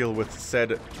though to deal with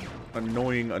said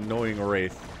annoying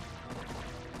Wraith.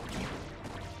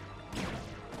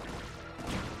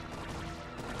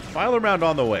 Filer round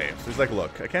on the way. So he's like,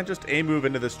 look, I can't just A-move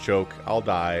into this choke. I'll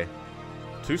die.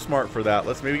 Too smart for that.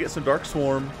 Let's maybe get some Dark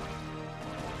Swarm.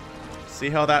 See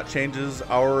how that changes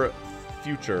our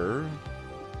future.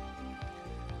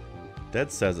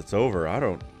 Dead says it's over. I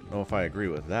don't know if I agree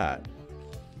with that.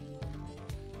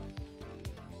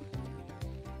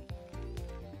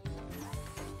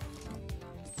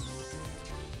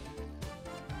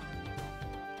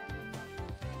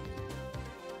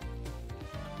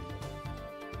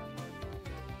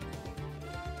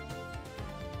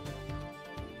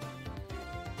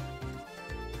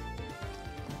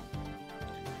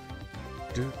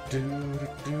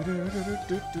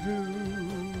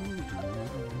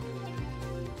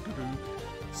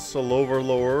 Soul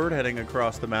Overlord heading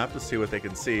across the map to see what they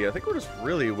can see. I think we're just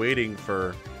really waiting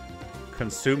for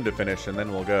Consume to finish and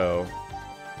then we'll go.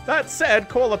 That said,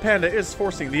 Koala Panda is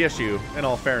forcing the issue, in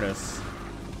all fairness.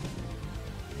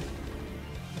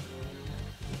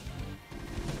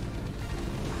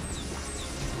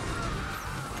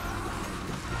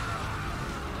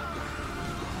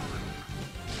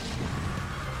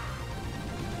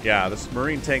 Yeah, this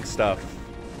Marine tank stuff.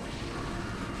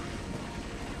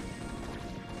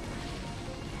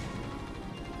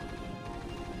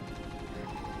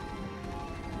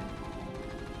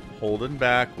 Holding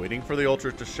back, waiting for the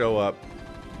Ultras to show up.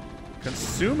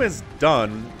 Consume is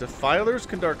done. Defilers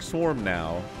can Dark Swarm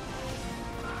now.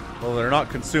 Well, they're not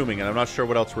consuming, and I'm not sure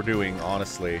what else we're doing,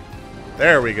 honestly.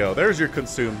 There we go. There's your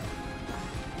Consume.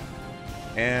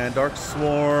 And Dark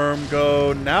Swarm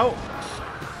go now.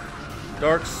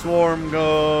 Dark Swarm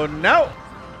go now.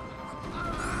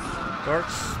 Dark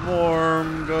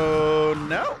Swarm go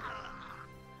now.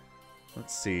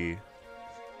 Let's see.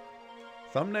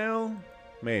 Thumbnail?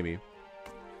 Maybe.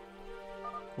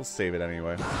 We'll save it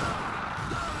anyway.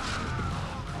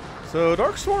 So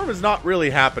Dark Swarm is not really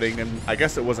happening, and I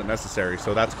guess it wasn't necessary,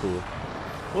 so that's cool.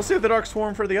 We'll save the Dark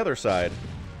Swarm for the other side.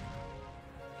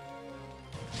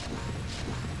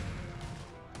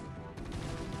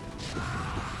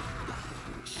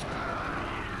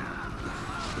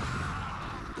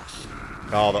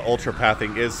 Oh, the ultra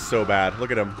pathing is so bad.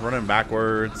 Look at him running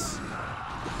backwards,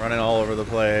 running all over the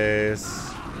place.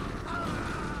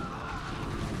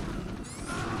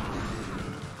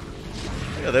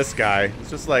 Look at this guy. It's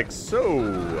just like, so.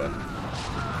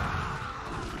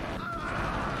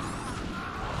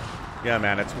 Yeah,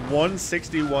 man, it's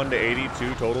 161 to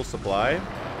 82 total supply.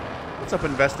 What's up,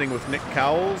 investing with Nick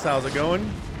Cowles? How's it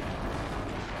going?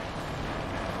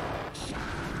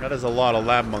 That is a lot of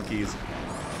lab monkeys.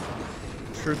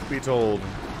 Truth be told.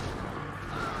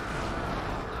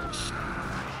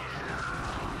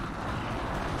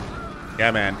 Yeah,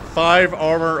 man. 5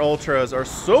 armor ultras are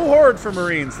so hard for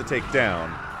Marines to take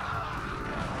down.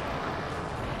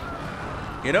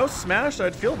 You know, Smash,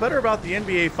 I'd feel better about the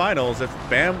NBA Finals if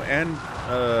Bam and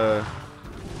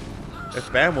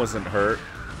if Bam wasn't hurt,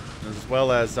 as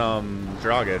well as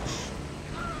Dragic.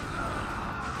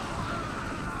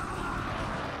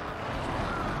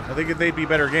 I think they'd be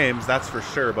better games, that's for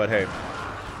sure, but hey.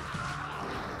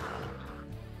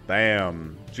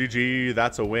 Bam. GG,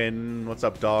 that's a win. What's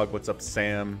up, dog? What's up,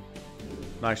 Sam?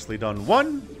 Nicely done.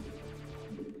 1.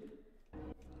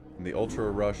 And the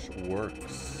Ultra Rush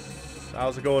works.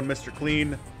 How's it going, Mr.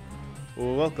 Clean?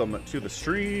 Welcome to the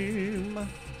stream.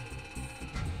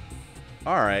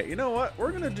 Alright, you know what?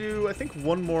 We're going to do, I think,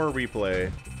 one more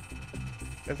replay.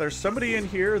 If there's somebody in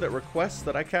here that requests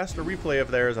that I cast a replay of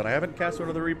theirs, and I haven't cast one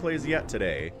of the replays yet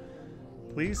today,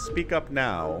 please speak up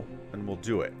now, and we'll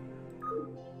do it.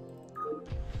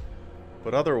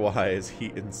 But otherwise,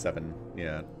 Heat in 7.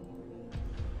 Yeah.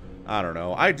 I don't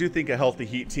know. I do think a healthy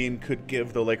Heat team could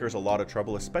give the Lakers a lot of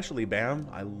trouble, especially Bam.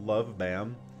 I love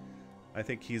Bam. I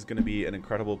think he's going to be an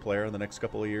incredible player in the next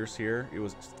couple of years here. It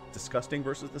was disgusting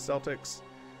versus the Celtics.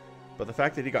 But the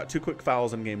fact that he got 2 quick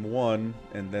fouls in Game 1,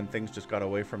 and then things just got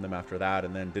away from them after that,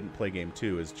 and then didn't play Game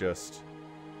 2 is just...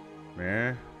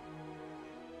 meh.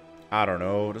 I don't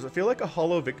know. Does it feel like a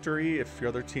hollow victory if your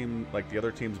other team, like the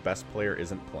other team's best player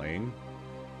isn't playing?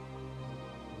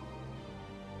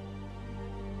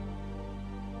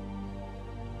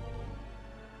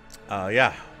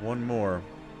 Yeah, one more.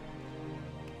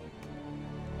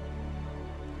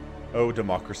 Oh,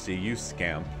 democracy, you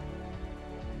scamp.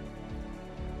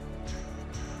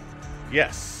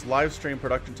 Yes, live stream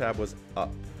production tab was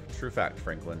up. True fact,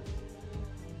 Franklin.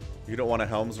 You don't want a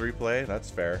Helms replay? That's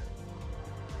fair.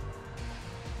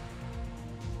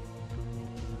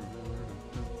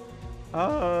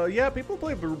 Yeah, people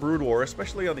play Brood War,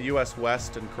 especially on the US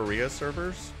West and Korea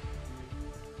servers.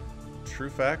 True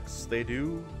facts, they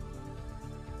do.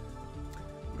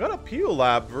 We've got a Peel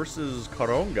Lab versus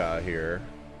Karonga here.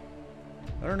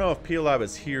 I don't know if Peel Lab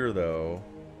is here, though.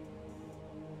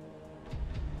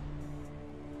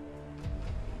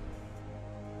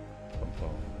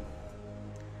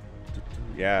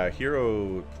 Yeah,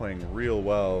 Hero playing real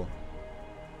well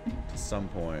to some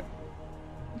point.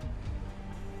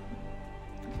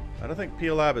 I don't think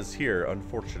Peel Lab is here,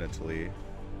 unfortunately.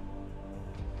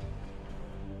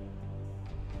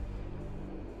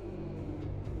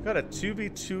 Got a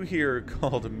 2v2 here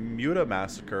called Muta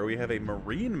Massacre. We have a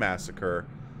Marine Massacre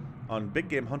on Big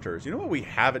Game Hunters. You know what we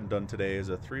haven't done today is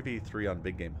a 3v3 on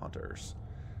Big Game Hunters.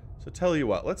 So tell you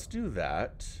what, let's do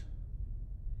that.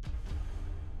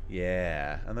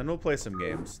 Yeah, and then we'll play some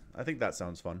games. I think that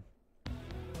sounds fun.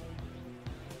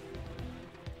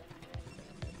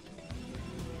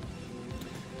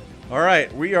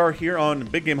 Alright, we are here on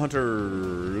Big Game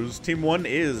Hunters. Team 1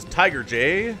 is Tiger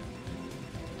J,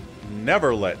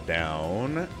 Never Let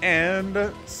Down,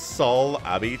 and Sol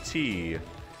Abiti.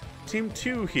 Team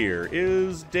 2 here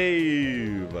is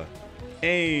Dave,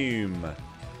 Aim,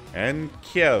 and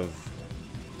Kiev.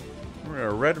 We're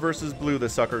gonna red versus blue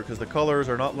this sucker because the colors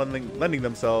are not lending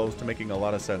themselves to making a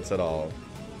lot of sense at all.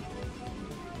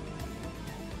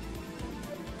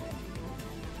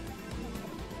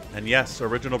 And yes,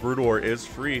 original Brood War is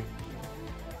free.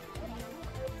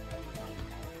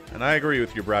 And I agree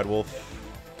with you, Brad Wolf.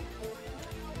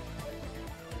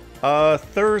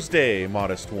 Thursday,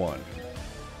 Modest One.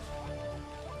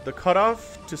 The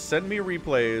cutoff to send me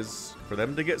replays for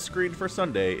them to get screened for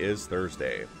Sunday is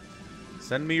Thursday.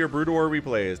 Send me your Brood War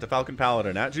replays to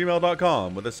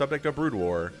falconpaladin@gmail.com with the subject of Brood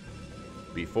War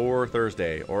before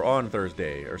Thursday or on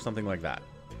Thursday or something like that.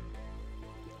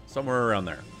 Somewhere around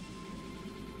there.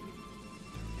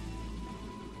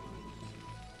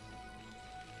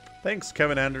 Thanks,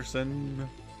 Kevin Anderson.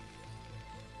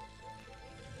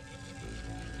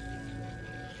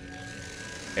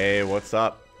 Hey, what's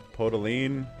up,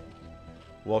 Podaline?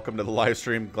 Welcome to the live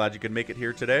stream. Glad you could make it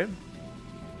here today.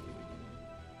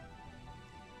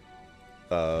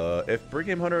 If Big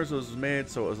Game Hunters was made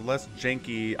so it was less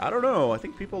janky, I don't know. I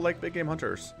think people like Big Game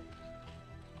Hunters.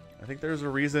 I think there's a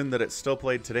reason that it's still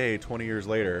played today, 20 years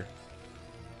later.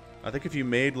 I think if you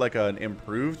made like an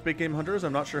improved Big Game Hunters,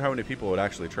 I'm not sure how many people would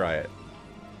actually try it.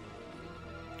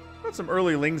 Got some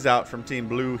early lings out from Team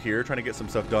Blue here, trying to get some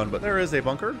stuff done, but there is a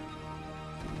bunker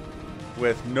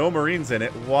with no Marines in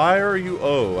it. Why are you...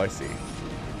 Oh, I see.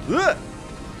 Ugh!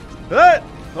 Ah!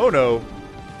 Oh no.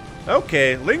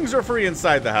 Okay, lings are free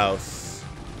inside the house.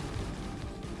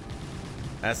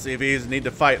 SCVs need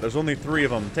to fight. There's only 3 of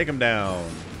them. Take them down.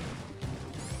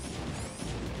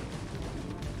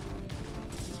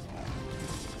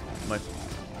 My...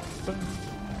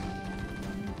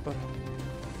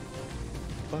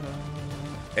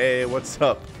 Hey, what's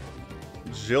up?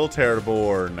 Jill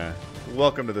Terborn.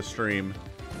 Welcome to the stream.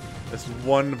 This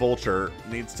one vulture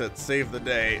needs to save the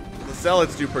day. The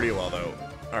zealots do pretty well, though.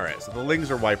 Alright, so the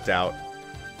lings are wiped out.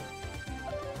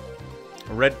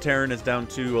 Red Terran is down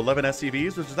to 11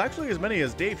 SCVs, which is actually as many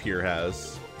as Dave here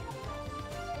has.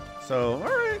 So,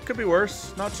 alright, could be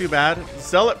worse. Not too bad.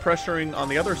 Zealot pressuring on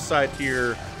the other side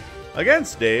here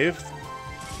against Dave.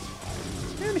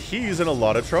 And he's in a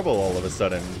lot of trouble all of a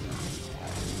sudden.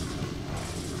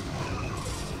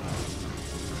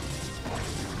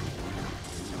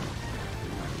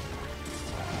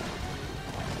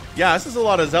 Yeah, this is a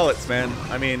lot of zealots, man.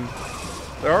 I mean,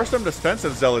 There are some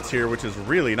defensive zealots here, which is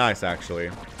really nice, actually.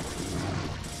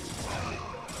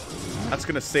 That's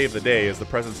going to save the day, is the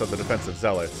presence of the defensive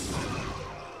zealots.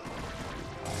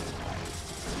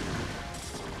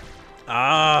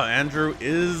 Ah, Andrew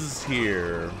is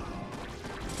here.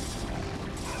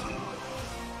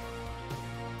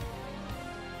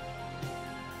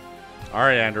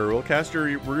 Alright, Andrew, we'll cast your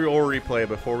real replay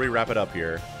before we wrap it up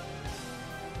here.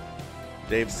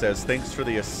 Dave says, thanks for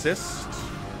the assist.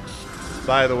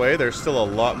 By the way, there's still a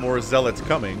lot more zealots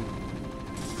coming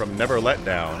from Never Let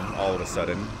Down all of a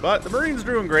sudden. But the Marines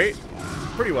doing great.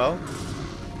 Pretty well.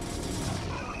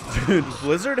 Dude,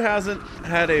 Blizzard hasn't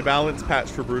had a balanced patch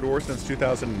for Brood War since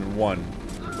 2001,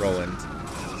 Roland.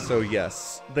 So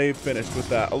yes, they've finished with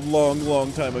that a long,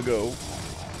 long time ago.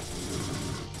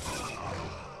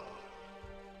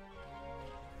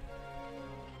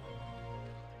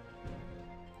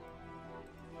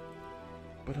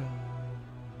 But,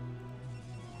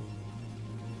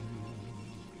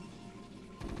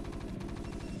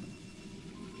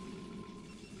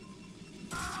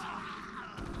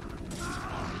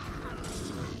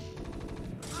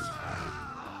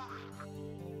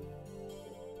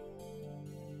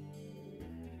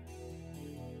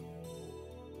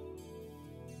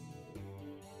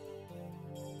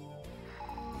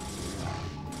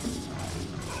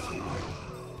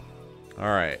 all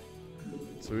right.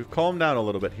 So we've calmed down a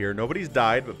little bit here. Nobody's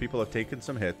died, but people have taken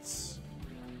some hits.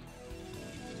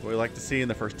 That's what we like to see in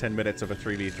the first 10 minutes of a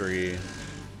 3v3.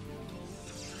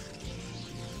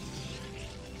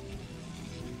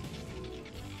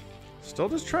 Still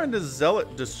just trying to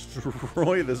zealot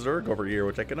destroy the Zerg over here,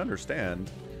 which I can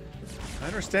understand. I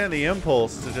understand the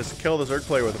impulse to just kill the Zerg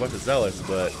player with a bunch of zealots,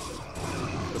 but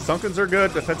the Sunkens are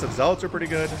good. Defensive zealots are pretty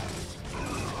good.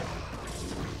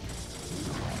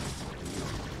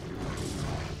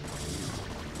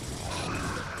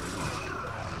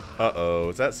 Uh-oh,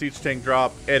 is that siege tank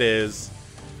drop? It is.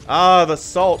 Ah, the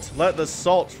salt. Let the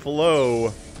salt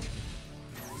flow.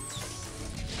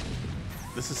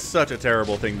 This is such a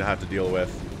terrible thing to have to deal with.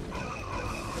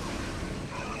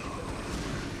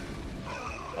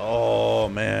 Oh,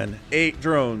 man. 8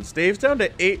 drones. Dave's down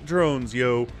to 8 drones,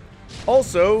 yo.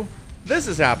 Also, this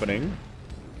is happening.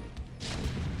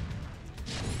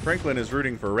 Franklin is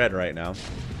rooting for red right now.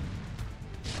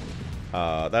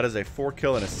 That is a 4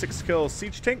 kill and a 6 kill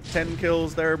siege tank. 10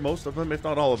 kills there. Most of them, if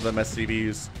not all of them,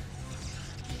 SCVs.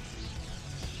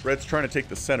 Red's trying to take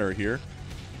the center here.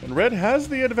 And red has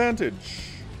the advantage.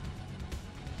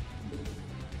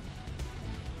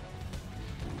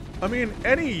 I mean,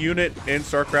 any unit in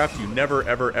StarCraft you never,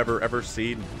 ever, ever, ever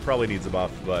see probably needs a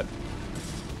buff, but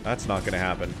that's not going to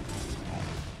happen.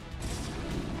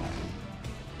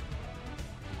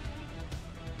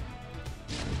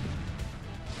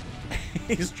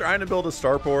 He's trying to build a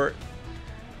starport.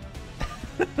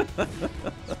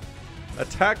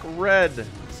 Attack red.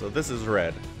 So this is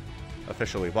red.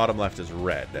 Officially, bottom left is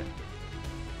red.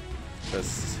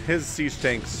 His siege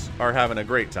tanks are having a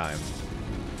great time.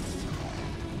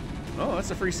 Oh,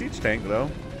 that's a free siege tank, though.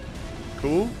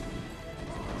 Cool.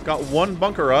 It's got 1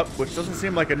 bunker up, which doesn't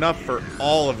seem like enough for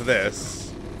all of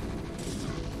this.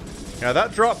 Yeah,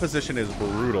 that drop position is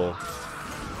brutal.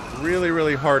 Really,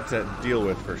 really hard to deal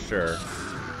with for sure.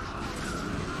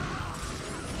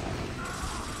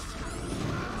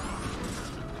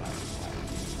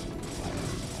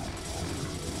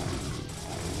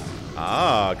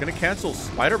 Ah, gonna cancel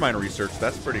spider mine research.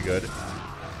 That's pretty good.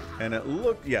 And it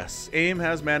looked, yes, AIM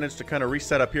has managed to kind of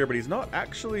reset up here, but he's not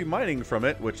actually mining from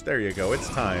it, which, there you go, it's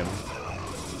time.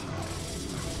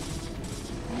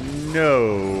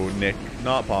 No, Nick,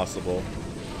 not possible.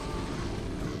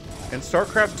 In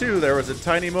StarCraft 2, there was a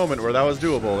tiny moment where that was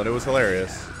doable, and it was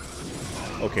hilarious.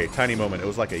 Okay, tiny moment. It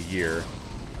was like a year.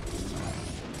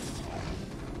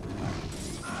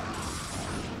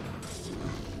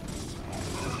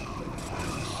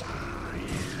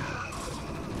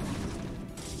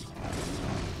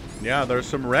 Yeah, there's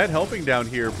some red helping down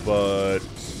here, but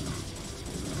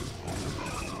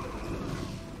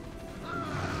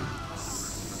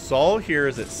Saul here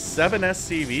is at 7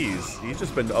 SCVs. He's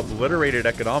just been obliterated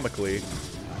economically.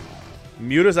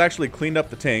 Muta's actually cleaned up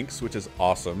the tanks, which is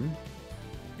awesome.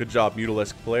 Good job,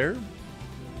 Mutalisk player.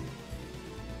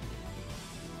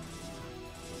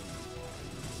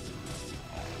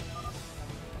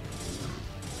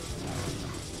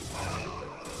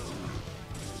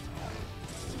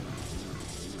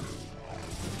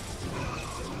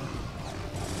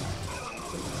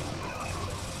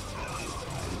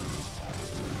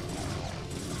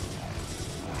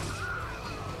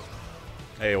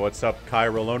 Hey, what's up, Kai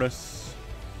Rolonis?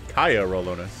 Kaya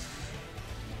Rolonis.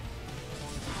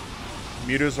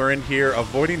 Mutas are in here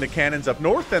avoiding the cannons up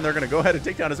north, and they're going to go ahead and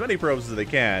take down as many probes as they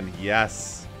can.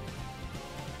 Yes.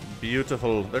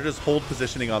 Beautiful. They're just hold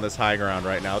positioning on this high ground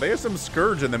right now. They have some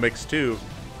Scourge in the mix, too.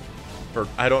 For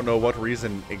I don't know what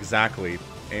reason exactly.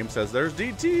 AIM says there's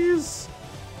DTs.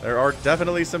 There are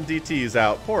definitely some DTs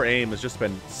out. Poor AIM has just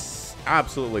been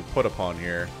absolutely put upon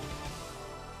here.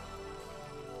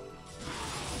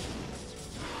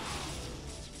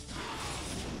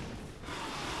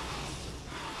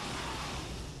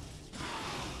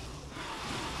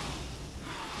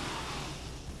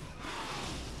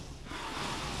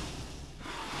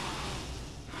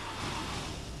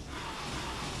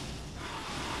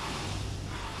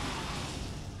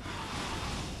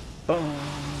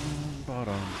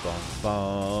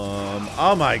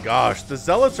 Oh my gosh, the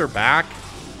Zealots are back.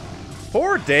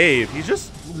 Poor Dave, he's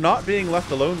just not being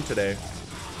left alone today.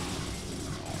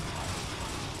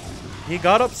 He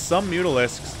got up some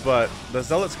Mutalisks, but the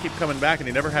Zealots keep coming back and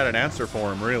he never had an answer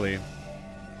for him, really.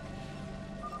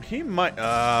 He might,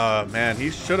 man, he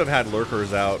should have had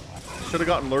Lurkers out. Should have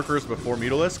gotten Lurkers before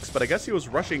Mutalisks, but I guess he was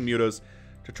rushing Mutas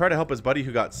to try to help his buddy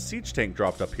who got Siege Tank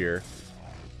dropped up here.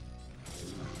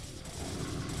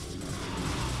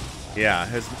 Yeah,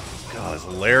 his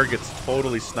lair gets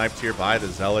totally sniped here by the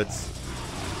Zealots.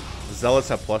 The Zealots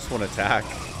have +1 attack.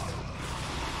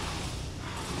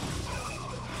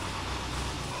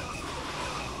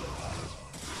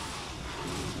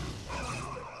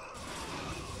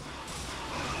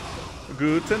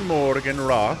 Guten Morgen,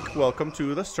 Rock. Welcome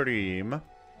to the stream.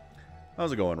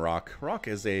 How's it going, Rock? Rock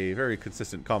is a very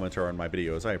consistent commenter on my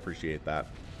videos. I appreciate that.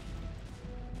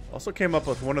 Also came up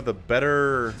with one of the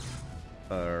better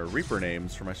Reaper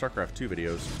names for my StarCraft 2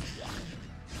 videos.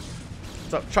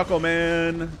 What's up, Chuckle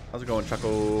Man? How's it going,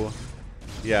 Chuckle?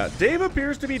 Yeah, Dave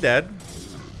appears to be dead.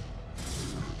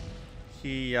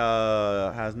 He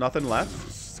has nothing left.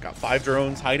 He's got 5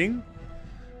 drones hiding.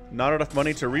 Not enough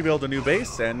money to rebuild a new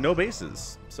base, and no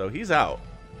bases. So he's out.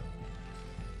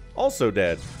 Also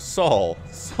dead, Saul.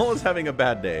 Saul is having a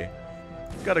bad day.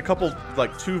 Got a couple,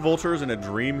 like 2 vultures and a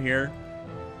dream here.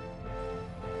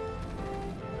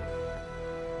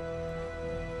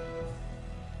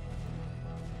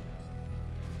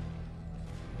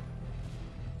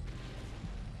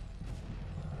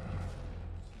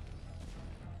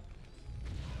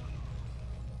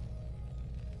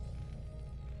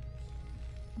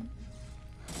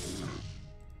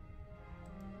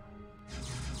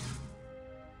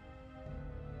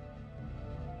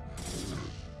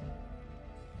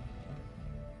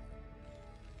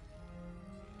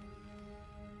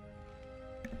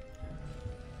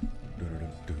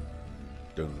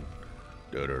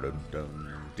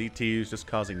 DT's just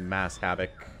causing mass havoc.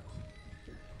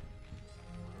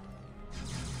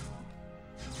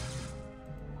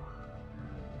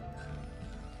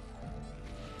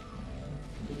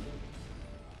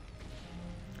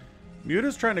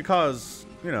 Muta's trying to cause,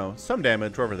 you know, some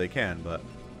damage wherever they can, but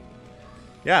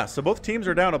yeah, so both teams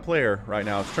are down a player right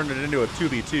now. It's turned it into a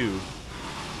 2v2.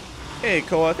 Hey,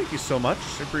 Koa, thank you so much.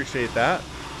 I appreciate that.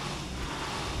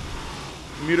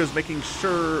 Muta's making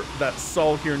sure that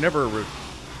Saul here never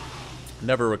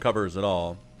recovers at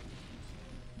all.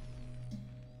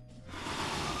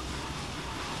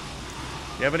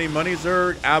 You have any money,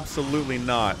 Zerg? Absolutely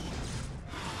not,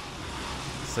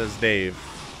 says Dave.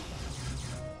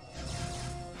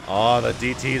 Oh, the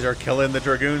DTs are killing the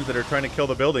Dragoons that are trying to kill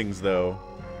the buildings, though.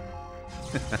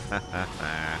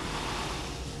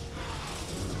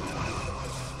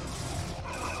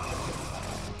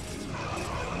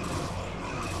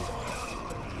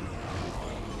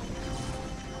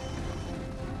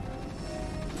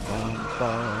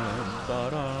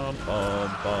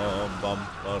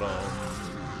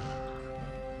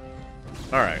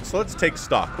 Alright, so let's take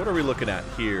stock. What are we looking at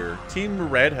here? Team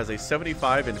Red has a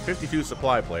 75 and 52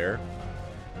 supply player.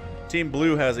 Team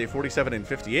Blue has a 47 and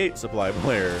 58 supply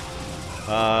player.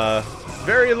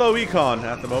 Very low econ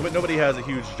at the moment. Nobody has a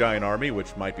huge giant army,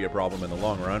 which might be a problem in the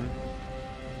long run.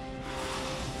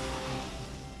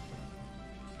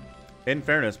 In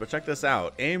fairness, but check this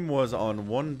out. AIM was on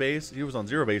 1 base. He was on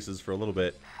 0 bases for a little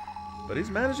bit. But he's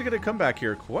managed to get a comeback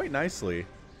here quite nicely.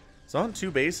 It's on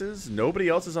 2 bases. Nobody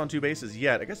else is on 2 bases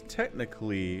yet. I guess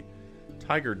technically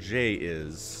Tiger J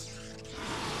is.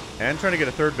 And trying to get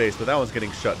a 3rd base, but that one's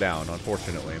getting shut down,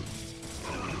 unfortunately.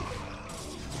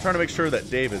 Trying to make sure that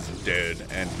Dave is dead,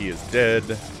 and he is dead.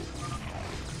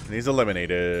 And he's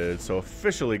eliminated, so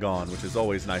officially gone, which is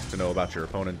always nice to know about your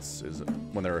opponents is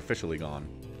when they're officially gone.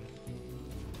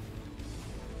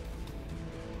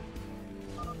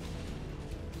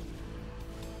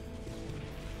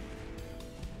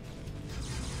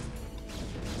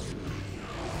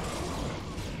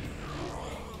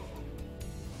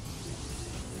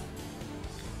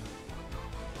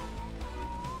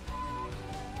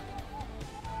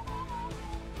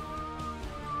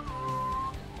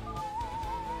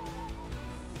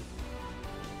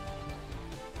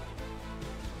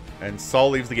 And Saul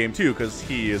leaves the game too because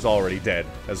he is already dead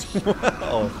as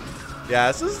well.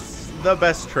 Yeah, this is the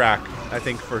best track, I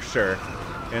think, for sure,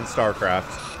 in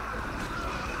StarCraft.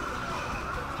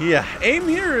 Yeah, AIM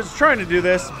here is trying to do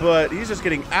this, but he's just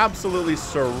getting absolutely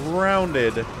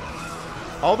surrounded.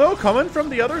 Although, coming from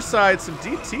the other side, some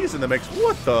DTs in the mix.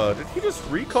 What the? Did he just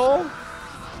recall?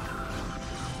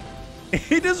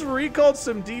 He just recalled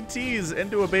some DTs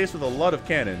into a base with a lot of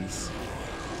cannons.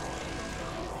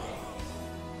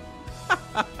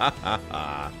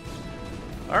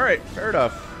 Alright, fair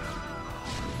enough.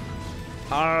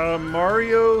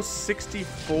 Mario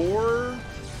 64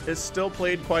 is still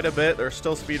played quite a bit. There's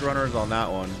still speedrunners on that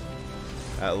one,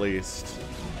 at least.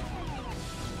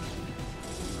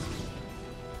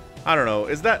 I don't know.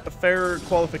 Is that a fair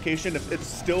qualification? If it's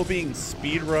still being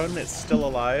speedrun, it's still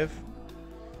alive?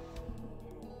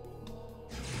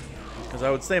 Because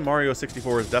I would say Mario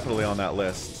 64 is definitely on that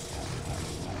list.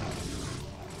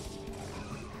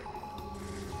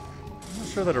 I'm not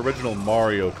sure that original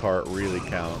Mario Kart really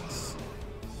counts.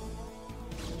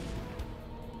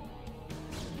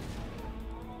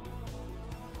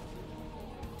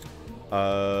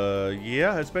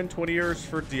 Yeah, it's been 20 years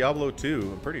for Diablo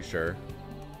 2, I'm pretty sure.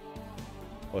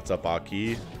 What's up,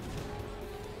 Aki?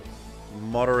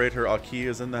 Moderator Aki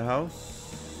is in the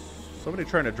house. Somebody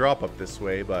trying to drop up this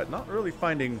way, but not really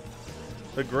finding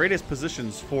the greatest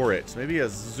positions for it. Maybe a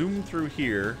zoom through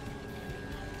here.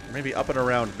 Or maybe up and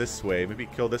around this way. Maybe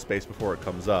kill this base before it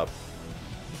comes up.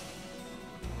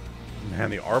 Man,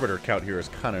 the Arbiter count here is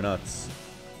kind of nuts.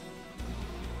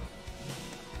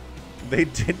 They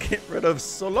did get rid of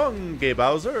So Long, Gay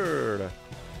Bowser.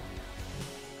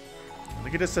 I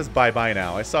think it just says bye-bye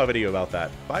now. I saw a video about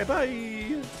that. Bye-bye.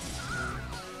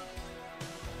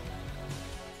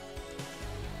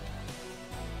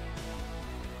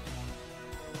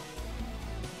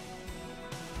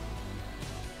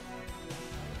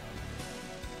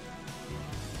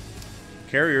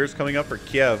 Carriers coming up for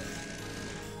Kiev.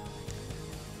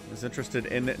 Is interested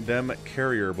in them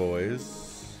carrier boys.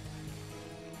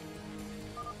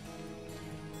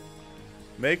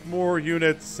 Make more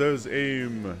units, says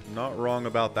AIM. Not wrong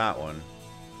about that one.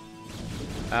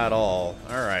 At all.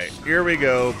 Alright, here we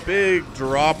go. Big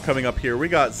drop coming up here. We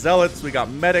got Zealots, we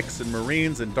got Medics and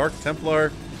Marines and Dark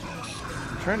Templar.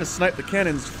 I'm trying to snipe the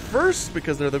cannons first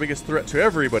because they're the biggest threat to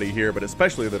everybody here, but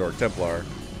especially the Dark Templar.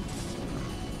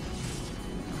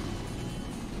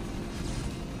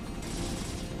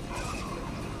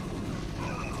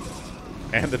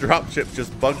 And the dropship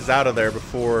just bugs out of there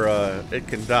before it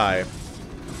can die.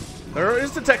 There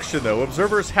is detection, though.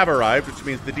 Observers have arrived, which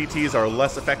means the DTs are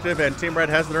less effective, and Team Red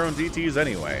has their own DTs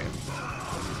anyway.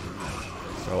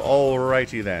 So,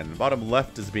 alrighty then. Bottom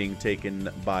left is being taken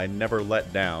by Never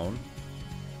Let Down.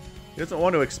 He doesn't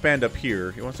want to expand up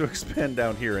here. He wants to expand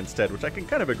down here instead, which I can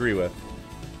kind of agree with.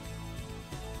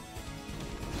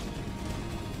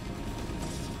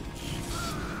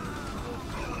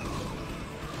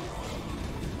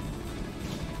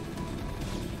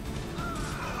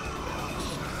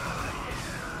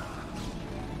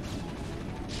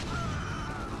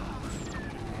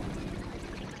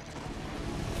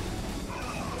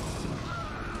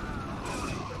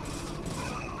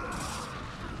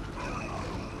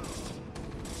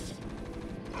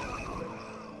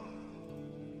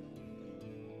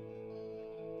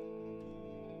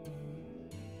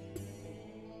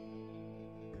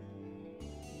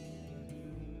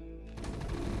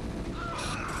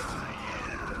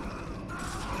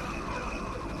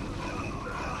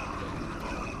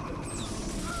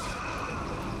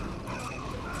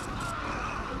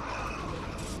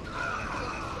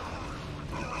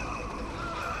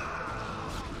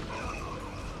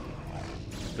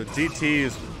 The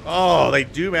DTs, oh, they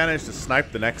do manage to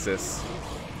snipe the Nexus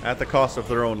at the cost of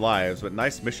their own lives, but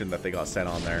nice mission that they got sent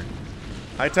on there.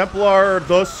 High Templar,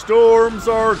 the storms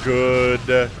are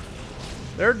good.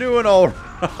 They're doing all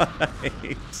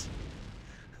right.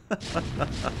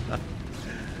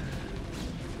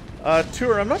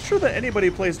 Tour, I'm not sure that anybody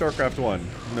plays StarCraft 1.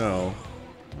 No,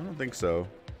 I don't think so.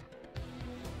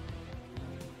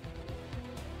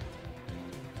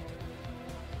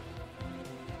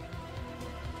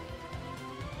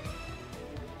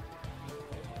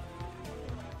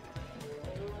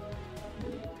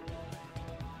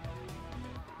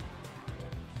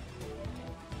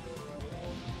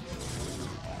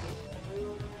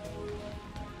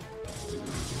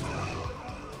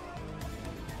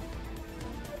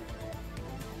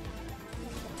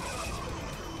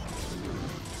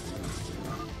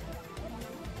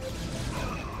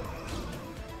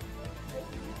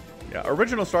 Yeah,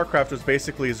 original StarCraft was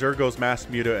basically Zergo's Mass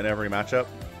Muta in every matchup.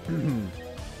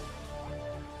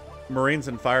 Marines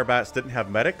and Firebats didn't have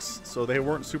medics, so they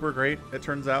weren't super great, it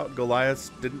turns out.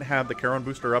 Goliaths didn't have the Charon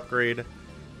booster upgrade.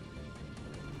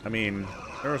 I mean,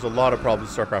 there was a lot of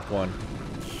problems with StarCraft 1.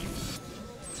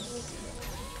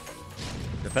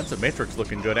 Defensive matrix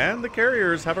looking good, and the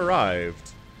carriers have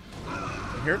arrived.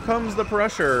 And here comes the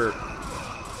pressure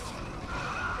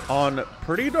on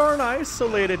pretty darn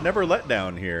isolated, never let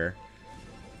down here.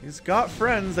 He's got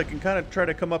friends that can kind of try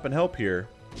to come up and help here.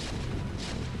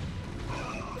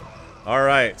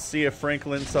 Alright, see if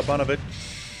Franklin Sabanovich.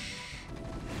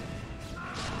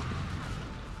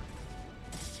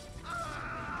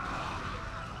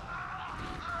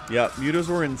 Yeah, mutas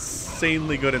were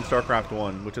insanely good in StarCraft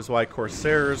 1, which is why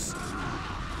Corsairs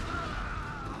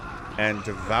and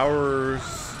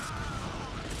Devourers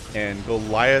and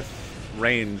Goliath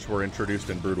range were introduced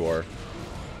in Brood War.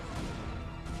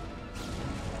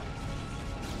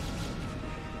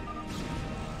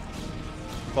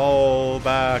 Fall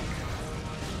back.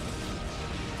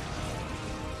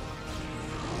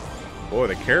 Boy,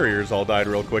 the carriers all died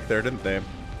real quick there, didn't they?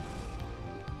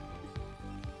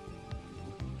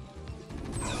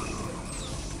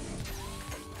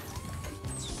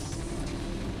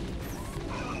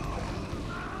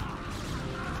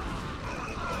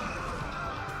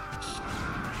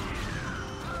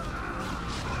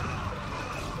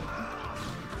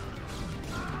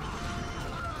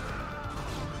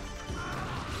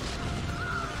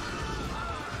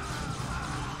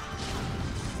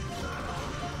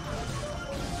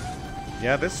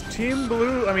 Yeah, this Team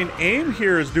Blue, I mean, AIM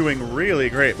here is doing really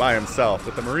great by himself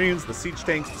with the Marines, the siege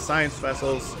tanks, the science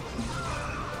vessels.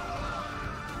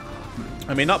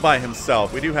 I mean, not by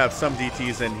himself. We do have some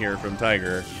DTs in here from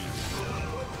Tiger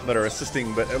that are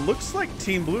assisting, but it looks like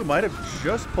Team Blue might have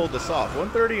just pulled this off.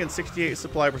 130 and 68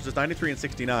 supply versus 93 and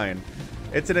 69.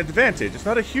 It's an advantage. It's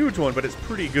not a huge one, but it's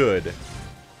pretty good.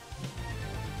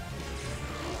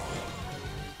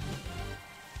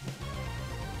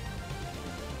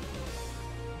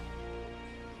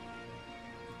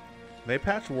 They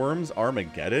patched Worms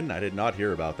Armageddon? I did not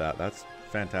hear about that. That's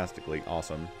fantastically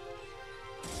awesome.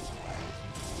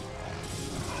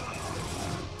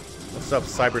 What's up,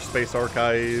 Cyberspace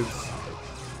Archives?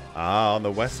 Ah, on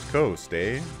the West Coast,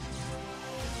 eh?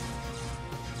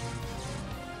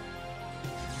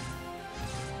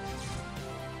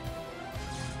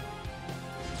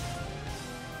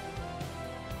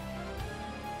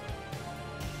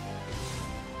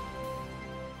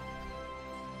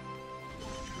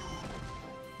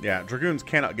 Yeah, Dragoons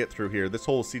cannot get through here. This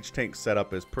whole siege tank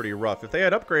setup is pretty rough. If they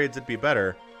had upgrades, it'd be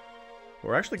better.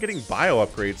 We're actually getting bio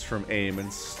upgrades from AIM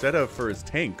instead of for his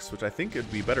tanks, which I think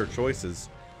would be better choices.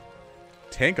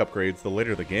 Tank upgrades the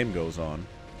later the game goes on.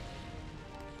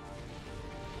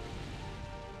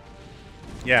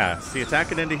 Yeah, see,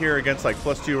 attacking into here against like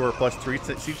 +2 or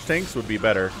 +3 siege tanks would be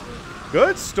better.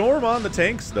 Good storm on the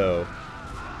tanks, though.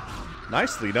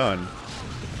 Nicely done.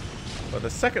 But the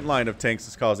second line of tanks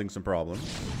is causing some problems.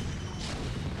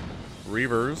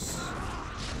 Reavers,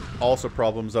 also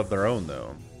problems of their own,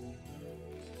 though.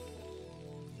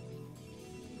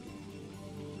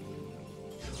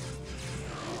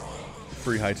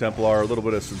 Free High Templar, a little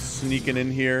bit of some sneaking in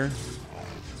here.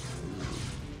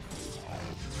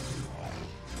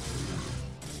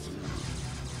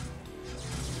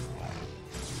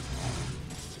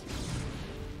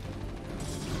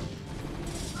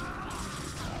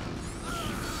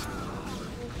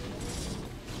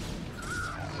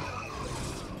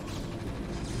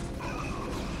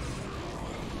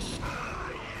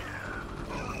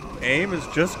 AIM is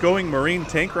just going Marine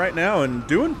tank right now and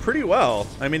doing pretty well.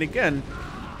 I mean, again,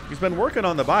 he's been working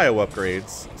on the bio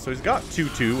upgrades, so he's got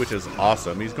 2-2, which is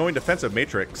awesome. He's going Defensive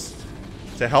Matrix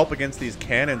to help against these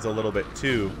cannons a little bit,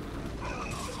 too.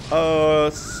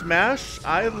 Smash,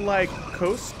 I like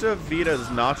Costa Vita's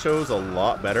nachos a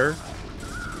lot better,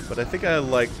 but I think I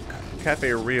like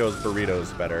Cafe Rio's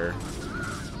burritos better.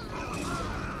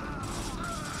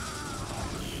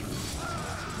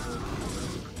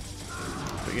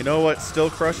 You know what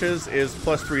still crushes is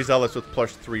 +3 Zealots with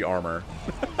 +3 armor.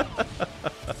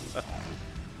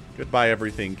 Goodbye,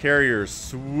 everything. Carriers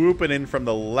swooping in from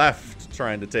the left,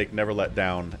 trying to take Never Let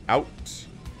Down out.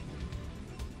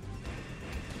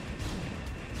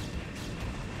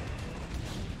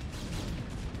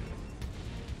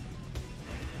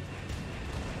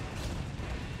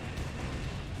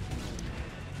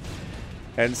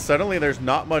 And suddenly there's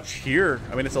not much here.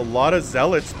 I mean, it's a lot of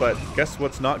Zealots, but guess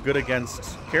what's not good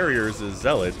against carriers is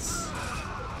Zealots.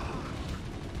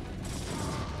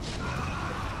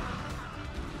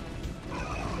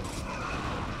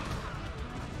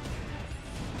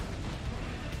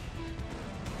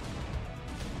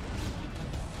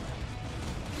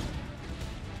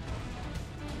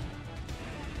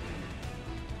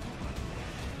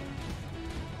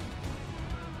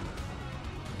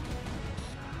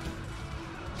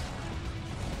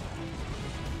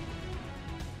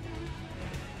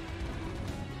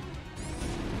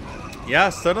 Yeah,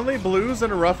 suddenly blue's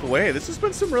in a rough way. This has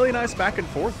been some really nice back and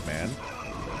forth, man.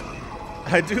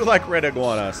 I do like red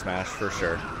iguana smash for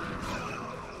sure.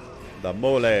 The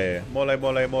mole. Mole,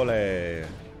 mole, mole.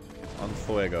 On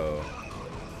fuego.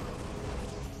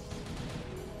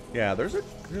 Yeah, there's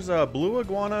a blue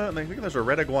iguana, and I think there's a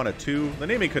red iguana too. The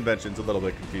naming convention's a little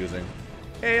bit confusing.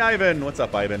 Hey, Ivan. What's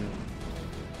up, Ivan?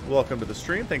 Welcome to the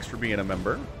stream. Thanks for being a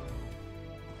member.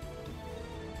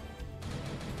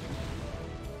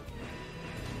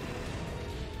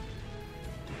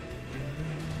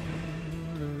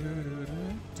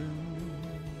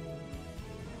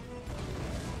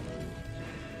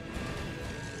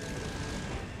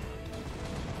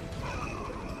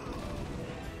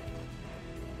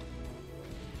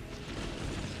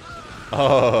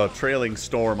 Oh, trailing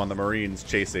storm on the Marines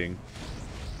chasing.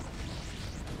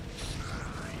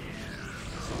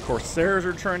 Corsairs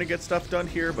are trying to get stuff done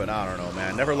here, but I don't know,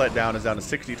 man. Never Let Down is down to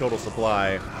 60 total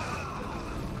supply.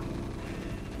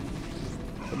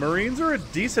 The Marines are a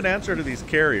decent answer to these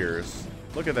carriers.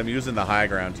 Look at them using the high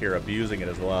ground here, abusing it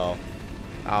as well.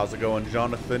 How's it going,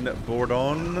 Jonathan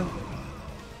Bourdon?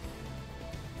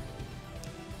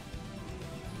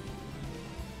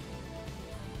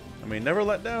 I mean, Never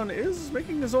Let Down is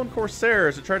making his own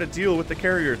Corsairs to try to deal with the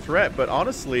carrier threat, but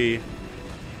honestly,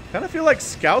 kind of feel like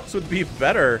Scouts would be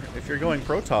better if you're going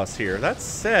Protoss here. That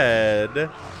said,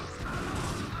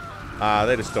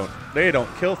 they don't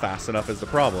kill fast enough is the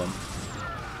problem.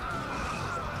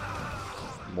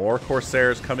 More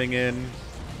Corsairs coming in.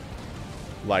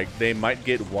 Like, they might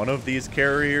get one of these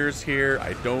carriers here.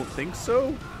 I don't think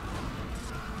so.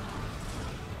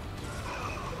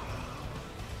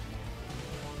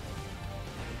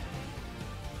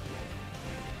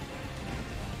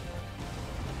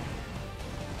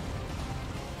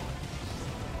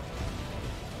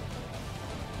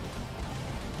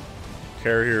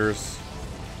 Carriers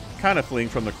kind of fleeing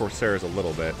from the Corsairs a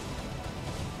little bit.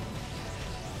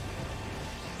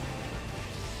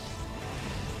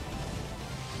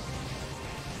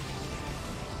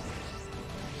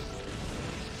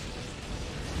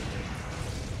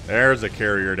 There's a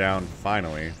carrier down,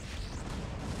 finally.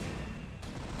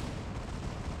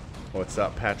 What's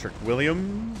up, Patrick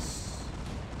Williams?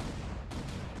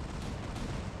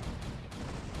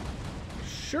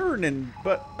 Sure,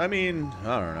 but, I mean,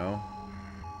 I don't know.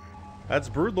 That's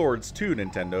Broodlords too,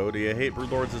 Nintendo. Do you hate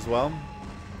Broodlords as well?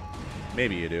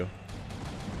 Maybe you do.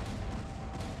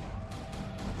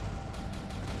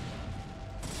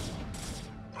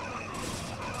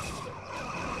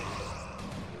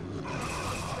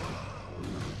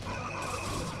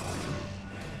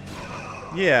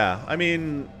 Yeah, I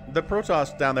mean, the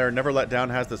Protoss down there, Never Let Down,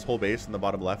 has this whole base in the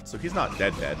bottom left, so he's not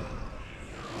dead.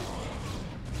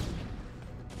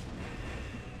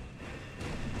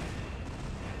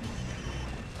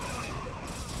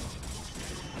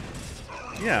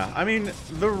 Yeah, I mean,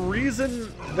 the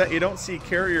reason that you don't see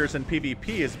carriers in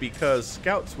PvP is because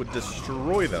Scouts would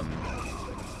destroy them.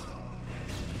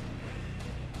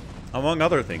 Among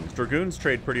other things. Dragoons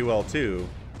trade pretty well, too.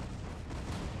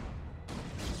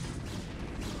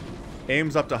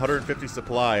 Aim's up to 150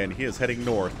 supply, and he is heading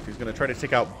north. He's going to try to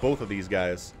take out both of these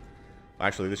guys.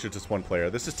 Actually, this is just one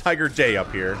player. This is Tiger J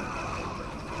up here.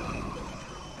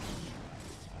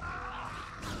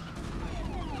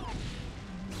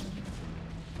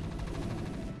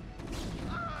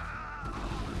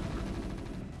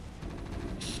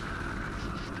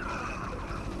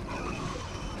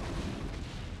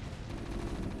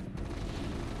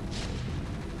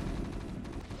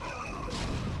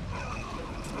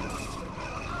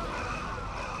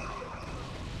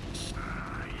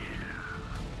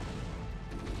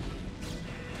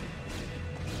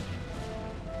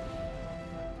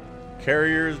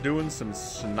 Carriers doing some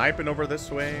sniping over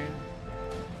this way.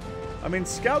 I mean,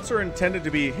 Scouts are intended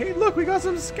to be, hey, look, we got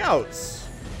some Scouts.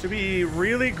 To be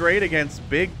really great against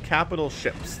big capital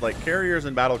ships, like carriers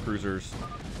and battlecruisers.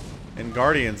 And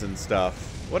Guardians and stuff.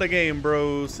 What a game,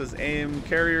 bro, says AIM.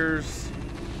 Carriers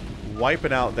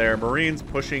wiping out there. Marines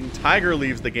pushing. Tiger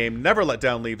leaves the game. Never Let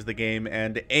Down leaves the game.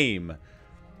 And AIM,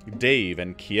 Dave,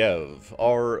 and Kiev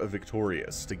are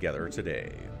victorious together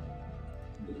today.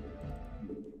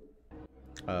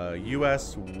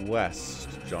 US West,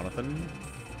 Jonathan.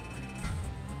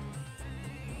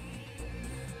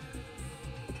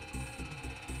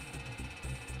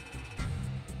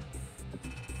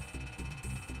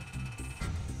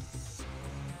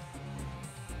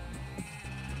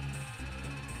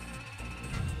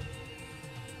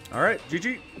 All right,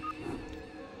 GG.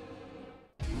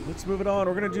 Let's move it on.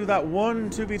 We're going to do that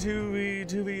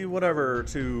 2v2v whatever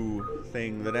 2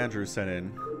 thing that Andrew sent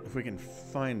in. If we can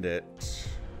find it.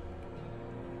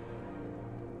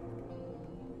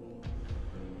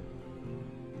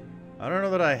 I don't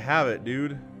know that I have it,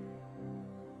 dude.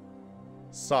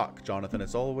 Sock, Jonathan.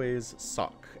 It's always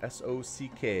sock.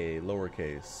 S-O-C-K,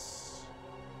 lowercase.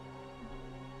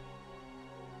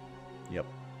 Yep,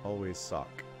 always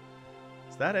sock.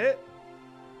 Is that it?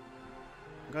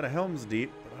 Got a Helm's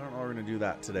Deep, but I don't know if we're going to do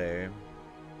that today. In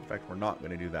fact, we're not going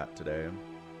to do that today.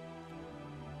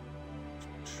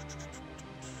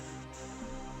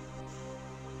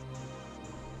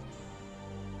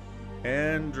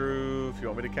 Andrew, if you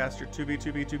want me to cast your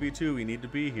 2B2B2B2, we need to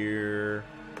be here.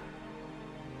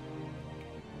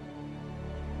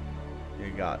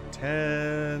 You got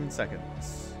 10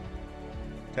 seconds.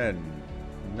 10,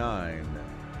 9,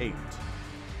 8.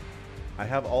 I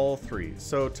have all 3.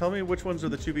 So tell me which ones are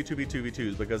the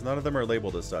 2B2B2B2s, because none of them are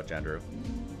labeled as such, Andrew.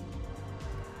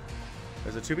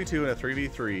 There's a 2B2 and a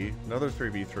 3B3, another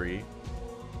 3B3.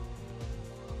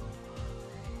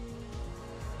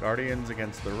 Guardians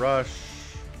against the Rush.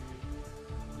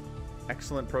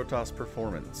 Excellent Protoss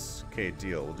performance. Okay,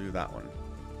 deal. We'll do that one.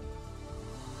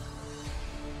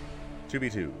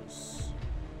 2B2s.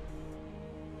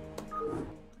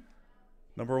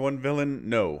 Number 1 villain?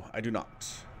 No, I do not.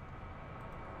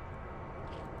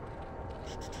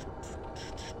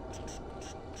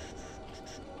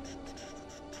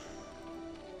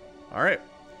 All right.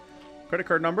 Credit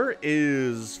card number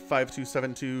is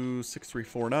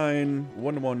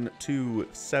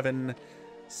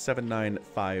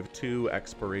 5272-6349-1127-7952.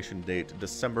 Expiration date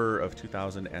December of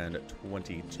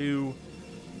 2022.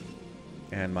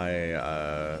 And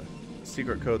my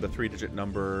secret code, the 3-digit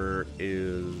number,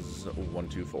 is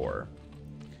 124.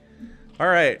 All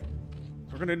right.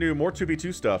 We're going to do more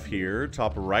 2B2 stuff here.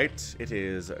 Top right, it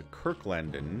is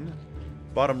Kirklandon.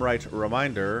 Bottom right,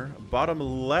 Reminder. Bottom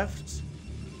left,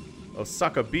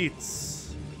 Osaka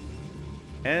Beats.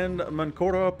 And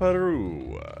Mancora,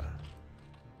 Peru.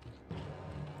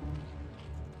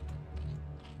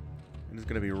 And it's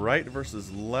going to be right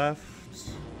versus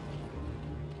left.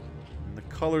 And the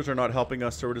colors are not helping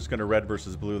us, so we're just going to red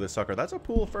versus blue this sucker. That's a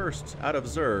pool first out of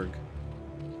Zerg.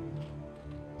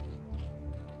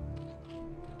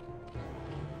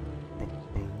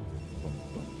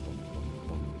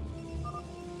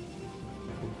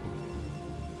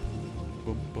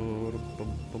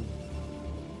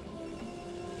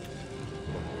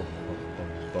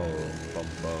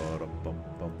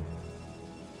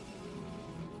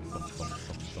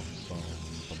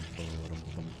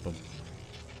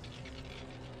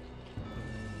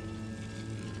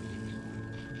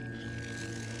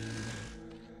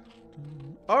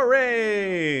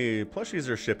 Hooray! Plushies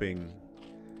are shipping.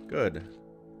 Good.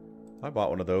 I bought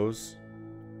one of those.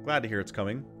 Glad to hear it's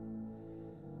coming.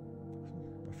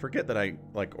 I forget that I,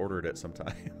 like, ordered it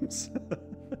sometimes.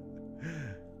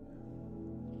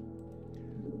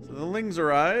 So the Lings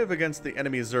arrive against the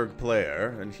enemy Zerg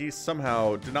player, and he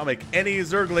somehow did not make any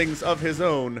Zerglings of his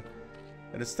own,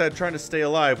 and instead trying to stay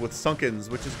alive with Sunkens,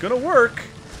 which is gonna work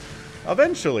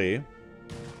eventually.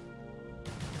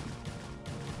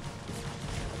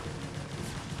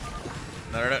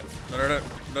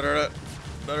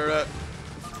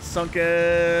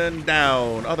 Sunken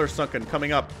down. Other Sunken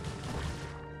coming up.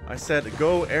 I said,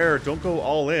 go air, don't go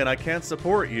all in. I can't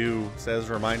support you, says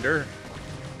Reminder.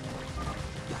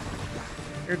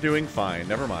 You're doing fine.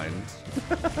 Never mind.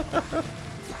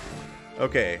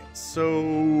 Okay,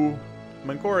 so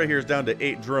Mancora here is down to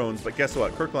 8 drones, but guess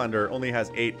what? Kirklander only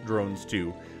has 8 drones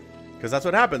too. Because that's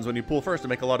what happens when you pull first and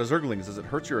make a lot of Zerglings, is it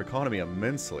hurts your economy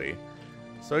immensely.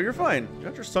 So you're fine. You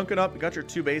got your Sunken up, you got your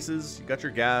 2 bases, you got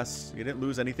your gas. You didn't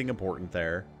lose anything important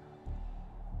there.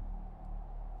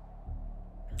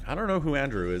 I don't know who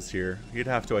Andrew is here. He'd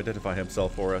have to identify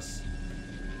himself for us.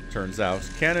 Turns out.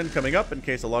 Cannon coming up in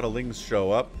case a lot of Lings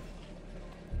show up.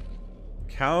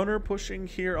 Counter pushing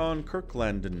here on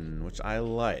Kirklandon, which I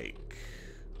like.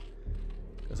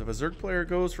 Because if a Zerg player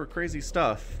goes for crazy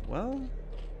stuff, well,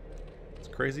 it's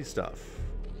crazy stuff.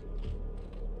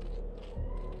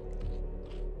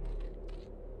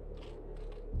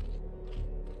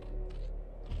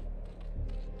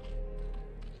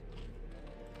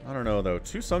 I don't know, though.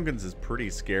 2 Sunkens is pretty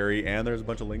scary, and there's a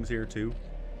bunch of Lings here, too.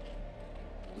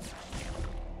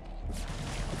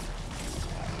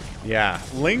 Yeah,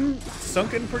 Ling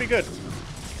Sunken pretty good.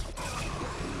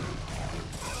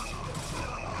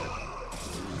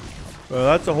 Well,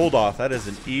 that's a hold-off. That is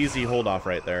an easy hold-off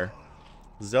right there.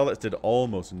 Zealots did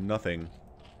almost nothing.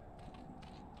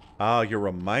 Ah, your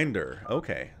Reminder.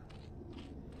 Okay.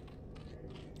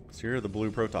 So here are the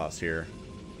blue Protoss here.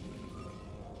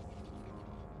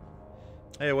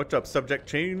 Hey, what's up? Subject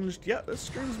changed? Yeah, this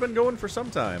stream's been going for some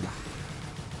time.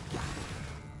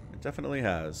 It definitely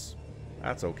has.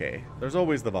 That's okay. There's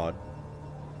always the VOD.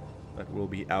 That will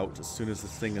be out as soon as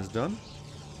this thing is done.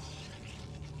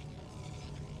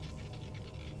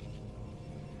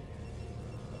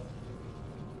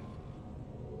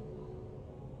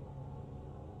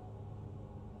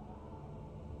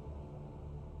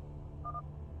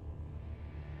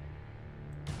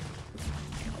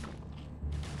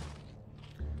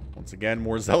 Once again,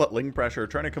 more Zealot Ling pressure,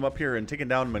 trying to come up here and taking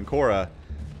down Mancora.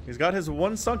 He's got his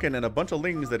one sunken and a bunch of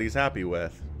Lings that he's happy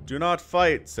with. Do not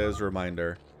fight, says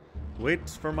Reminder. Wait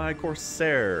for my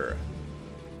Corsair.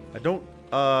 I don't,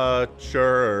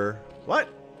 sure. What?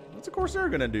 What's a Corsair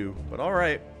gonna do? But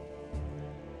alright.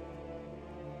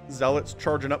 Zealots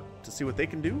charging up to see what they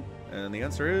can do. And the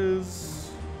answer is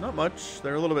not much.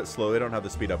 They're a little bit slow. They don't have the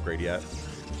speed upgrade yet.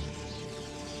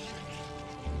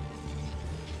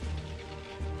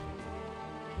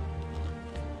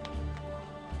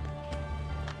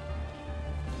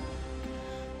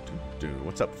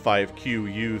 What's up,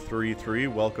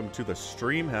 5QU33? Welcome to the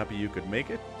stream. Happy you could make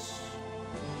it.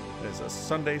 It is a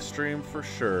Sunday stream for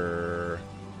sure.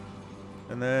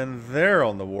 And then they're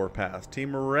on the warpath.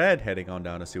 Team Red heading on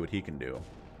down to see what he can do.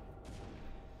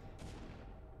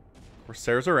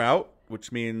 Corsairs are out,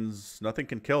 which means nothing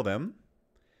can kill them.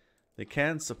 They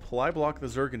can supply block the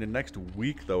Zerg into next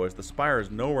week, though, as the Spire is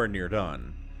nowhere near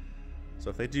done. So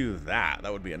if they do that,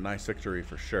 that would be a nice victory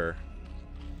for sure.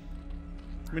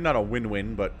 I mean, not a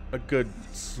win-win, but a good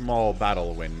small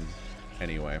battle win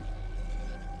anyway.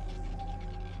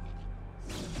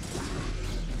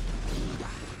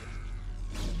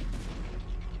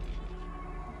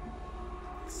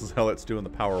 Zealot's doing the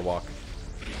power walk.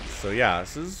 So yeah,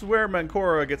 this is where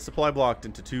Mancora gets supply blocked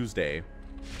into Tuesday.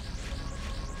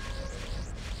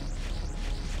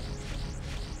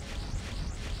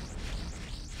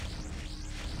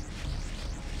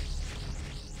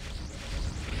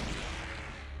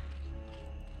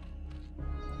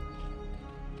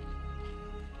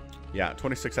 Yeah,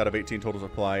 26 out of 18 total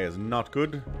supply is not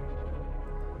good.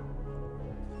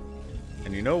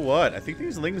 And you know what? I think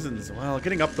these Lingsons, well,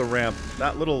 getting up the ramp,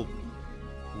 that little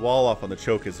wall off on the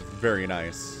choke is very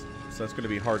nice. So that's going to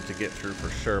be hard to get through for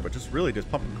sure. But just really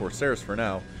just pumping Corsairs for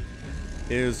now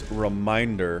is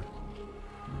Reminder.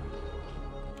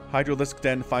 Hydralisk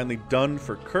Den finally done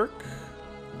for Kirk.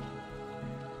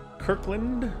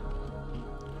 Kirkland.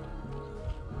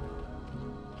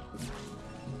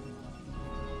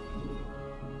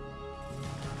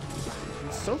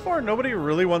 So far, nobody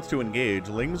really wants to engage.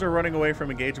 Lings are running away from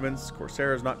engagements.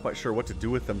 Corsair is not quite sure what to do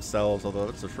with themselves, although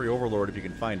it's a free Overlord if you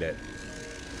can find it.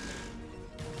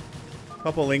 A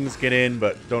couple Lings get in,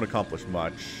 but don't accomplish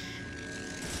much.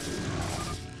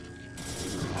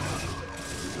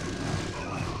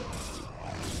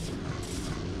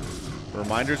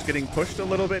 Reminder's getting pushed a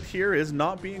little bit here, is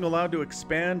not being allowed to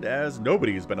expand, as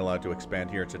nobody's been allowed to expand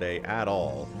here today at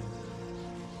all.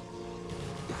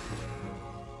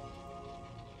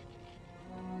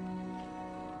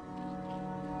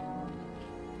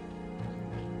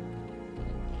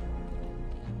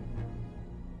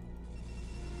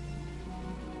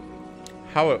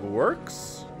 How it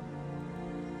works?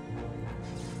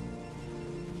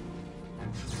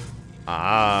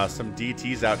 Ah, some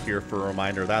DTs out here for a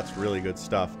Reminder. That's really good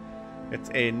stuff. It's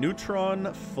a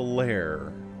neutron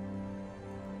flare.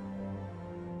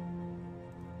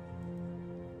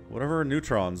 Whatever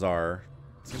neutrons are.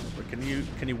 Can you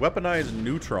weaponize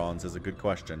neutrons is a good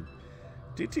question.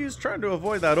 DT's trying to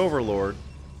avoid that Overlord.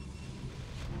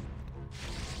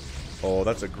 Oh,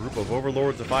 that's a group of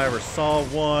Overlords if I ever saw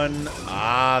one.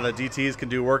 Ah, the DTs can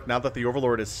do work now that the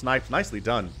Overlord is sniped. Nicely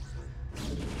done.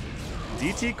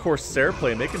 DT Corsair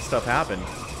play, making stuff happen.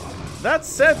 That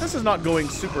said, this is not going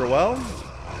super well.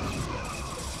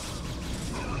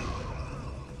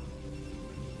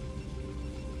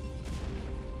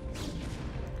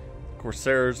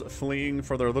 Corsairs fleeing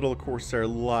for their little Corsair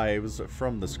lives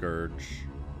from the Scourge.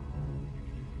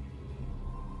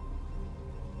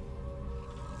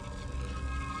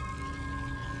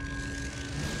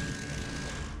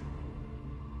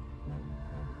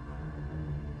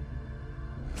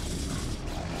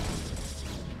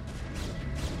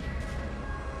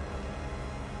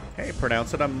 Hey,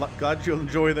 pronounce it. I'm glad you'll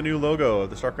enjoy the new logo of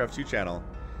the StarCraft 2 channel.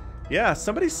 Yeah,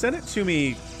 somebody sent it to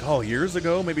me, oh, years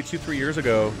ago, maybe 2-3 years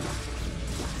ago.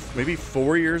 Maybe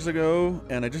 4 years ago,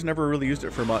 and I just never really used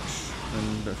it for much.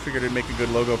 And I figured it'd make a good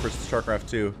logo for StarCraft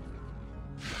 2.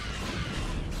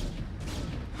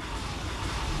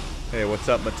 Hey, what's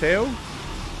up, Mateo?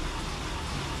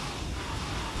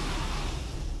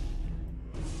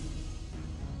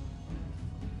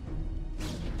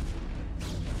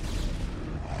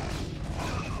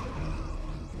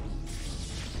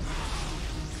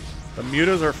 The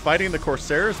mutas are fighting the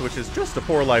Corsairs, which is just a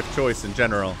poor life choice in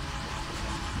general,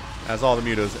 as all the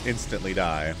mutas instantly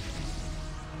die.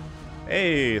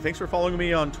 Hey, thanks for following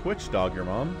me on Twitch, dog your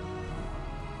mom.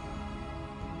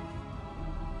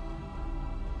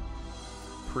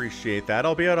 Appreciate that.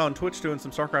 I'll be out on Twitch doing some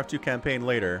StarCraft 2 campaign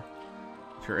later,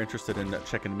 if you're interested in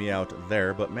checking me out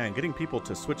there. But man, getting people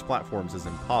to switch platforms is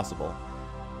impossible.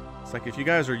 It's like if you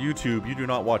guys are YouTube, you do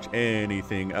not watch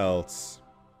anything else.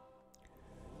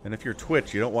 And if you're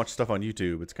Twitch, you don't watch stuff on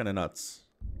YouTube. It's kind of nuts.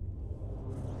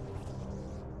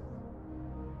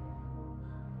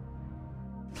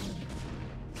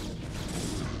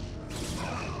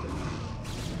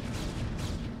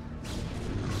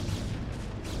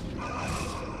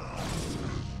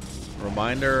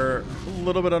 Reminder, a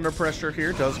little bit under pressure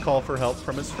here. Does call for help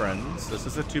from his friends. This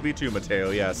is a 2v2,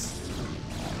 Mateo, yes.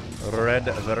 Red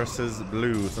versus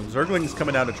blue. Some Zerglings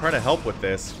coming down to try to help with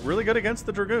this. Really good against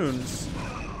the Dragoons.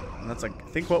 And that's, I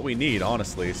think, what we need,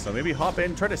 honestly. So maybe hop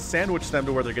in, try to sandwich them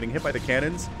to where they're getting hit by the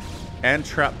cannons and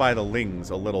trapped by the Lings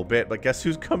a little bit. But guess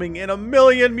who's coming in?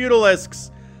 1,000,000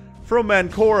 Mutalisks from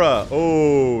Mancora.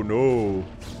 Oh, no.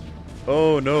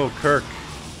 Oh, no, Kirk.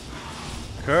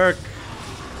 Kirk.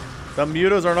 The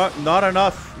mutas are not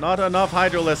enough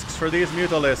Hydralisks for these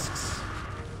Mutalisks.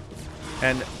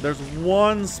 And there's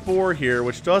one spore here,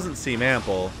 which doesn't seem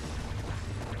ample.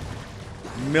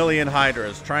 1,000,000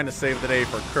 Hydras trying to save the day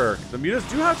for Kirk. The mutas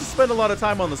do have to spend a lot of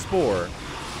time on the spore,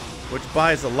 which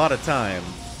buys a lot of time.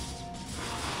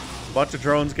 Bunch of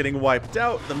drones getting wiped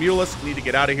out. The Mutalisks need to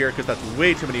get out of here because that's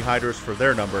way too many Hydras for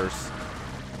their numbers.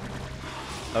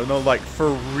 I don't know, like,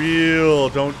 for real,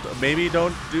 maybe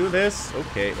don't do this?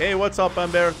 Okay, hey, what's up,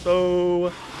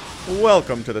 Umberto?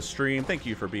 Welcome to the stream. Thank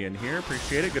you for being here.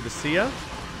 Appreciate it. Good to see ya.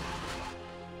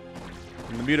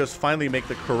 And the mutas finally make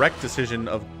the correct decision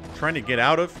of trying to get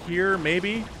out of here,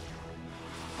 maybe?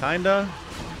 Kinda.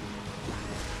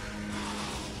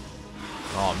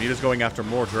 Oh, muta's going after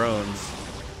more drones.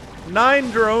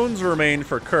 9 drones remain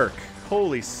for Kirk.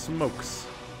 Holy smokes.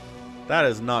 That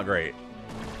is not great.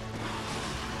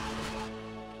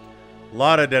 A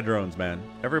lot of dead drones, man.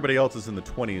 Everybody else is in the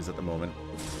 20s at the moment.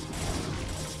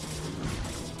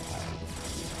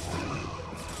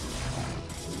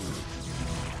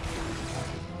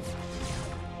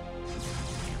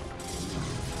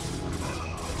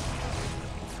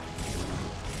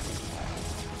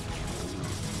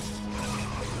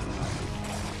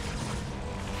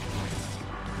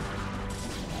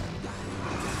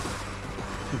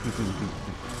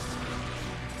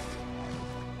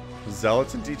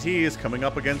 Zealots and DTs coming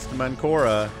up against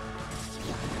Mancora.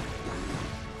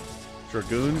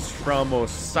 Dragoons from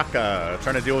Osaka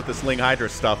trying to deal with this Ling Hydra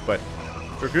stuff, but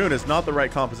Dragoon is not the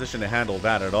right composition to handle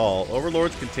that at all.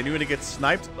 Overlord's continuing to get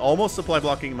sniped, almost supply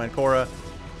blocking Mancora,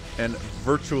 and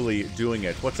virtually doing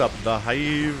it. What's up, The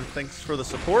Hive? Thanks for the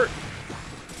support.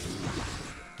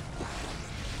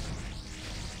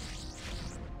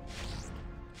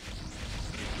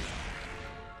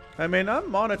 I mean, I'm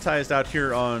monetized out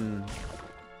here on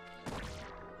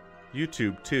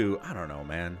YouTube, too. I don't know,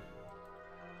 man.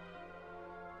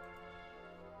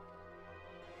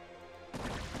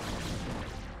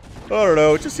 I don't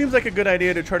know. It just seems like a good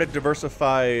idea to try to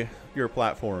diversify your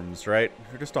platforms, right?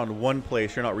 If you're just on one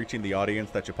place, you're not reaching the audience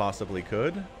that you possibly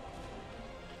could.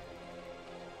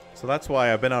 So that's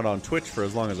why I've been out on Twitch for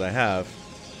as long as I have.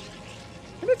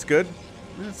 And it's good.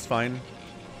 It's fine.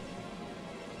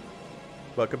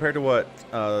 But compared to what,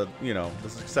 you know, the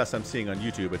success I'm seeing on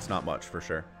YouTube, it's not much, for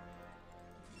sure.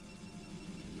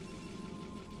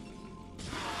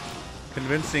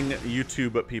 Convincing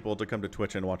YouTube people to come to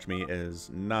Twitch and watch me is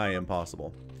nigh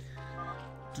impossible.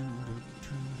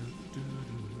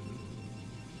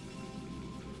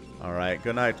 Alright,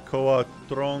 good night, Koa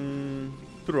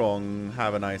Trong.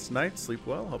 Have a nice night, sleep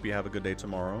well, hope you have a good day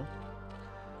tomorrow.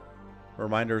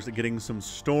 Reminders of getting some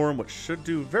Storm, which should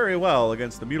do very well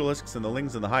against the Mutalisks and the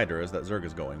Lings and the Hydras that Zerg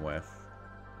is going with.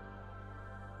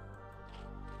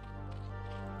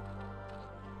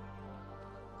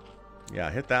 Yeah,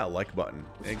 hit that like button.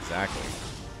 Exactly.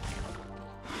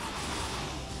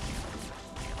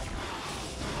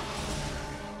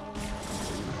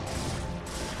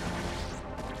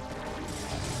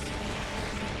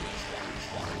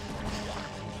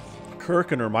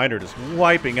 Kirk and Reminder just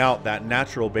wiping out that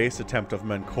natural base attempt of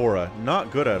Mancora.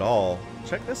 Not good at all.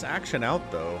 Check this action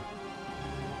out, though.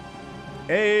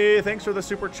 Hey, thanks for the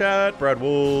super chat, Brad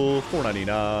Wolf,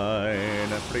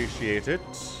 $4.99. Appreciate it.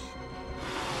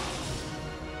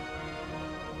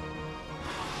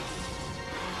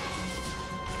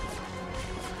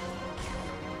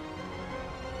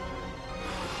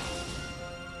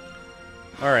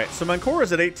 Alright, so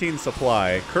Mancora's at 18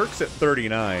 supply. Kirk's at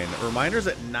 39. Reminder's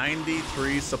at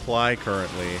 93 supply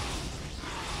currently.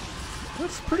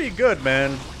 That's pretty good,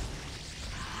 man.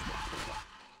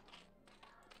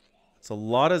 It's a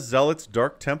lot of Zealots,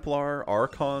 Dark Templar,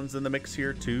 Archons in the mix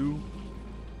here, too.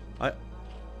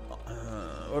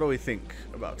 What do we think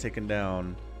about taking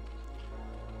down?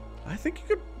 I think you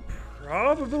could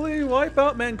probably wipe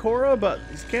out Mancora, but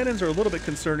these cannons are a little bit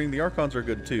concerning. The Archons are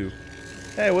good, too.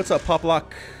 Hey, what's up,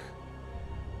 Poplock?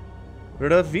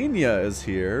 Ravinia is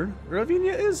here.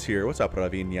 Ravinia is here. What's up,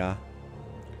 Ravinia?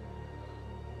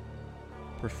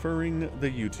 Preferring the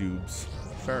YouTubes.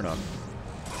 Fair enough.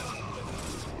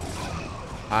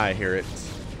 I hear it.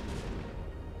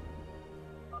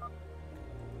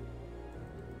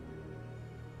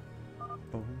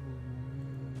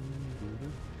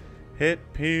 Hit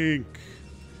Pink.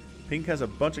 Pink has a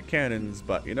bunch of cannons,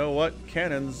 but you know what?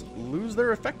 Cannons lose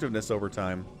their effectiveness over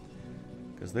time.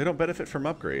 Because they don't benefit from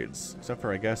upgrades. Except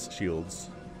for, I guess,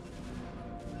 shields.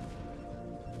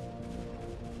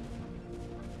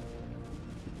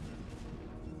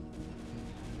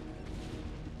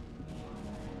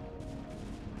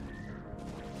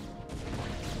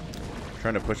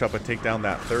 Trying to push up and take down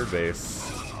that third base.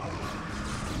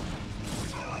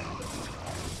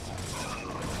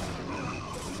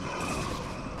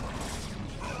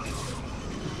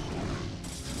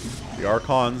 The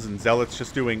Archons and Zealots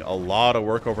just doing a lot of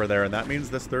work over there, and that means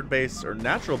this third base, or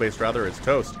natural base rather, is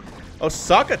toast.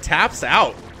 Osaka taps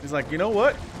out. He's like, you know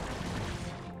what?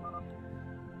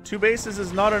 2 bases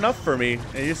is not enough for me,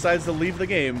 and he decides to leave the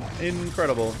game.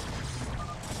 Incredible.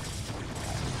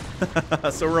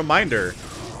 So Reminder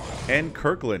and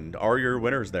Kirkland are your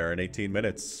winners there in 18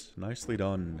 minutes. Nicely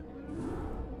done.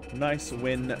 Nice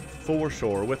win for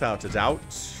sure, without a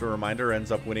doubt. Reminder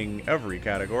ends up winning every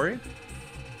category.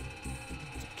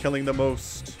 Killing the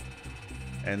most.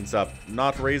 Ends up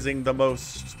not raising the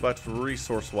most, but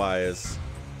resource-wise,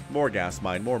 more gas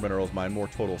mine, more minerals mine, more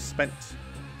total spent.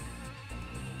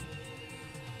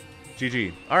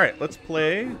 GG. Alright, let's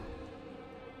play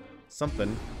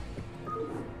something.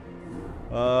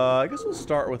 I guess we'll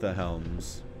start with the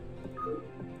Helms.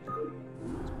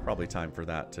 It's probably time for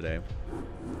that today.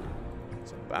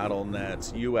 So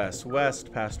BattleNet, US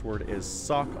West, password is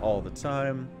SOC all the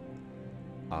time.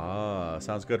 Ah,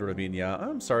 sounds good, Ravinia.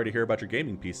 I'm sorry to hear about your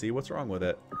gaming PC. What's wrong with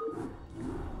it?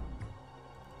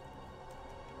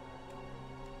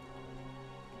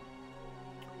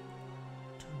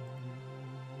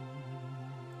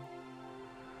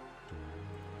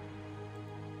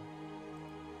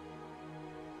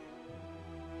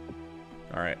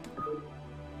 All right.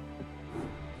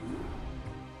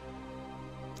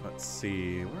 Let's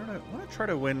see. I want to try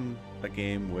to win a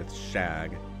game with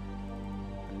Shag.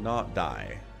 Not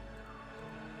die.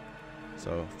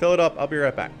 So fill it up. I'll be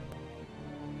right back.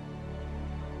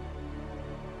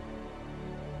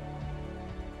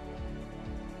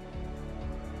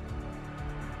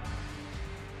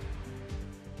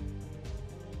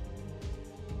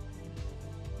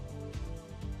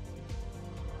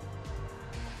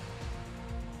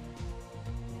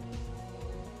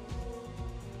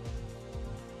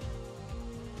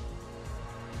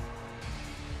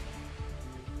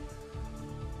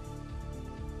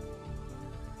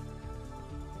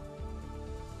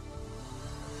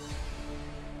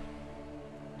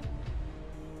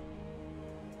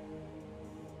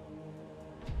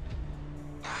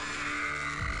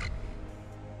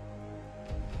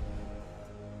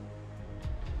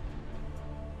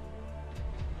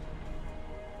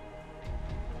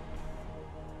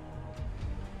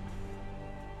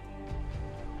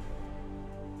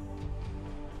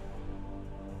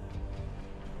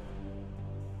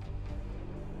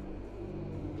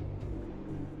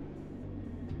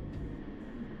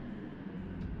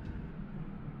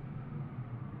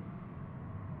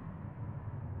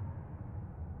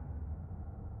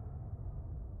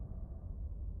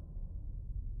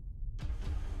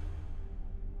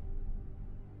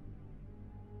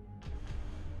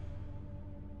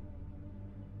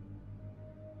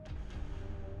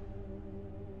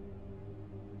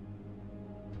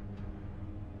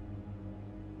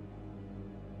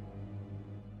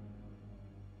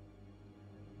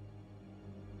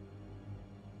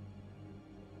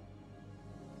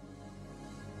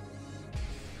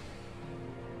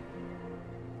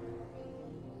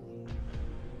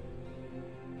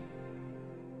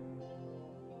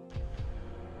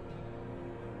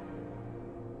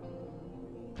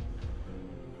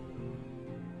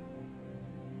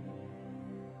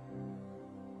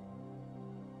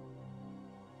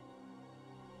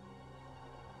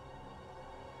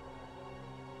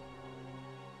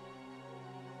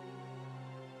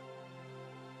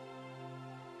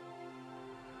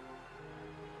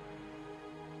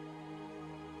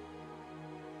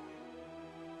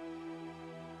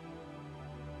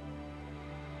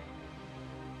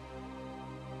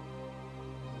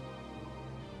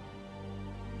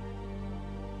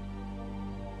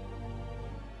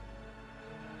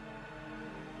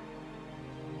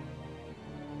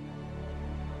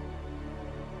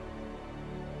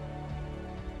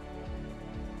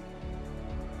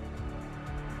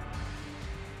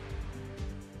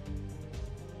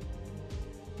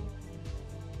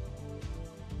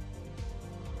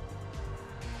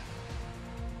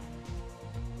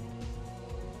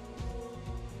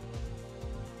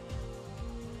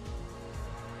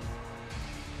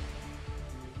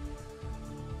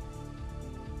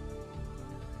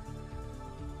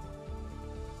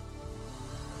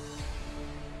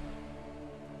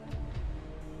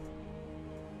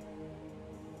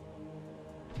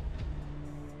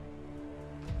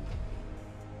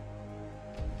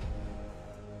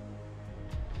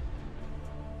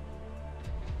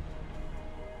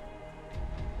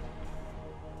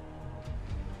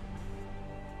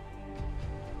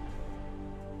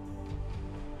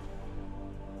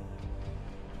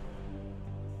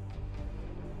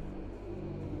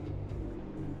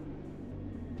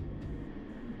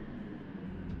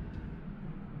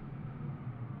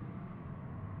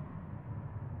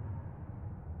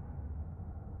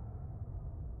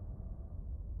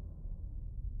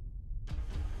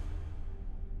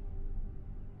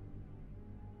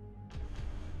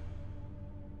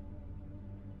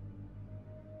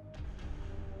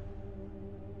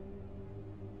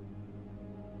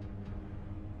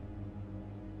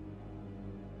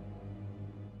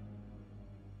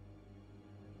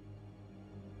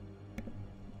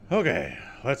 Okay,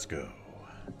 let's go.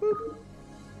 Boop.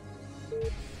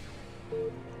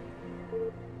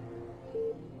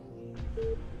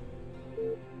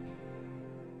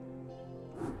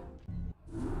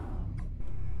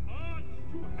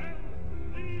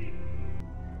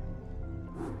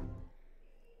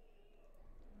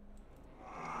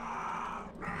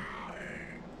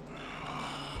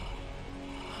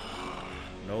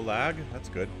 No lag? That's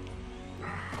good.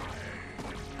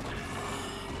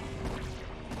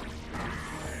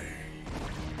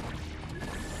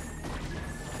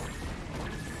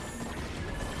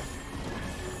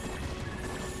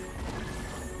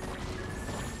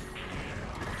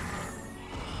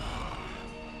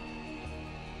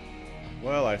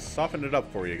 Well, I softened it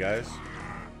up for you guys.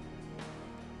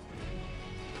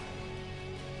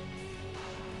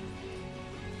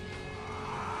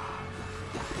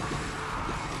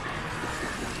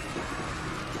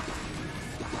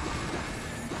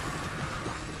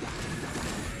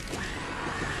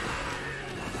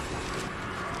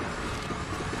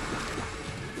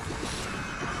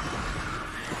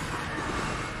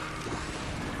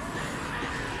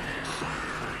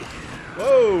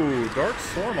 Whoa, Dark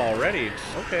Storm already.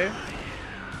 Okay.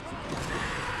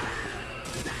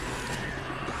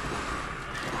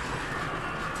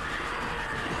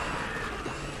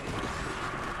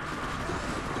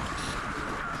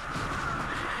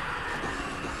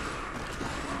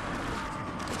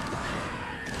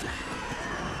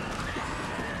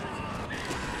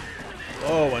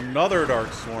 Oh, another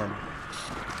Dark Storm.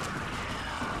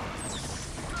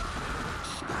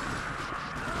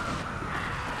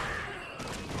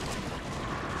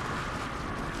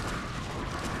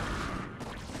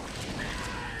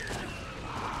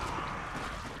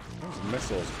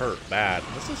 Missiles hurt bad.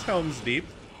 This is Helm's Deep.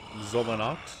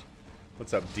 Zolanaut.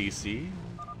 What's up, DC?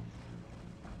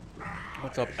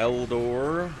 What's up,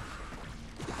 Eldor?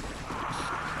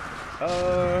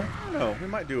 I don't know. We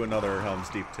might do another Helm's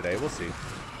Deep today. We'll see.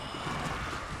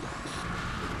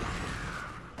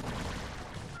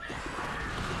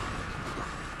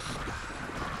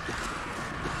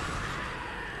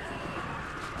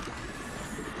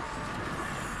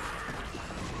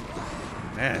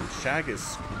 Man, Shag is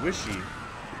squishy.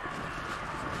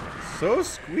 So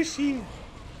squishy.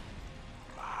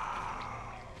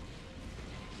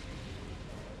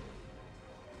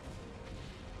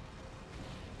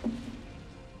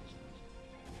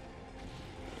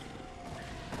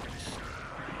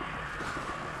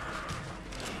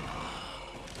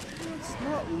 Let's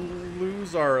not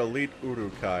lose our elite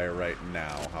Urukai right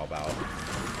now. How about?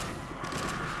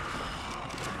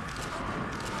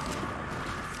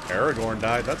 Aragorn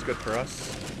died. That's good for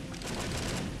us.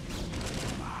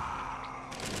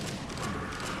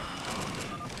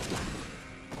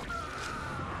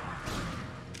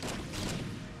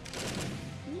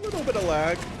 A little bit of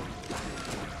lag.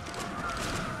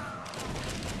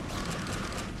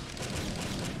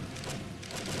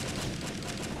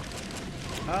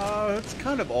 It's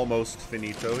kind of almost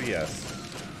finito, yes.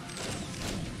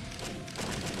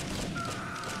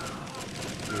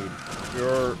 Dude,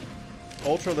 your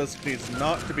Ultralisk needs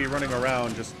not to be running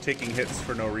around just taking hits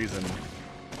for no reason.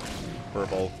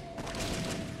 Purple.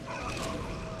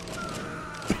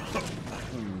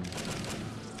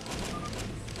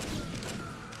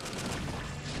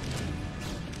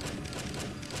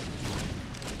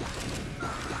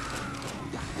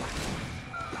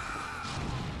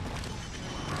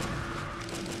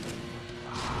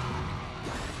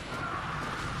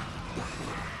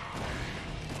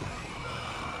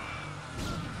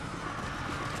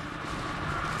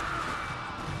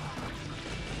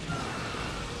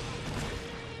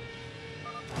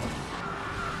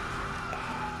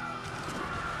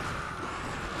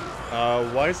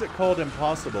 Why is it called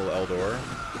impossible, Eldor?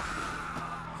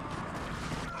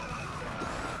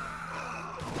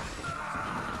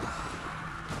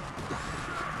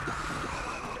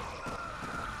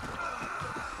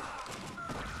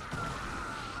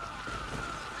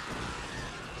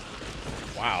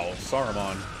 Wow,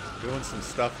 Saruman doing some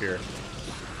stuff here.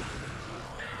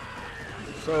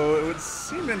 So it would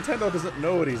seem Nintendo doesn't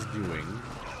know what he's doing.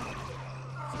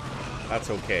 That's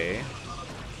okay.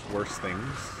 Worse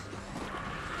things.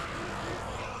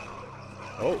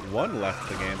 Oh, one left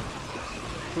the game.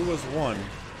 Who was one?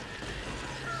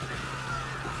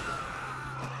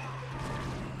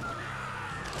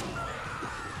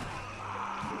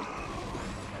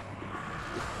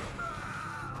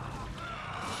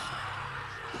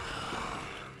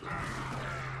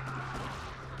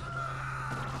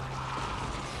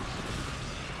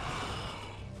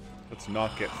 Let's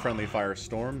not get friendly fire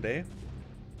stormed, eh?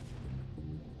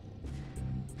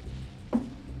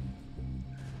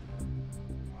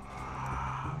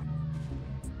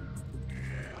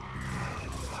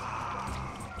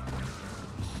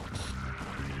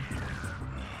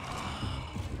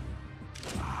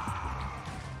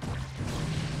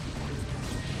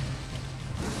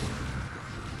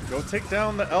 Go take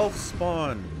down the elf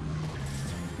spawn.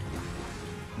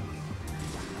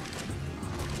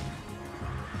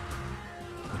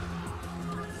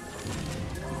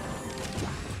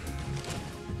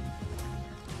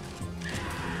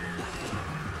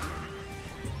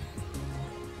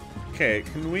 Okay,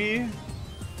 can we...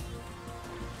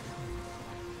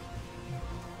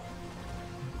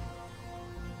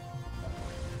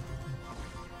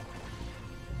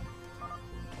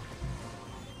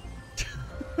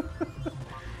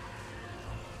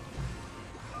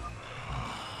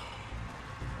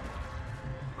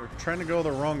 We're trying to go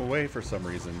the wrong way for some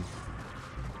reason.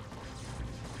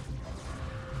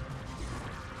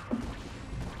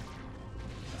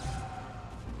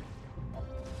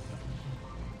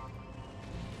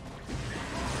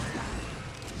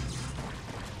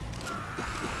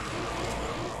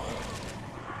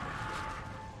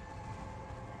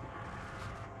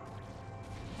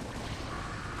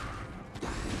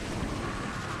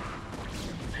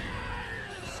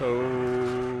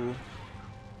 So,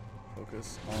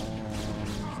 focus on...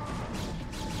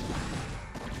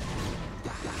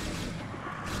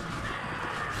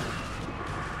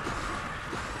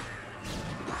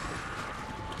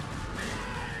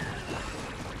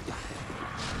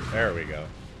 There we go.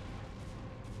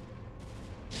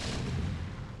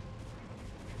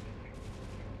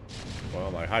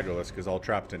 Well, my Hydralisk is all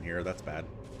trapped in here. That's bad.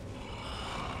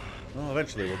 Well,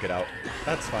 eventually we'll get out.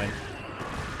 That's fine.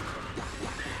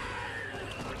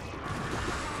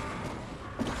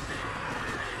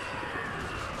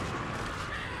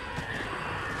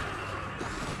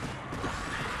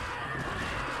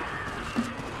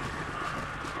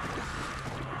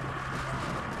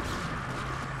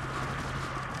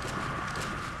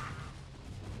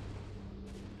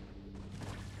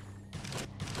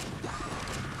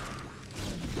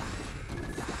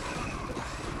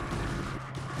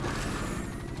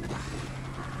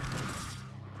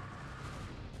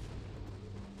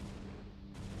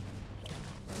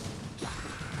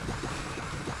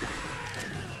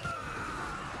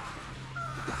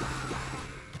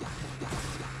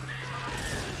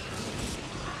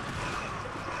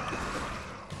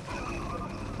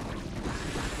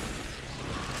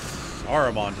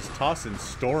 Aramon just tossing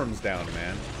storms down,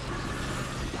 man.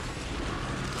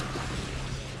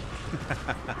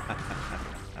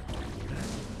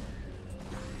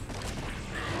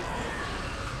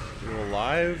 You're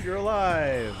alive, you're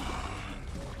alive.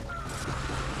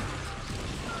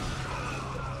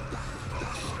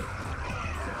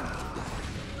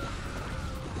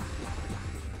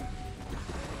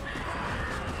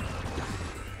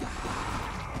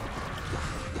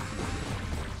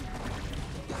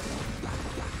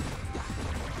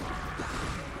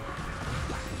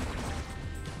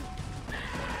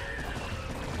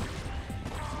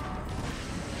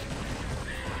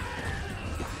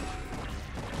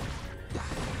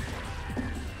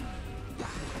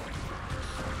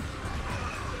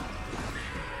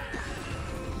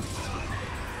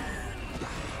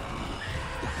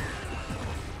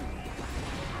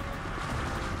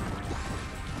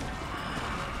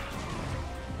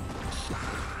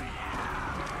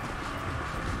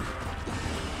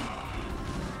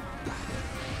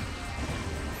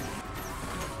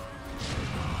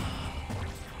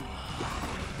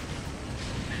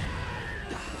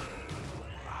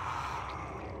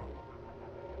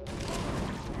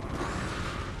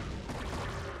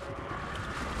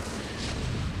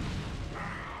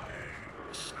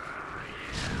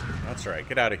 That's right.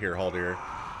 Get out of here, Haldir.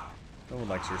 No one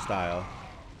likes your style.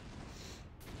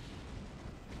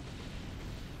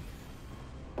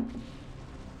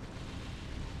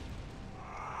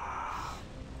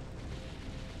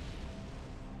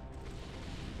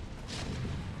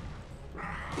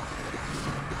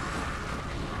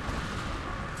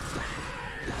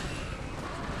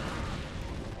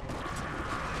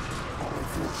 Our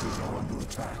forces are under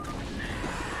attack.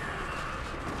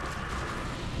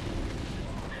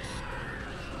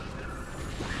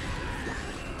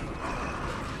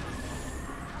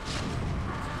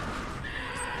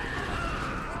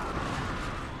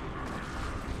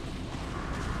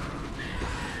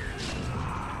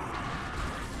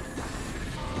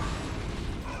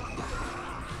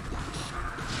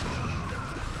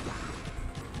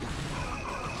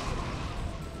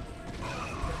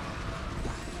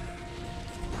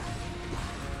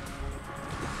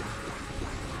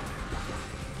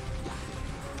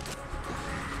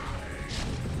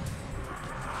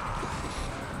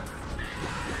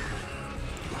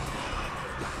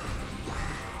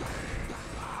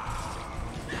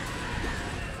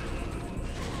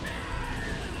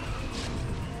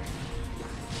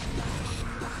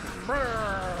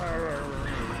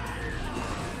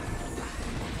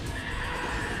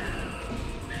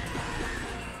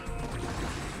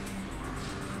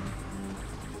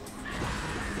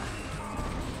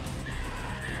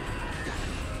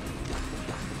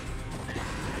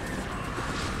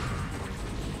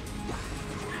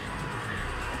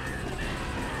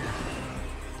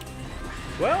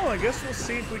 Well, I guess we'll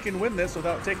see if we can win this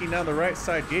without taking down the right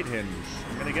side gate hinge.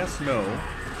 I'm gonna guess no.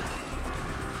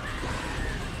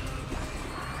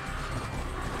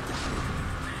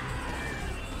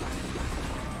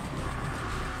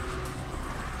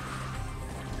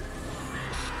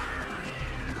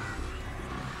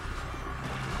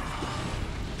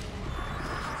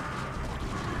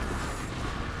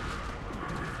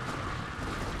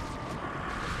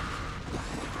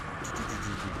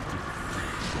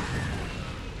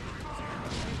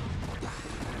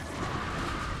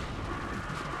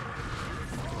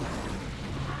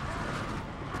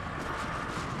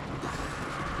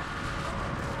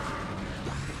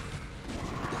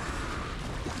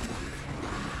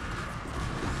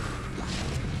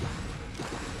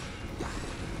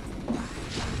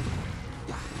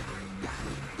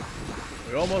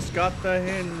 We almost got the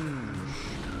hinge.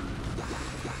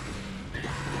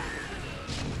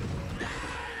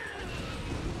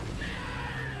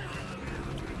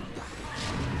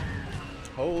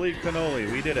 Holy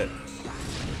cannoli, we did it.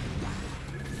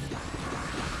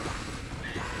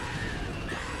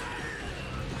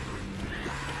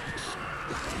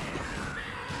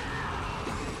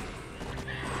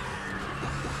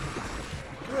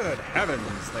 Good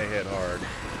heavens, they hit hard.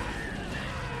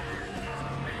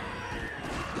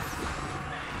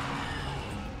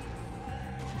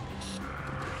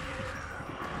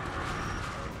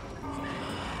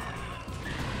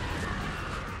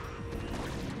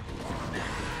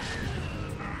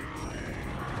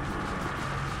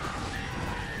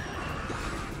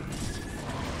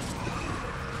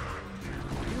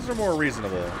 These are more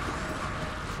reasonable.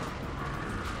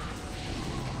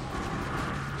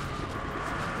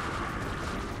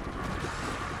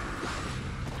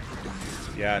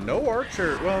 Yeah, no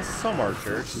archer. Well, some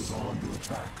archers.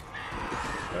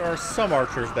 There are some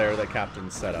archers there that Captain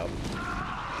set up.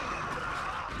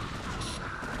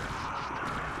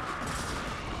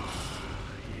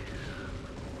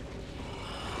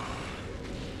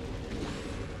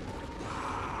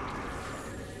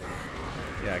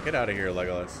 Yeah, get out of here,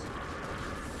 Legolas.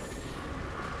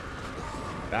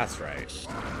 That's right.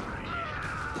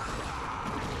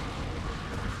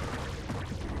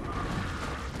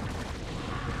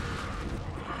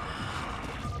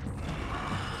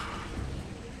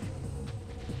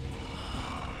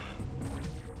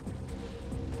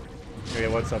 Okay,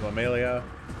 what's up, Amelia?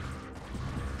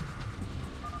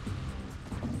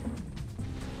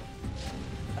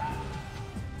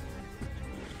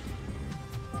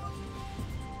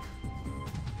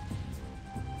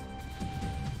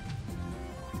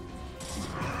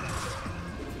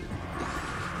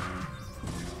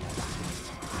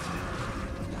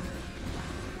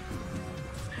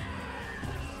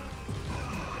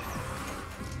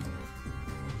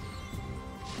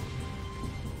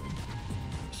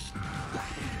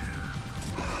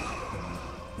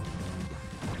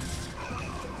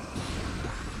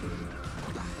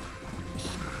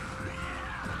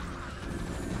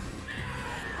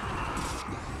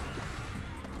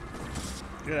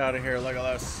 Get out of here,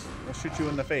 Legolas. I'll shoot you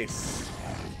in the face.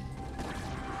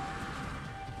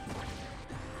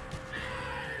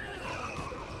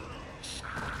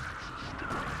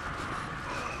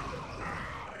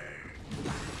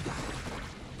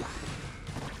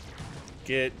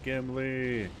 Get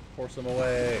Gimli. Force him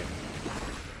away.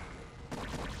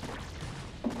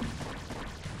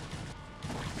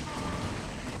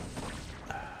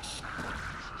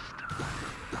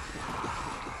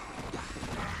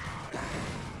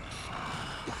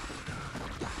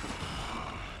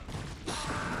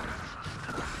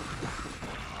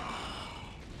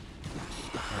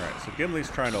 So Gimli's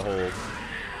trying to hold.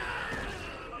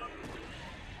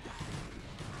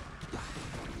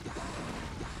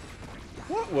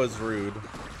 What was rude?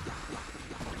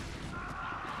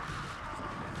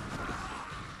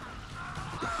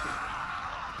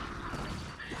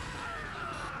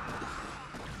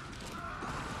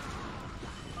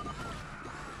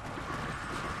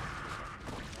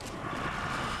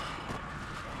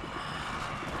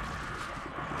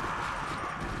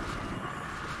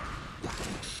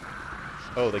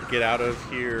 Oh, the get out of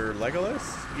here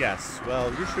Legolas? Yes.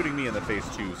 Well, you're shooting me in the face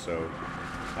too, so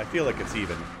I feel like it's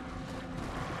even.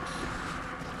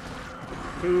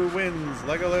 Who wins,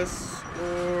 Legolas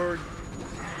or...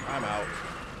 I'm out.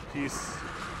 Peace.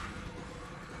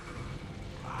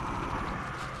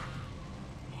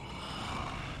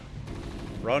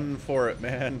 Run for it,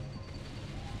 man.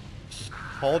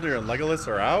 Haldir and Legolas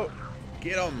are out?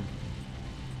 Get them!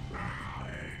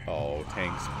 Oh,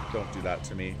 tanks. Don't do that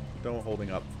to me. Don't holding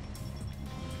up.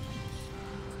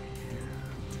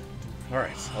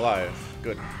 Alright, alive.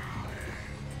 Good.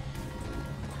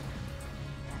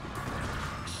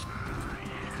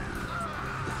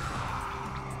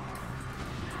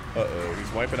 Uh-oh,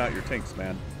 he's wiping out your tanks,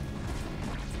 man.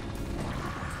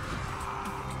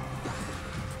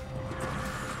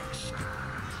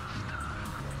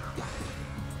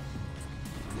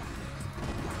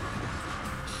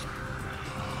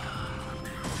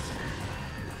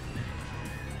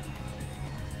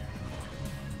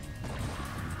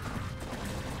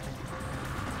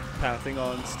 Pathing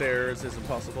on stairs is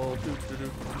impossible.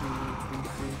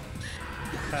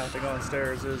 Pathing on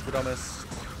stairs is the dumbest.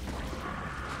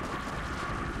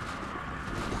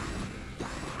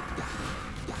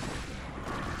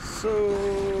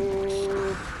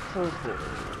 So purple.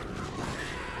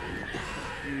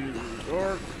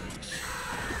 Dark.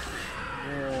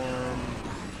 Warm.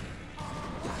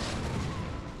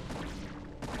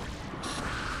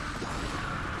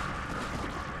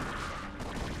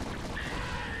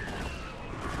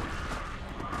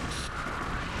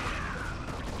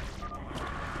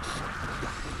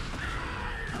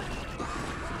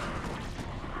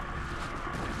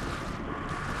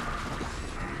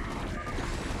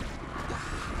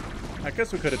 I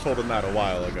guess we could have told him that a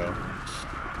while ago.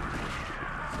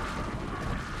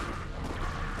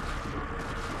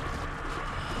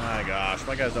 My gosh,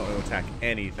 my guys don't want to attack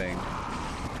anything.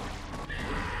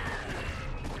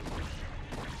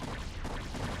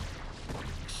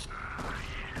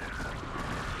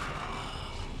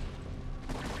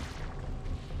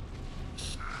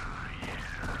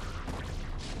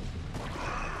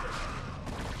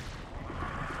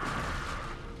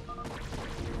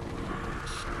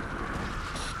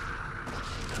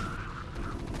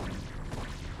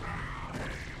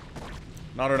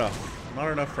 Not enough.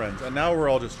 Not enough friends. And now we're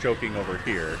all just joking over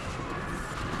here.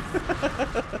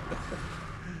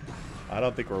 I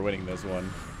don't think we're winning this one.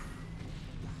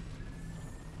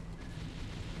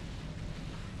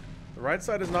 The right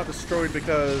side is not destroyed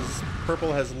because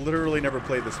purple has literally never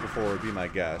played this before, would be my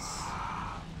guess.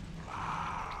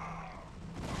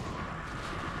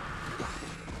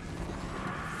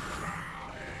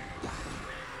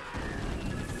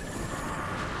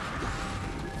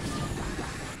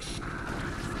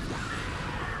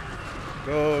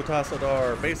 Go,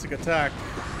 Tassadar. Basic attack.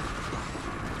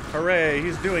 Hooray,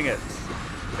 he's doing it.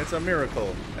 It's a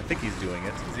miracle. I think he's doing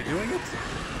it. Is he doing it?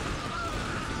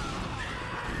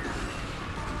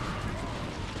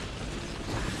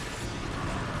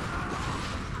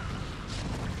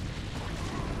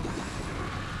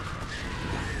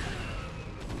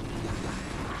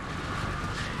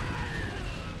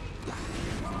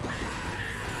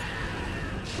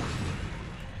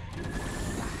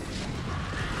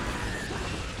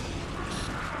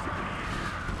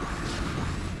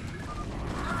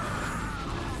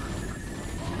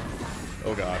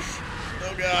 Oh gosh.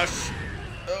 Oh gosh.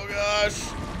 Oh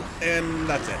gosh. And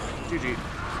that's it. GG.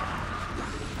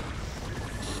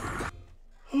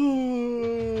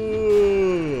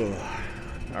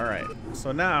 Alright.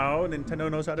 So now Nintendo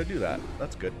knows how to do that.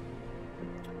 That's good.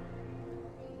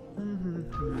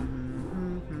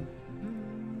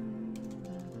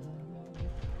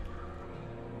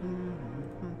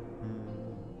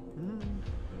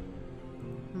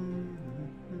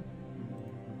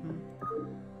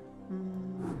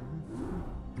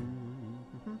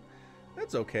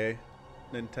 That's okay,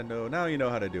 Nintendo. Now you know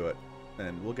how to do it,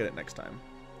 and we'll get it next time.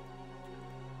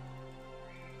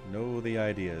 Know the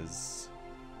ideas.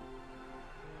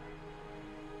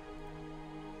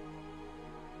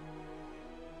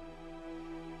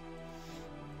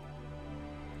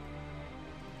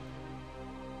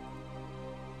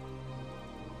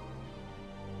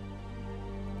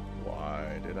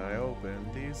 Why did I open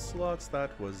these slots?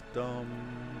 That was dumb.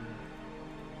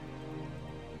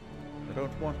 I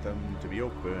don't want them to be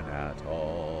open at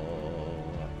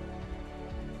all.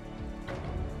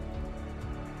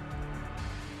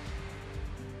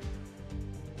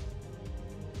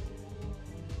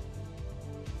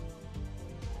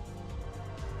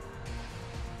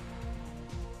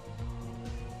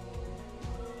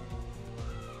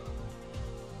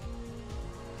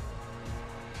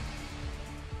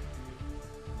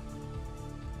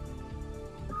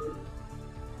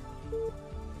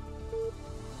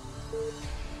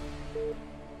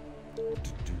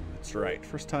 That's right.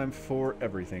 First time for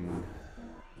everything.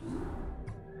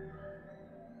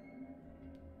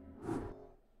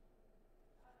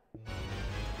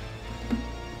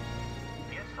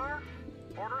 Yes, sir.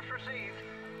 Orders received.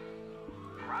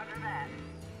 Roger that.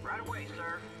 Right away,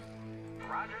 sir.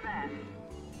 Roger that.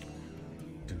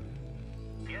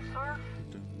 Yes, sir.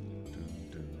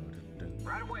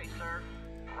 Right away, sir.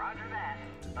 Roger that.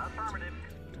 Affirmative.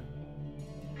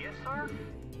 Yes, sir.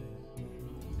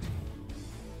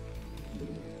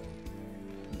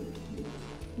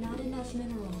 Not enough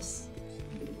minerals.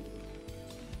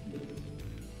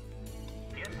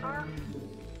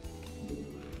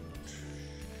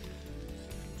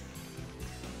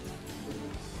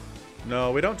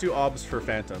 No, we don't do obs for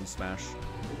Phantom Smash.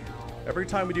 Every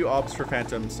time we do obs for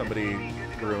Phantom, somebody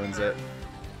ruins it.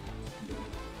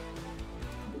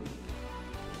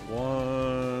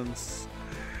 Once...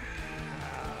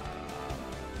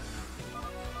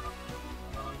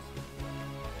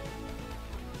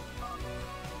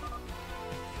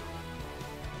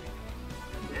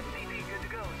 SCV good to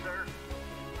go, sir.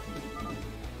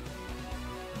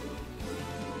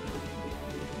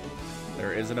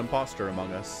 There is an imposter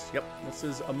among us. Yep, this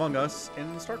is Among Us in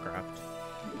StarCraft.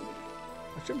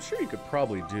 Which I'm sure you could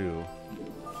probably do.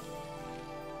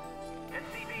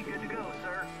 SCV good to go,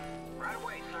 sir. Right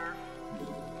away, sir.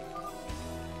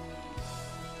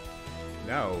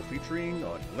 Now featuring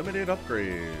unlimited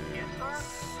upgrades. Yes,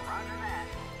 sir. Roger that.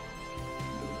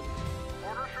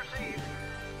 Orders received.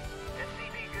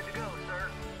 SCV good to go, sir.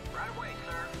 Right away,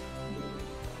 sir.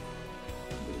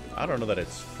 I don't know that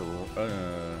it's for...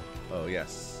 oh,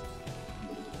 yes.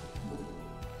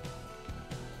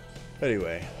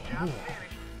 Anyway. Job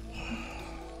finished.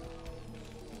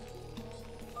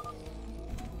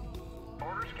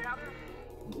 Orders, Captain.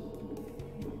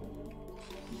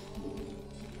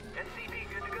 SCV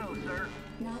good to go, sir.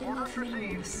 Not Orders enough received.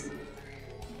 minerals.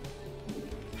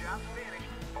 Job finished.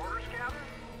 Orders, Captain.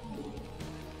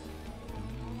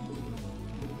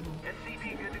 SCV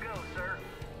good to go, sir.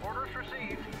 Orders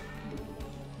received.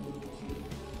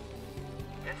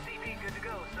 SCV good to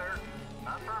go, sir.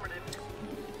 Affirmative.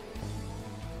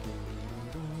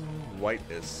 White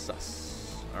is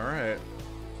sus. Alright.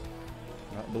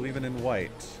 Not believing in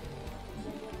white.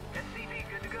 SCV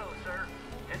good to go, sir.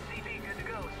 SCV good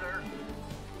to go, sir.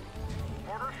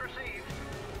 Orders received.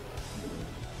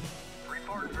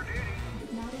 Reporting for duty.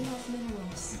 Not enough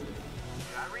minerals.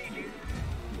 I read you.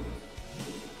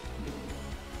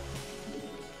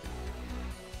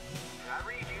 I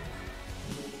read you.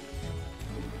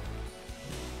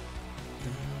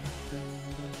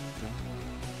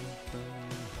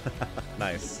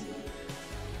 Nice.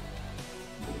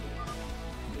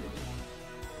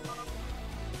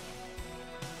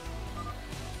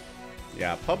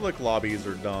 Yeah, public lobbies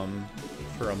are dumb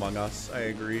for Among Us, I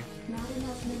agree. Not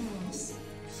enough minerals.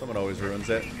 Someone always ruins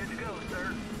it. SCV good to go,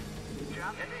 sir.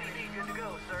 Job SCV good to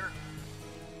go, sir.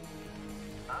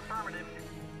 Affirmative.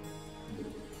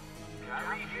 I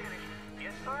read you.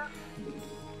 Yes, sir.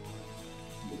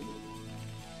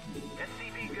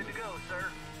 SCV good to go, sir.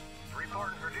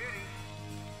 Reporting for duty.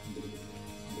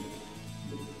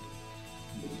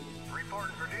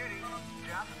 Reporting for duty.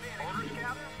 Job finished. Orders,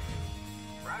 Captain.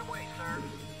 Right away, sir.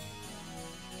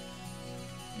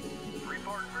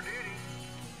 Reporting for duty.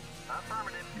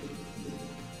 Affirmative.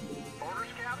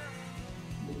 Orders, Captain.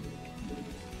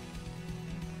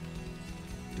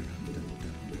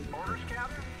 Orders,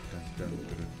 Captain.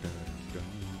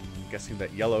 Guessing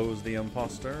that yellow is the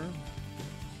imposter.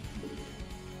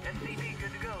 SCV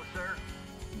good to go, sir.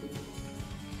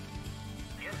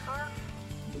 Yes, sir.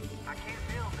 I can't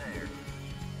build there.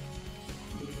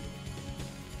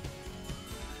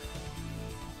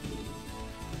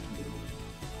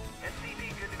 SCV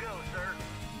good to go, sir.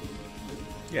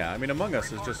 Yeah, I mean, Among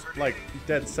Us is just, like,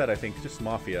 dead set, I think, just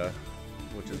Mafia,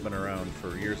 which has been around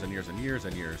for years and years and years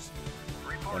and years.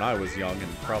 When I was young,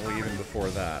 and probably even before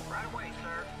that. Right away,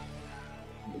 sir.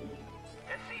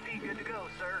 SCV good to go,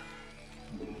 sir.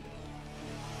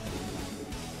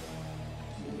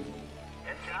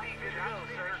 SCV good to go,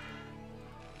 sir.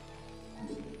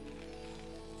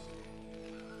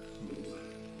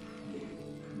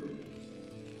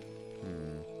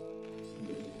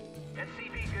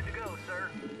 SCV good to go, sir.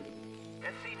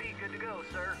 SCV good to go,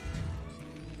 sir.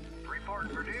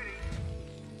 Reporting for duty.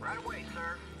 Right away,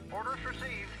 sir. Orders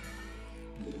received.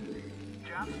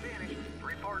 Job's finished.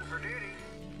 Reporting for duty.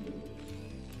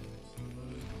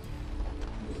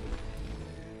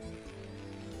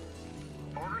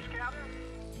 Orders, Captain.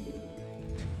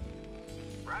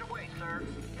 Right away, sir.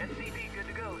 SCV good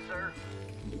to go, sir.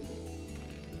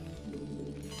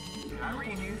 I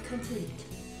read you. Upgrade complete.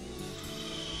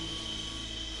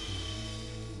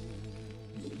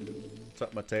 What's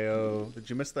up, Mateo? Did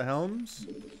you miss the helms?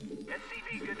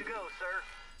 SCV good to go, sir.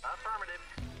 Affirmative.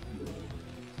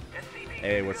 SCV Hey,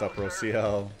 good to what's go, up, sir.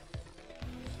 Rociel?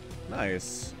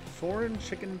 Nice. Foreign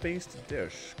chicken-based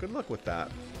dish. Good luck with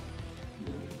that.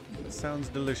 That sounds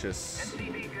delicious.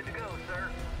 SCV good to go, sir.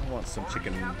 I want some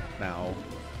chicken now.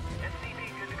 SCV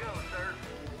good to go, sir.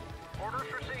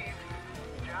 Orders received.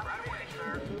 Job right away,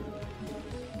 sir.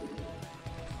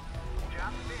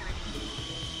 Job finished.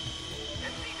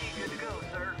 SCV good to go,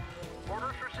 sir.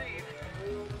 Orders received.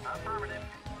 Affirmative.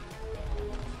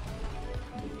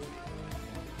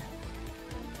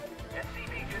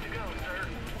 SCV good to go, sir.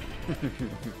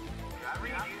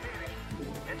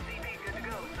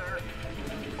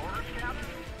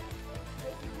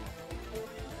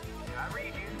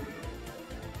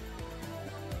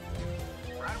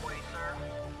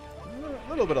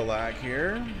 little bit of lag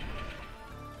here.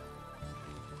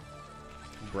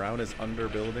 Brown is under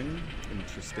building.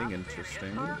 Interesting,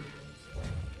 interesting. Yes, sir.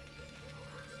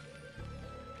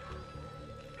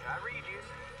 I read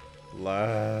you.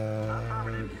 Lag.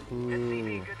 Affirmative. Ooh.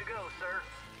 SCV good to go, sir.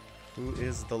 Who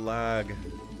is the lag?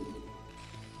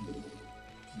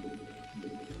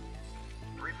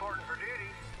 Reporting for duty.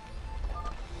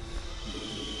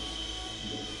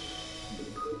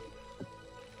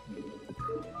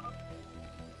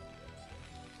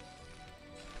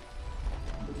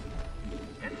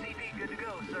 SCV good to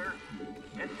go, sir.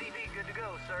 SCV good to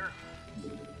go, sir.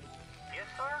 Yes,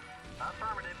 sir.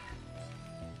 Affirmative.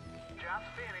 Job's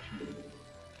finished.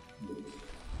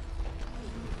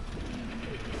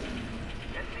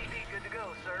 SCV good to go,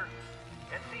 sir.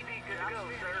 SCV good to go,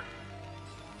 sir.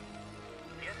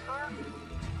 Yes, sir.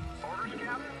 Orders,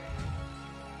 Captain.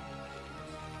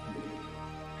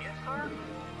 Yes, sir.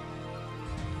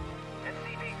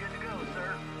 SCV good to go,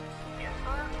 sir. Yes,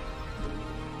 sir.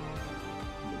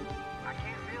 I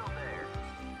can't build there.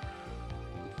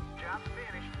 Job's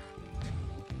finished.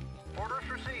 Orders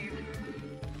received.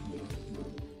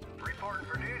 Reporting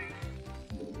for duty.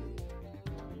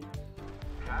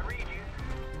 I read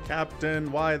you.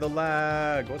 Captain, why the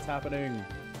lag? What's happening?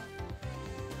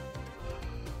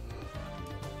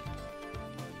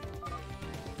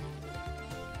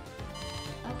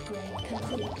 Upgrade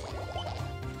complete.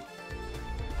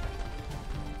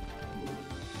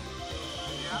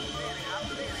 Job's finished. I'm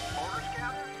finished. Orders,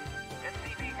 Captain.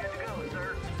 SCV good to go,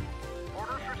 sir.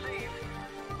 Orders received.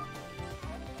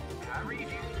 I read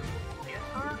you. Yes,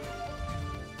 sir.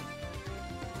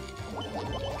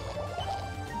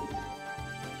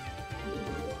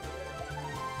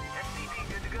 SCV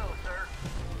good to go, sir.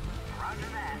 Roger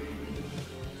that.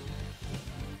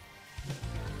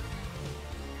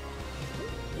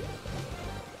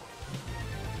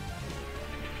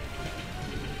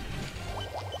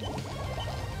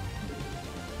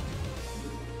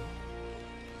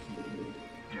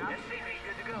 Job SCV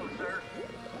good to go, sir.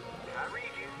 I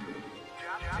read you.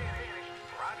 Job finished.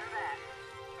 Roger that.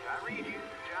 I read you.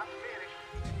 Job's finished.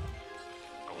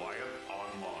 Goliath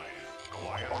online.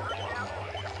 Goliath Orders, Captain.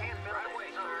 online. Can't build right away,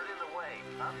 sir. In the way.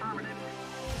 Affirmative.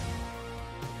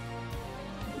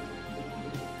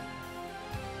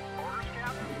 Orders,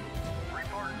 Captain.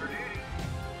 Reporting for duty.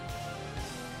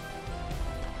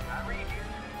 I read you.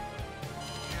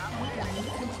 Job Upgrade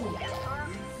finished. complete. Yes, sir.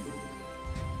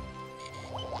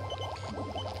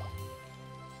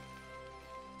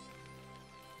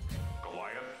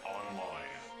 Goliath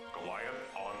online. Goliath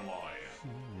online.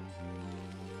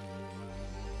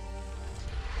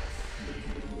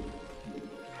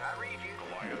 I read you.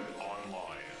 Goliath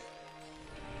online.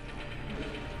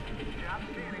 Job's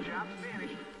finished. Job's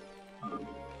finished.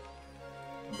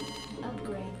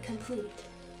 Upgrade complete.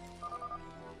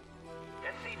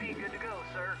 SCV good to go,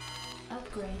 sir.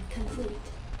 Upgrade complete.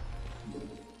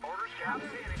 Orders, job's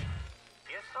finished.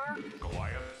 Yes, sir.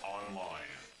 Goliath online.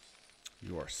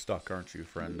 You are stuck, aren't you,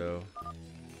 friendo?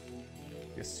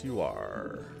 Yes, you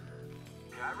are.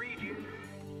 I read you.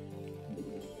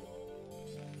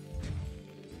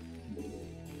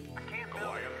 I can't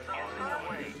build it. Something's in the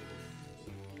way.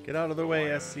 Get out of the way,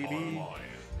 SCB. Online.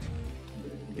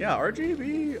 Yeah,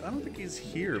 RGB, I don't think he's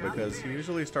here because he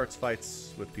usually starts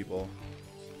fights with people.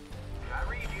 I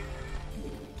read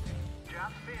you.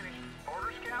 Job's finished.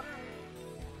 Orders, Captain.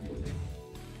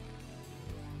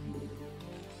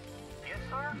 Yes,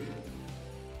 sir.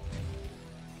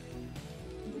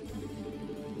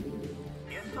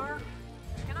 Yes, sir.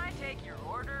 Can I take your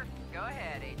order? Go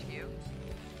ahead, HQ.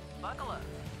 Buckle up.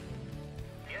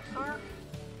 Yes, sir.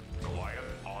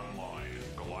 Goliath online.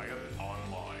 Goliath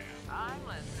online. I'm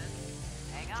listening.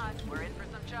 Hang on, we're in for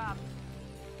some chops.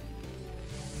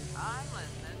 I'm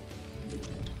listening.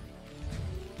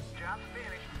 Job's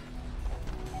finished.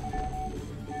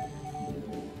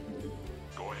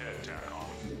 Go ahead, TACOM.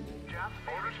 Job's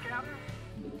orders, Captain.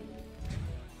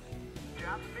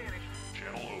 Job's finished.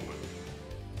 Channel open.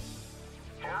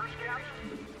 Orders,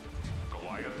 Captain.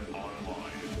 Goliath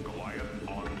online. Goliath Can't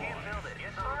online. build it.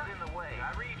 Yes, sir. In the way.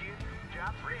 I read you.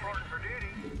 Job's reporting for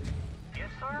duty. Yes,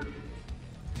 sir.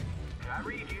 I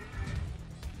read you.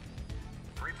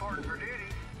 Reporting for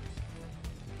duty.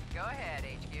 Go ahead,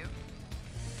 HQ.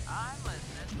 I'm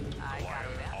listening. I got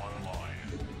Goliath them. online.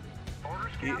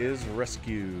 Orders, He Captain. is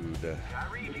rescued.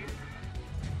 I read you.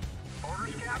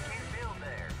 Orders, Captain. Can't build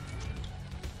there.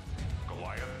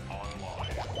 Goliath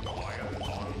online. Goliath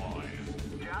online.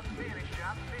 Job's finished.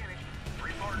 Job's finished.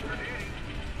 Reporting for duty.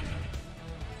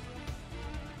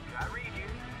 I read you.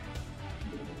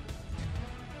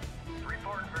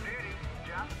 Reporting for duty.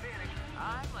 Job's finished.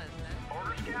 I'm listening.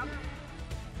 Orders, Captain.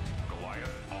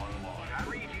 Goliath online. I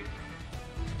read you.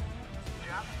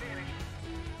 Job finished.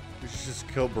 We should just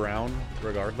kill Brown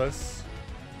regardless.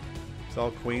 It's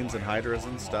all queens and hydras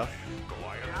and stuff.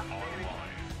 Goliath online.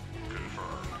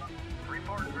 Confirmed.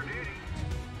 Reporting for duty.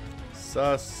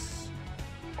 Sus.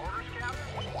 Orders,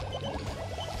 Captain.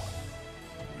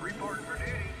 Reporting for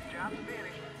duty. Job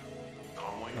finished.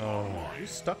 Comlink Oh, online. are you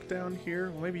stuck down here?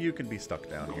 Well, maybe you can be stuck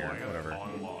down here. Goliath Whatever.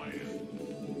 online.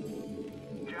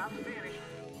 Job finished.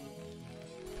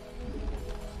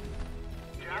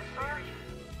 Job finished.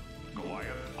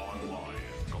 Goliath online.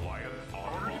 Goliath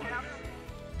Orders, online. Captain.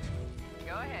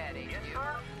 Go ahead, HQ. Yes,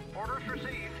 sir. Orders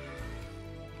received.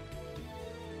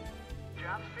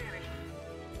 Job finished.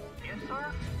 Yes, sir.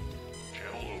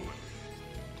 Channel open.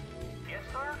 Yes,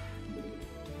 sir.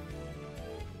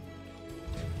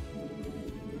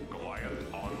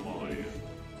 Goliath online.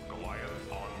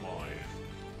 Goliath online.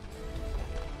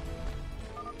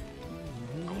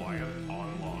 Goliath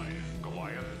online.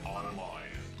 Goliath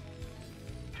online.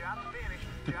 Job finished.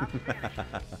 Job finished.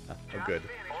 Oh, good.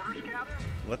 Finished. Orders, Captain.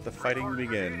 Let the fighting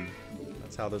begin.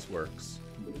 That's how this works.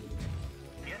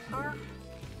 Yes, sir.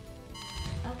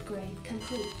 Upgrade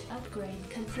complete. Upgrade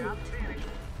complete. Job finished.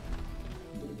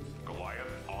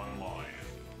 Goliath online.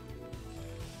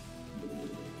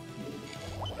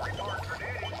 Report for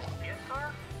duty. Yes,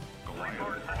 sir. Goliath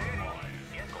Report for duty. online.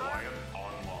 Yes, sir. Goliath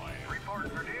online.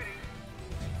 Report for duty.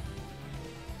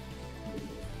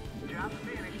 Job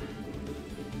finished.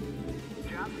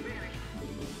 Job finished.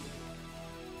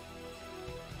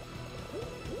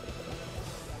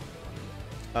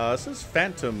 This is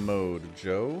Phantom mode,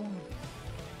 Joe.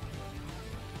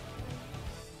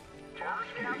 Job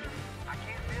finished. I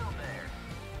can't build there.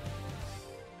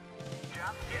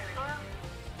 Job finished. Yes, sir.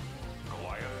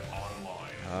 Goliath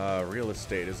online. Real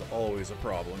estate is always a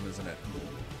problem, isn't it?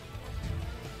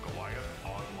 Goliath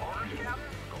online. Orders, Captain.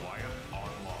 Goliath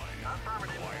online.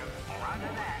 Affirmative. Goliath Roger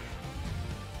online. that.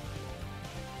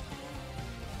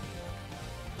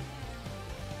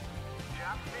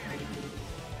 Job finished.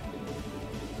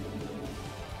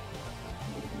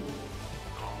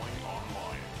 Comlink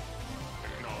online.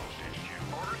 Acknowledged HQ.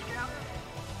 Orders, Captain.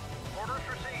 Orders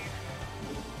received.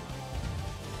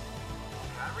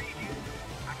 I read you.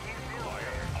 I can't build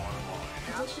there. Goliath online.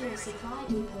 Job Additional finished. supply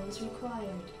depots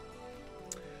required.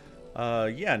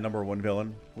 Yeah, number one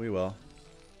villain. We will.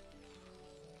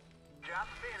 Job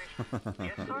finished.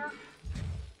 Yes, sir.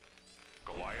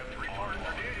 Goliath Report online.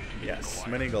 for duty. Yes,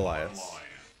 many Goliaths. Online.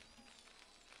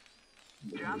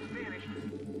 Job finished.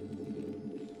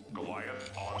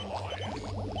 Goliath online.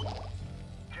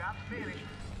 Job finished.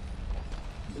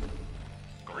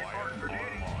 Goliath for duty.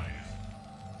 online.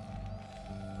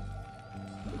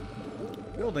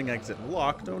 Building exit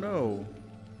locked. Oh no.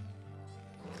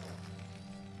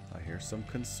 I hear some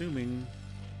consuming.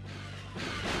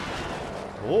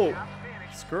 Oh, Job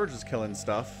finished. Scourge is killing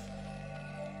stuff.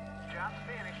 Job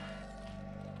finished.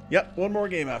 Yep, one more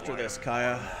game after this,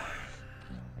 Kaya.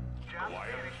 Job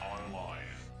Goliath finished. online.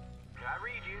 I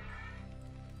read you.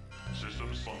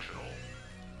 Systems functional.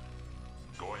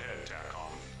 Go ahead,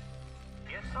 TACOM.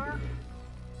 Yes, sir.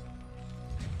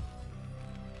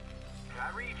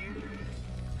 I read you.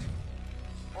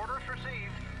 Orders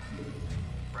received.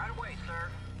 Right away, sir.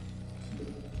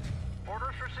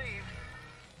 Orders received.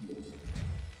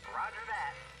 Roger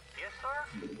that. Yes, sir.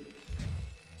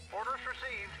 Orders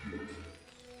received.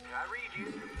 I read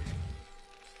you.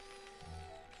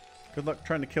 Good luck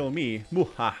trying to kill me.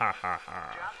 Muhahaha.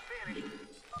 Job finished.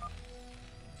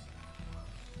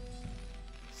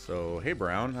 So, hey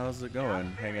Brown, how's it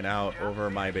going? Hanging out over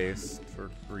my base for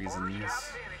Orders, reasons. job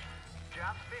finished.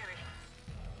 Job finished.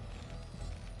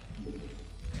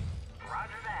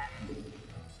 Roger that.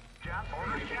 Job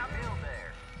orders, job build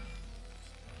there.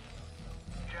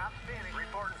 Job finished.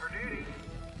 Reporting for duty.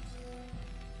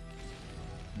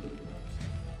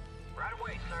 Right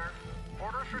away, sir.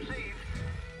 Orders received.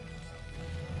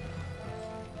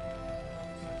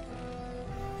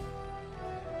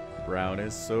 Brown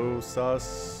is so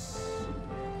sus.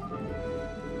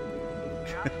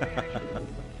 Job finished.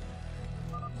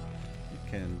 You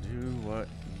can do what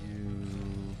you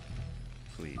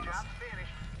please. Job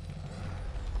finished.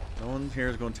 No one here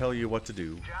is going to tell you what to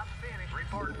do, Job finished.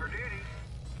 Reporting for duty.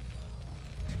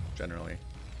 generally.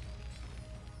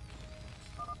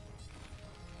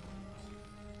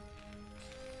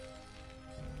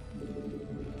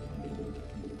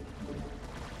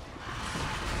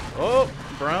 Oh,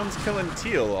 Brown's killing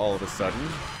Teal all of a sudden.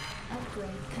 Upgrade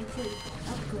complete.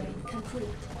 Upgrade complete.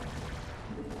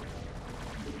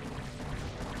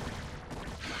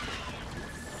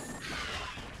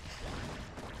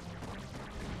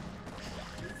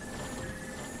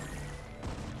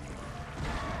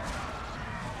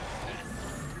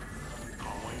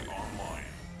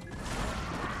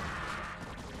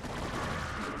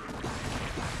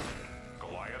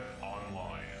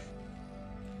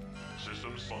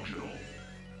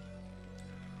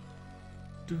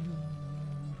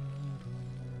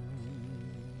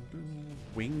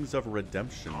 Wings of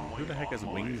Redemption. Who the heck is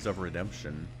Wings of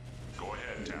Redemption? Go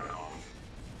ahead, TACOM.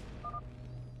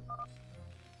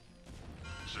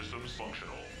 Systems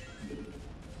functional.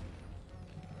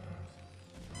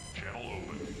 Channel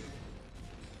open.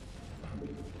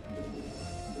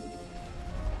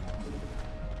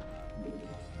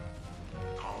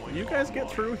 Can you guys get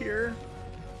through here?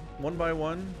 One by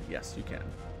one? Yes, you can.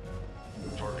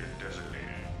 Target designated.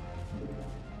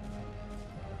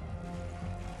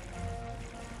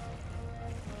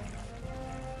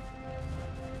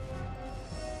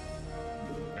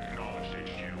 Acknowledged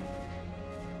HQ.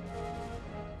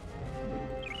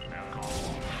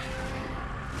 Navcom.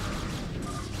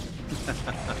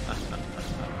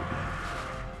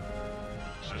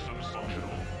 Systems functional.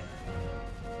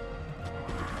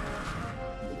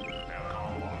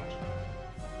 Navcom locked.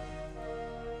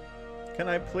 Can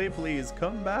I play, please?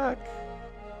 Come back.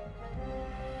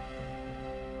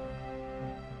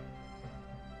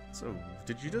 So,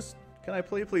 did you just... Can I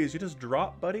play, please? You just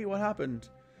dropped, buddy? What happened?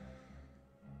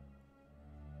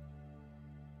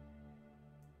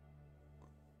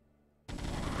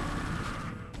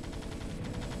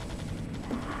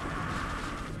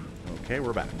 Okay,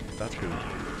 we're back. That's cool.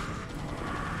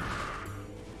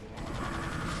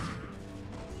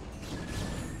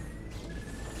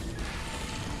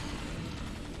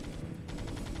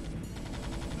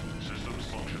 Systems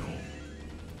functional.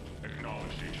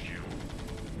 Acknowledged HQ.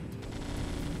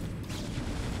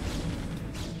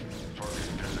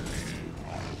 Target designated.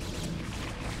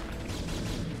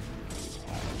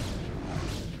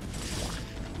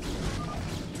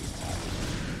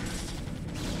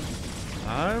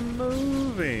 I'm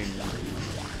moving.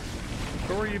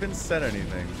 Before you even said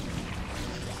anything.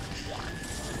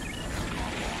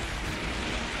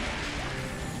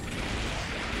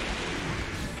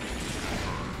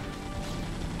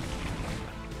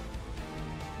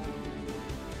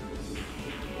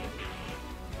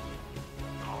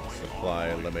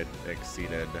 Supply limit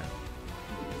exceeded.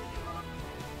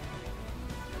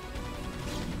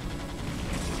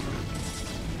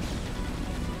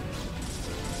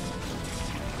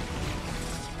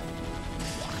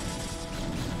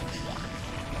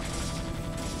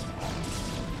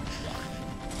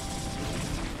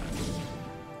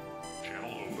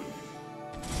 Channel open.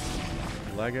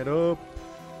 Leg it up.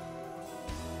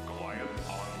 Goliath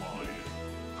online.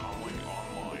 Comlink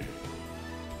online.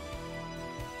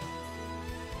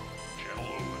 Channel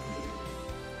open.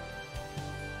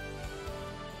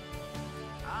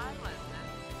 I'm listening.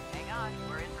 Hang on,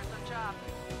 we're in for some chop.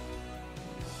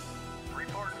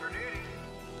 Reporting for duty.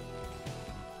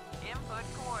 Input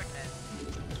coordinates.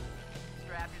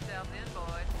 Strap yourselves in,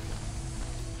 boys.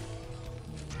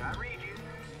 I read you.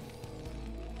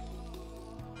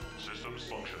 Systems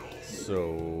functional. So...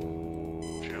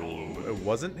 Channel open. It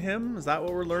wasn't him? Is that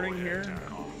what we're learning Go ahead, here?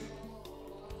 TACOM.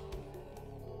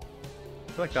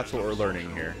 I feel like that's what we're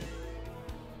learning here.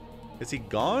 Is he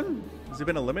gone? Has he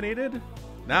been eliminated?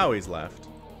 Now he's left.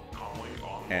 Comlink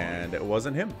online. And it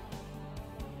wasn't him.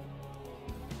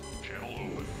 Channel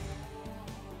open.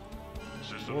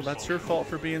 Systems Well, that's your fault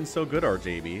for being so good,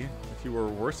 RJB. If you were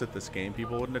worse at this game,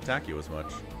 people wouldn't attack you as much.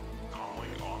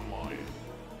 Comlink online.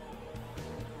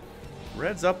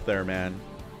 Red's up there, man.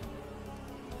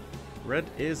 Red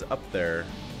is up there.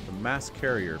 The mass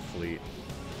carrier fleet.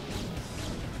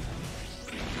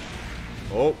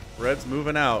 Oh, Red's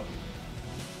moving out.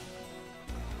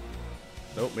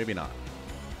 Nope, maybe not.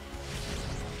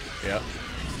 Yep.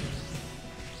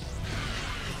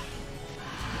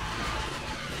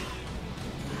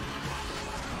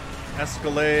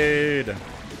 Escalade. Channel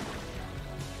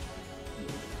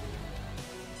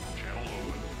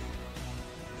open.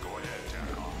 Go ahead,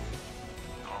 TACOM.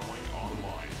 Comlink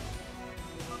online.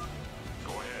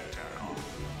 Go ahead, TACOM.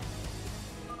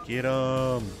 Get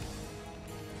him.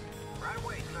 Right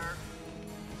away, sir.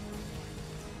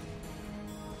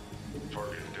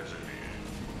 Target designated.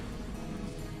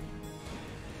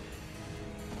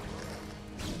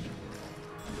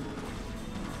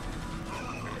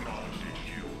 Acknowledged HQ.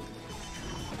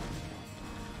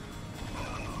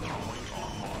 Comlink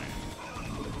online.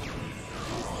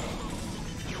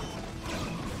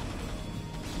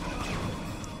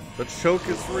 The choke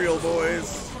is real,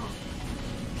 boys.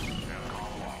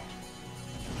 Navcom locked.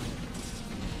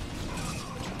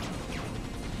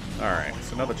 Alright,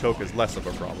 so now the choke is less of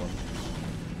a problem.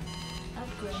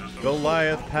 Upgrade.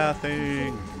 Goliath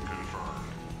pathing. Confirmed.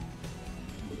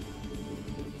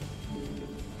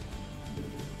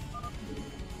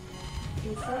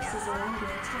 Your forces are under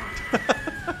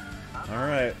attack.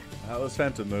 Alright, that was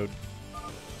Phantom mode.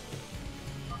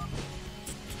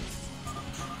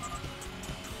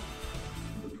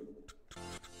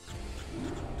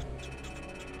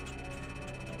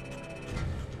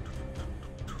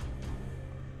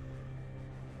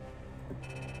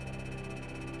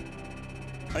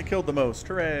 I killed the most.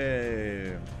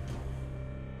 Hooray!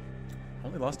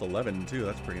 Only lost 11 too.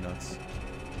 That's pretty nuts.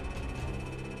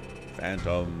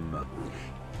 Phantom.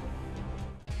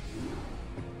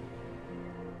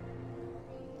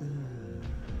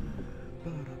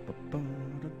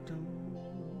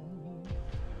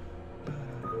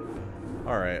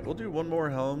 Alright, we'll do one more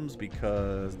Helms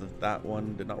because that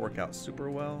one did not work out super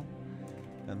well.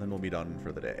 And then we'll be done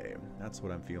for the day. That's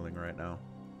what I'm feeling right now.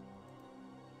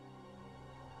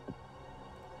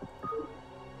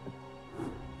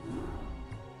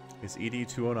 Is ED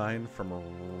 209 from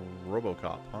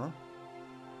RoboCop, huh?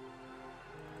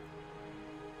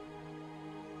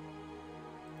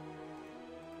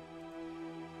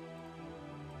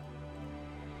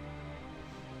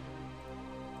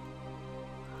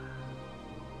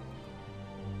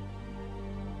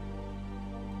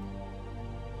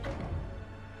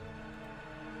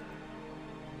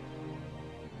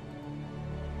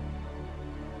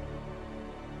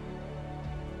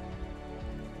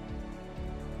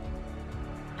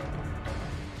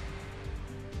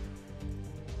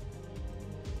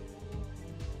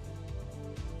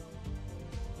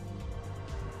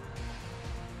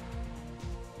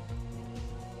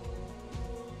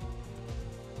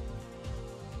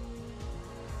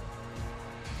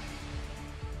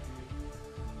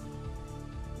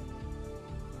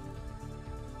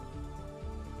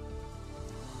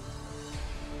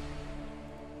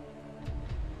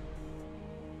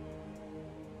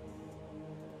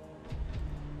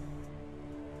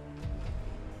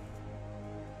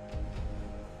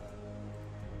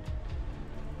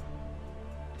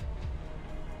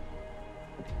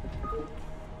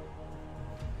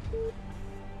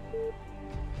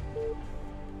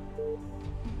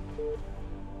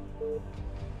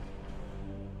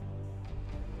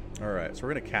 Alright, so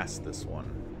we're going to cast this one.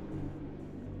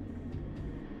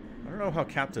 I don't know how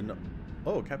Captain...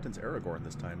 Oh, Captain's Aragorn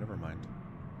this time. Never mind.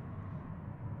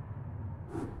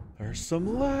 There's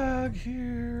some lag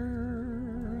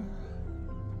here.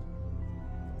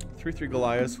 3/3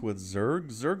 Goliath with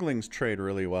Zerg. Zerglings trade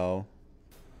really well.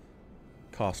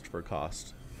 Cost for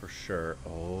cost, for sure.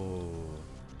 Oh.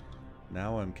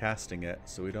 Now I'm casting it,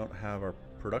 so we don't have our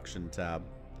production tab.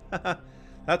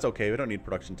 That's okay, we don't need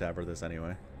production tab for this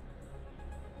anyway.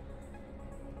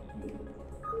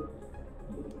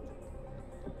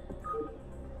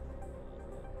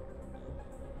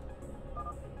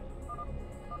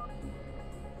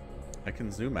 I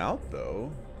can zoom out,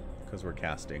 though, because we're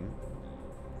casting.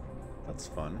 That's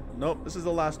fun. Nope, this is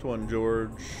the last one,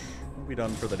 George. We'll be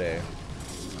done for the day.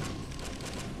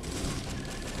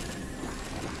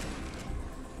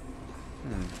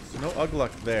 So no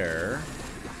Ugluk there.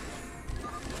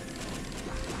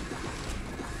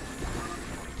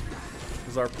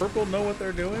 Does our purple know what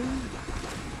they're doing?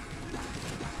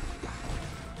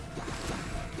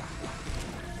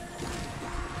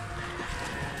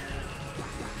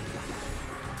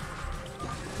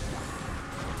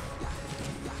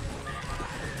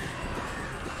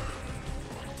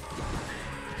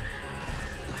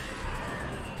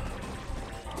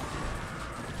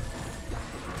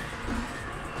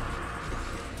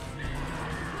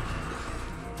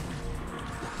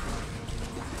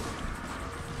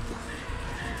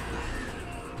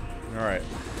 Alright.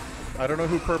 I don't know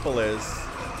who purple is.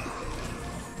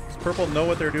 Does purple know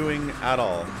what they're doing at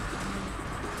all?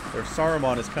 Their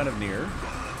Saruman is kind of near.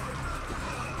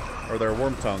 Or their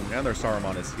Wormtongue and their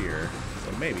Saruman is here.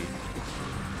 So maybe.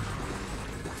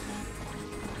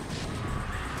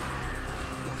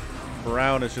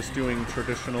 Brown is just doing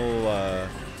traditional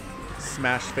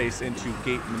smash face into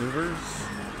gate maneuvers.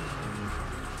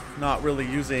 Not really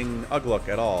using Ugluk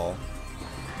at all.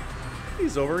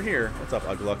 He's over here. What's up,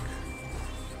 Ugluk?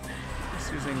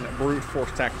 He's using brute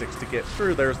force tactics to get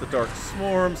through. There's the Dark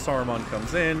Swarm. Saruman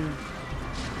comes in.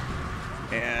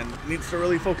 And needs to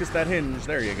really focus that hinge.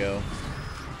 There you go.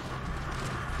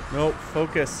 Nope,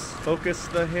 focus. Focus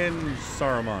the hinge,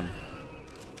 Saruman.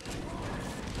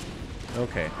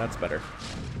 Okay, that's better.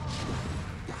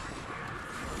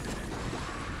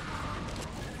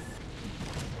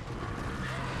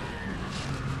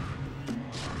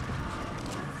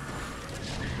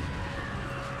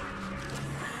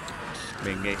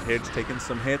 Main gate hinge taking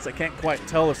some hits. I can't quite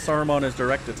tell if Saruman is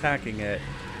direct attacking it.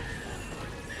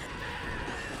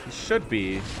 He should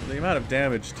be. The amount of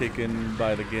damage taken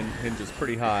by the hinge is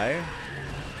pretty high.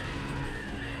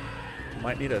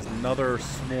 Might need another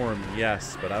swarm,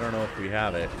 yes, but I don't know if we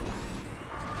have it.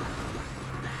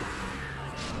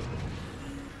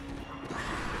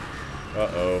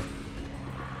 Uh-oh.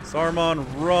 Saruman,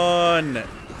 run!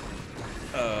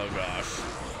 Oh, gosh.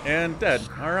 And dead.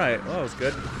 Alright, well, that was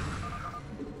good.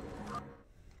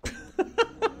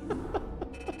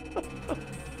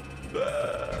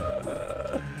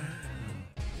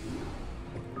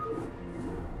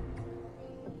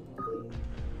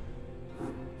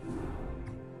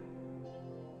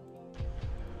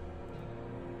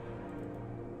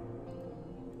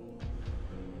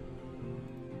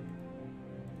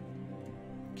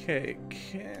 Okay,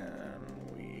 can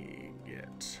we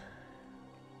get...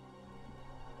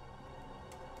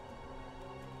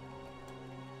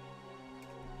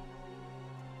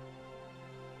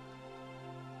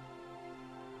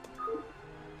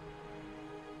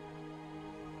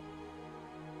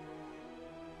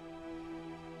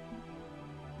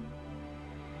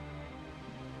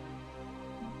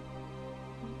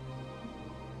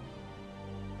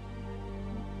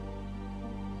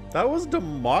 That was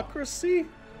democracy?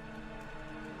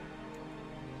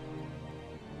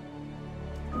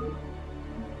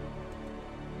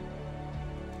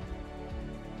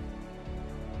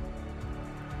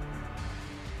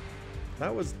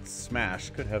 That was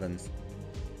smash. Good heavens.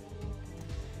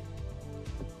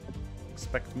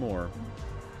 Expect more.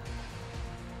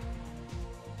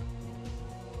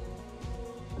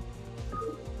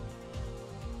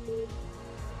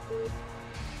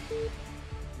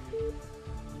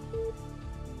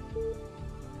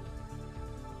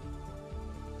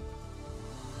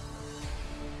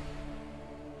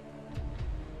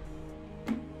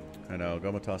 I know,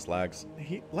 Gomatos lags.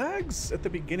 He lags at the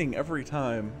beginning every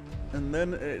time, and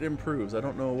then it improves. I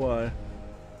don't know why.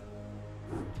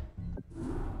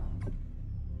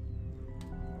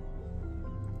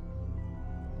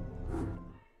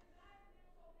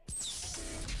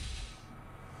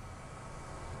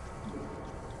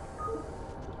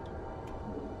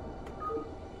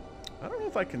 I don't know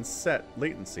if I can set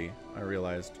latency, I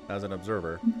realized, as an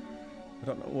observer. I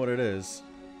don't know what it is.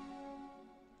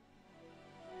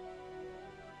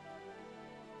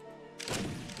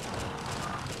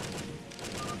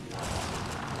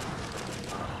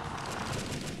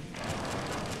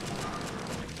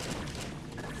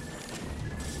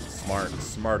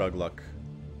 Smart Ugluck.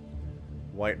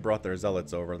 White brought their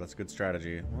zealots over. That's good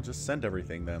strategy. We'll just send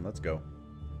everything then. Let's go.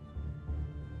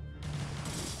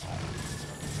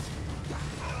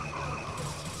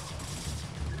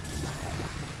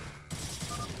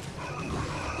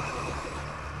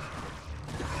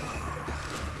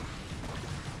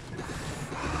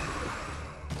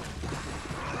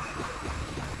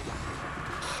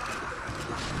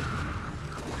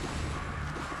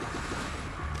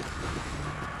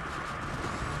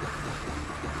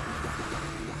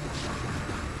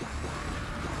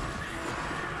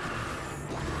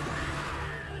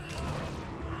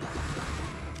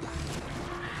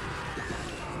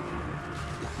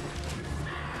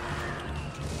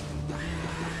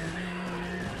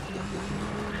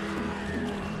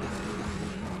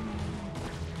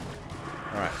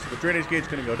 Alright, so the drainage gate's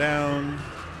gonna go down.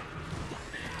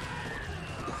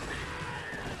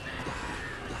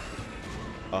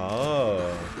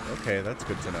 Oh, okay, that's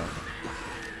good to know.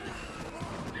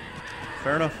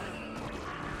 Fair enough.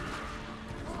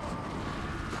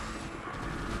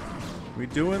 We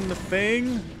doing the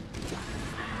thing?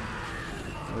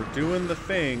 We're doing the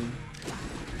thing.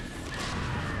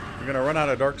 We're gonna run out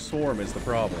of Dark Swarm is the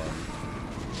problem.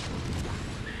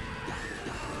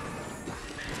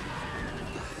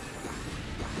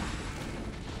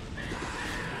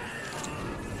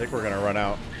 I think we're gonna run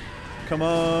out. Come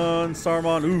on,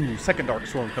 Saruman. Ooh, second Dark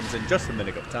Swarm comes in just a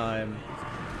minute of time.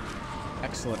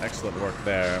 Excellent, excellent work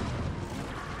there.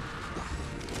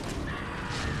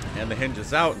 And the hinge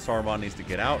is out, and Saruman needs to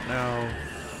get out now.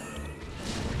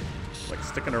 Like,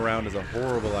 sticking around is a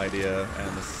horrible idea.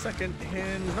 And the second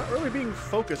hinge, not really being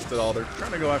focused at all. They're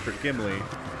trying to go after Gimli.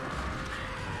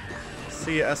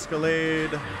 See ya,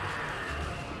 Escalade.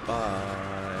 Bye.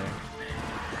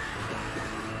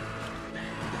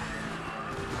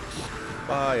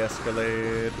 Bye,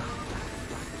 Escalade.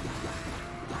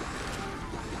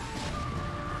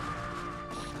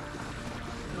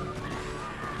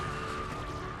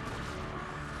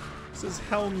 This is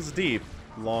Helm's Deep,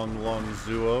 long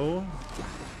Zuo.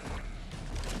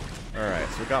 Alright,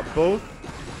 so we got both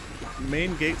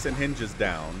main gates and hinges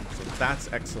down, so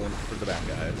that's excellent for the bad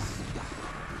guys.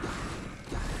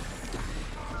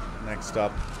 Next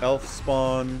up, Elf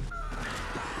Spawn.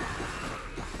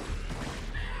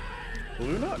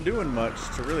 Blue not doing much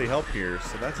to really help here,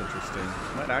 so that's interesting.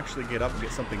 Might actually get up and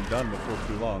get something done before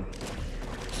too long.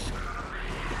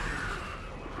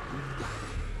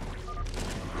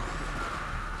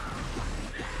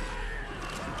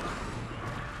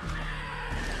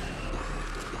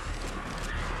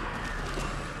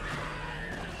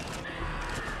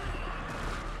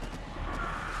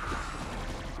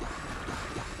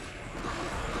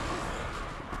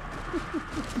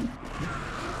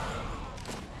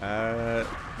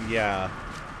 Yeah.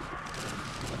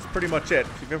 That's pretty much it.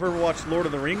 If you've ever watched Lord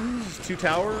of the Rings, Two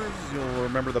Towers, you'll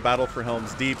remember the battle for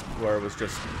Helm's Deep, where it was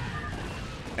just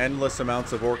endless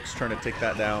amounts of orcs trying to take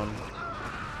that down.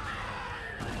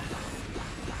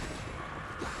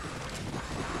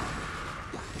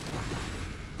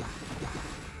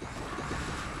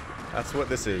 That's what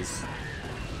this is.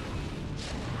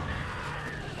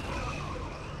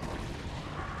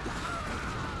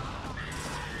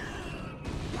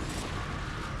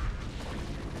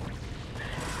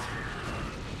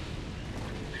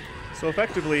 So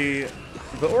effectively,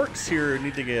 the orcs here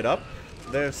need to get up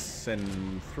this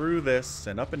and through this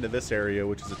and up into this area,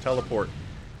 which is a teleport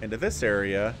into this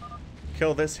area,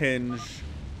 kill this hinge,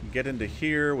 get into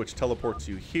here, which teleports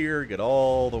you here, get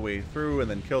all the way through,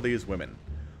 and then kill these women.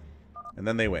 And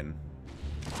then they win.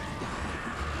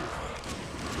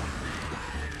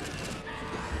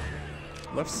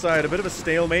 Left side, a bit of a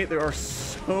stalemate. There are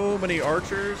so many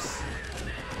archers.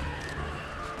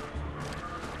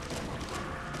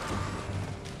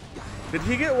 Did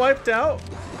he get wiped out?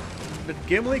 Did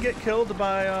Gimli get killed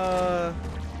by,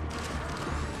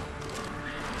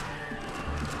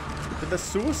 Did the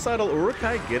suicidal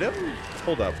Urukai get him?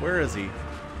 Hold up, where is he?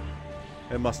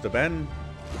 It must have been.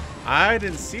 I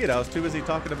didn't see it. I was too busy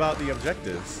talking about the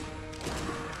objectives.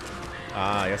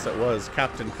 Ah, yes it was.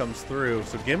 Captain comes through.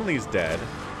 So Gimli's dead.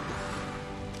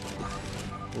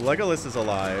 Legolas is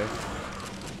alive.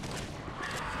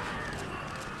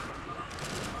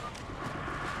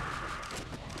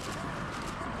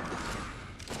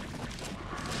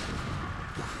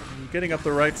 Getting up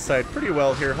the right side pretty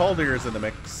well here. Haldier's in the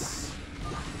mix.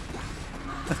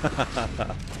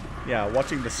 Yeah,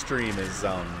 watching the stream is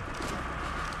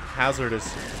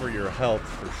hazardous for your health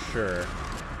for sure.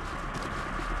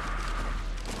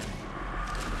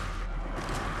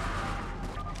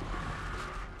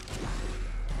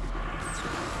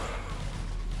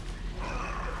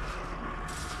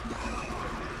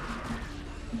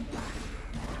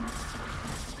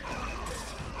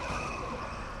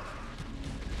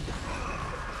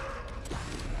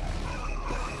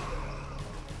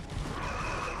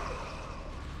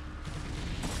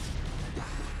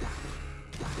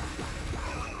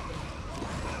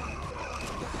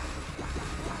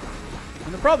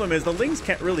 The problem is the Lings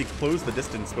can't really close the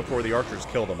distance before the archers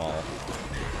kill them all.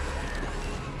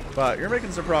 But you're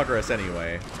making some progress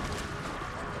anyway.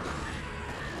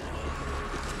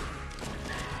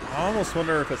 I almost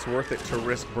wonder if it's worth it to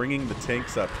risk bringing the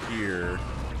tanks up here.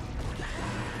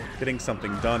 Getting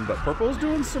something done, but Purple's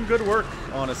doing some good work,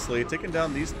 honestly. Taking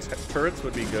down these turrets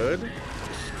would be good.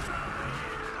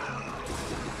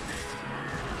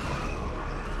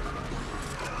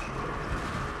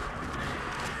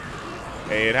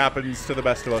 Hey, it happens to the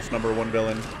best of us, number one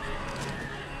villain.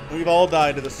 We've all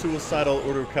died to the suicidal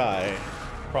Urukai.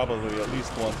 Probably at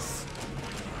least once.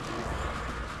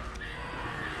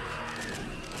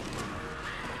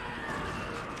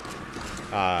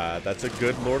 That's a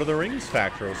good Lord of the Rings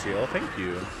fact, Rosiel. Thank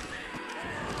you.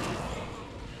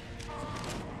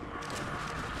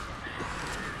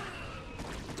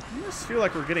 I just feel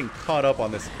like we're getting caught up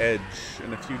on this edge,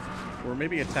 and if you were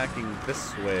maybe attacking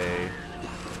this way,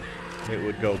 it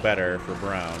would go better for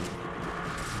Brown.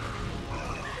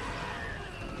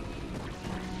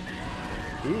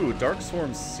 Ooh, Dark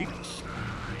Swarm Seek.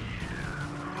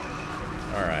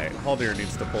 Alright, Haldir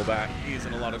needs to pull back. He's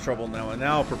in a lot of trouble now, and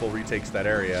now Purple retakes that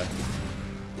area.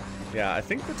 Yeah, I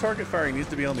think the target firing needs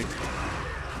to be only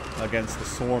against the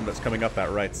swarm that's coming up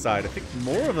that right side. I think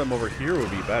more of them over here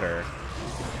would be better,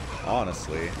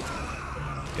 honestly.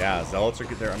 Yeah, Zealots are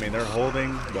there. I mean, they're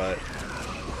holding, but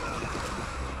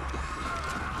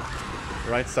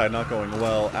right side not going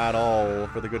well at all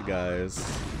for the good guys.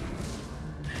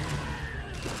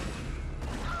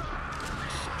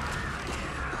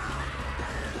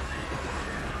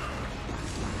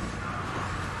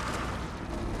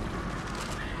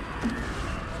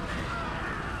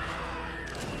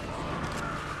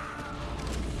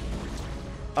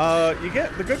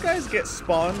 The good guys get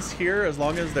spawns here as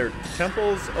long as their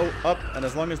temple's up and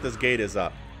as long as this gate is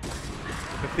up.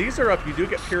 If these are up, you do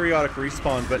get periodic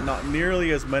respawns, but not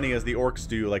nearly as many as the orcs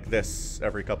do, like this,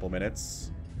 every couple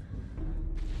minutes.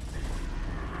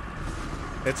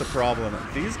 It's a problem.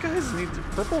 These guys need to...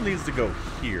 Purple needs to go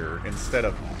here instead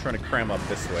of trying to cram up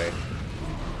this way.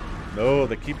 No,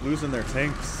 they keep losing their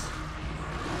tanks.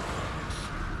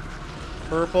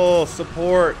 Purple,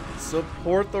 support.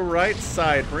 Support the right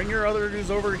side. Bring your other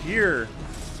dudes over here.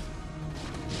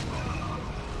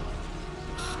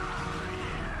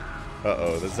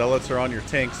 Uh-oh, the Zealots are on your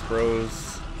tanks,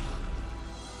 bros.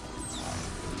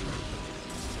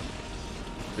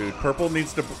 Dude, Purple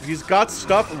needs to... He's got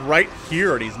stuff right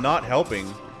here, and he's not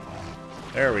helping.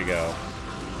 There we go.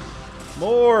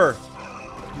 More!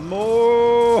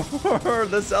 More!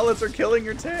 The Zealots are killing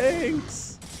your tanks!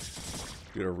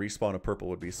 Dude, a respawn of Purple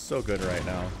would be so good right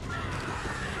now.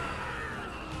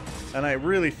 And I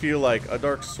really feel like a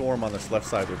Dark Swarm on this left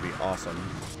side would be awesome.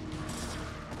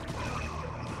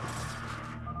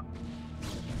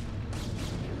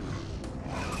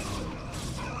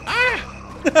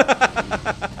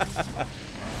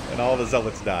 all the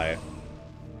zealots die.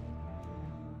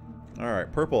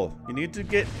 Alright, purple. You need to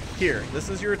get here. This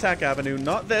is your attack avenue,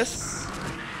 not this.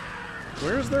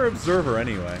 Where's their observer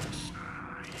anyway?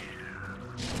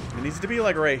 It needs to be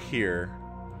like right here.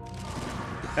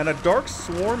 And a dark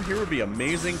swarm here would be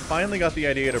amazing. Finally got the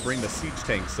idea to bring the siege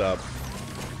tanks up.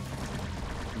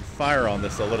 And fire on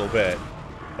this a little bit.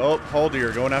 Oh,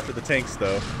 Haldir going after the tanks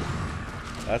though.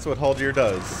 That's what Haldir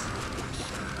does.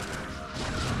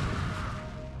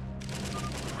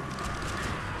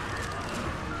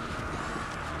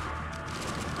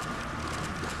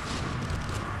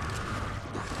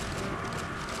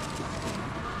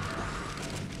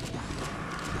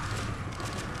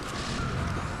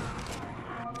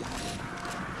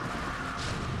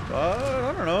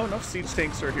 I don't know. Enough siege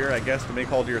tanks are here, I guess, to make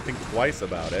Haldir think twice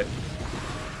about it.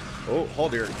 Oh,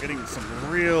 Haldir getting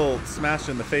some real smash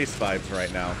in the face vibes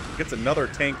right now. Gets another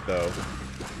tank, though,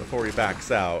 before he backs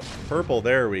out. Purple,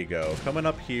 there we go. Coming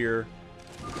up here.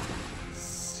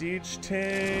 Siege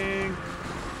tank.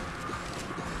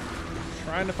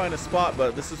 Trying to find a spot,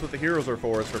 but this is what the heroes are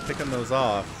for, is for picking those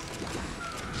off.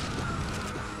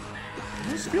 I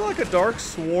just feel like a dark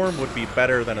swarm would be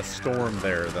better than a storm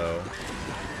there, though.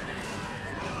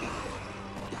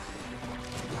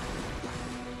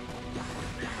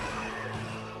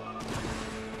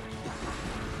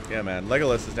 Yeah, man.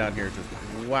 Legolas is down here just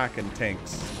whacking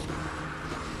tanks.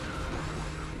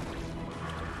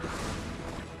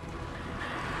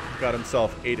 Got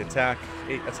himself 8 attack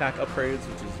upgrades,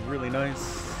 which is really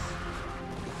nice.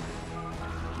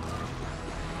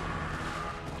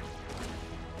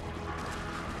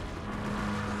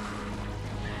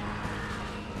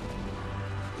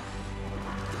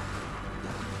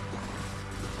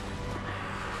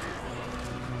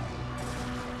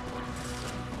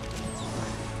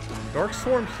 Dark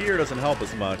Swarm here doesn't help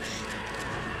as much.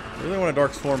 I really want a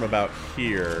Dark Swarm about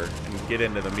here and get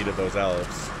into the meat of those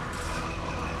elves.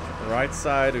 Right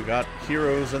side, we got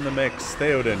heroes in the mix.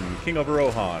 Theoden, King of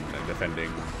Rohan,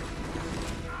 defending.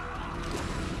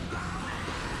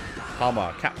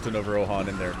 Hama, Captain of Rohan,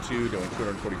 in there too, doing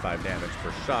 245 damage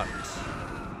per shot.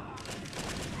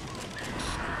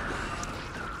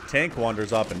 Tank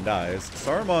wanders up and dies.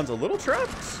 Saruman's a little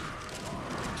trapped.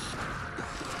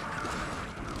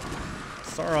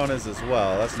 Sauron is as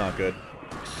well. That's not good.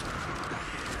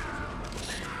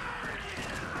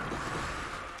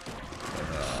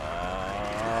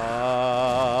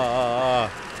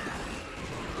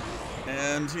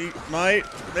 And he might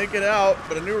make it out,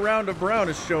 but a new round of brown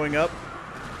is showing up.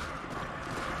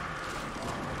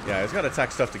 Yeah, he's got to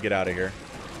attack stuff to get out of here.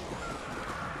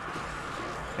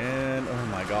 And, oh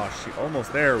my gosh,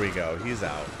 almost, there we go. He's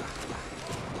out.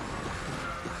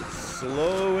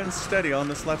 Slow and steady on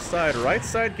this left side. Right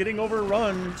side getting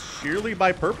overrun sheerly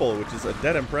by purple, which is a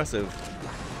dead impressive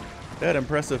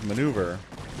maneuver.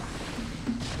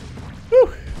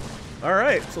 Whew.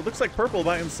 Alright, so it looks like purple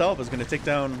by himself is going to take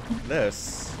down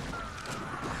this.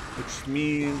 Which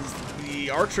means the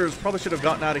archers probably should have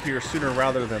gotten out of here sooner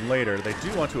rather than later. They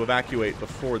do want to evacuate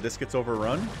before this gets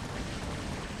overrun.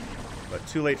 But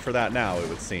too late for that now, it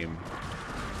would seem.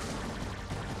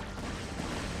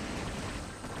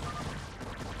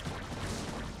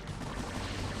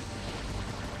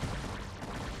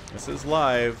 This is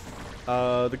live.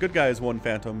 The good guys won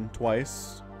Phantom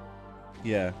twice.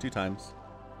 Yeah, 2 times.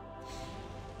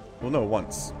 Well, no,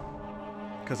 once.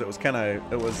 Because it was can I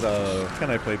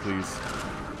play please?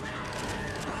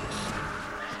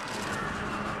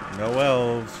 No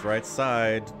elves, right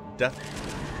side. Death.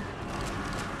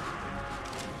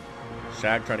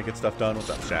 Shag trying to get stuff done.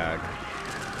 What's up, Shag?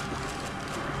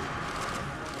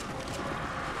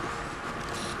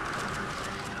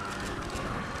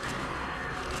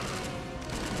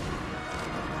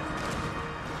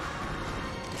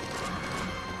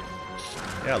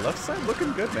 Yeah, left side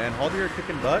looking good, man. Haldir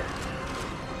kicking butt.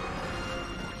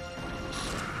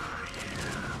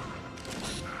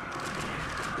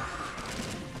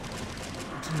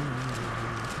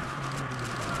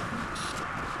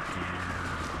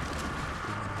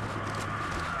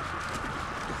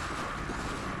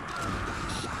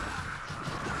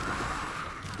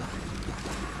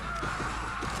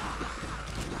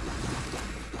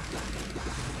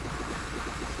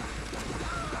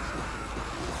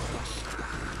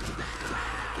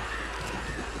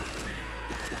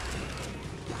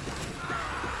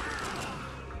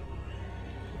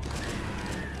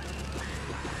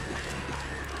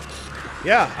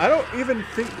 Yeah, I don't even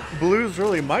think blue's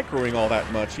really microing all that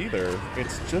much either.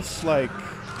 It's just like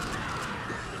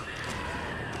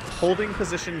holding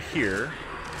position here,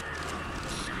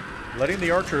 letting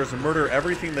the archers murder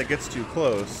everything that gets too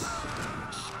close,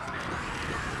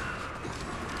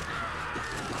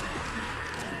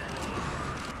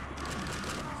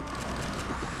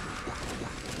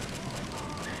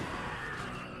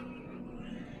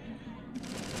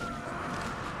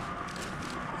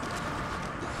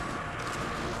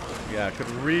 Yeah, I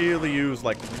could really use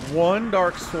like one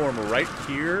Dark Swarm right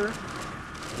here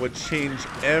would change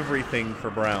everything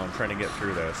for Brown trying to get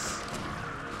through this.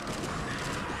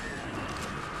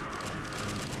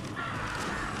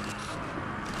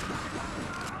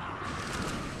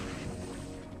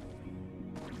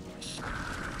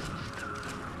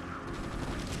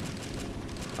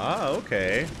 Ah,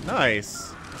 okay.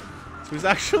 Nice. So he's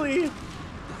actually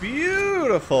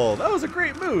beautiful. That was a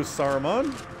great move,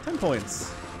 Saruman. 10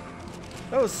 points.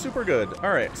 That was super good.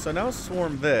 Alright, so now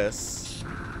swarm this.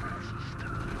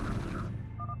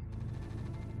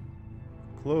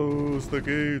 Close the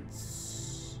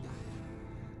gates.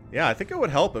 Yeah, I think it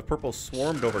would help if purple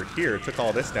swarmed over here, took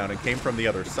all this down, and came from the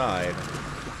other side.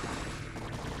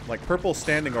 Like, purple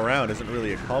standing around isn't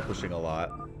really accomplishing a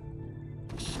lot.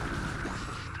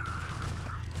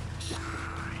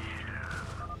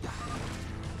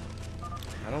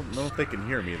 I don't know if they can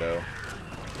hear me, though.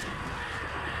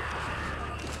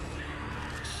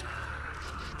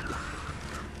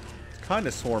 Kind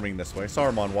of swarming this way.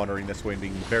 Saruman wandering this way and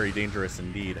being very dangerous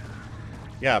indeed.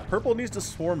 Yeah, purple needs to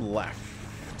swarm left.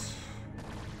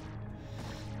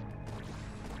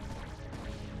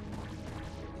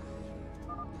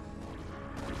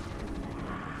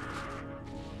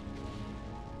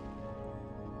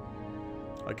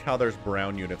 Like how there's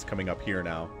brown units coming up here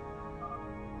now.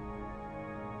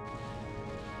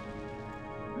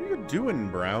 What are you doing,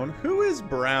 Brown? Who is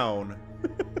Brown?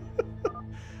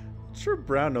 I'm sure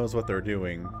Brown knows what they're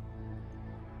doing.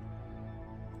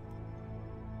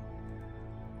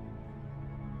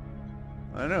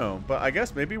 I know, but I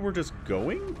guess maybe we're just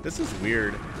going? This is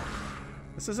weird.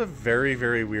 This is a very,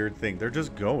 very weird thing. They're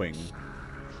just going.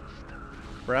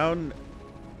 Brown...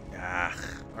 Ah,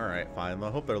 alright, fine.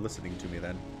 I hope they're listening to me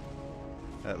then.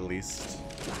 At least.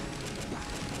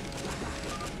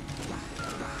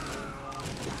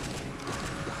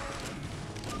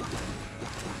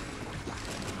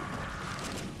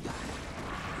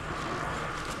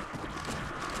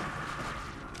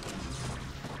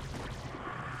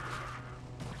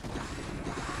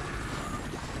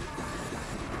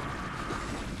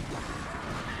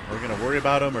 Are we going to worry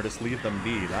about them or just leave them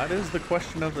be? That is the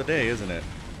question of the day, isn't it?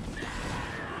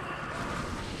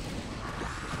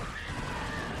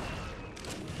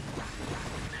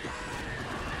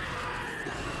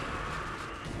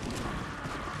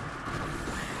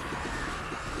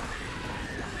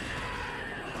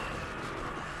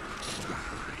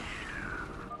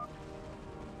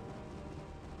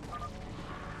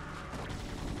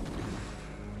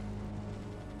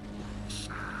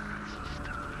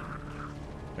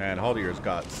 Man, Haldier's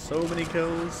got so many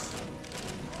kills.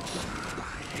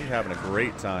 He's having a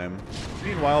great time.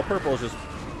 Meanwhile, purple's just...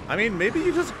 I mean, maybe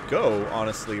you just go,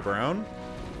 honestly, Brown.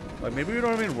 Like, maybe we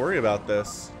don't even worry about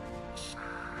this.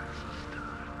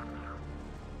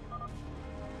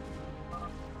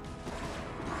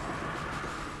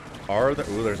 Are there...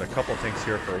 Ooh, there's a couple tanks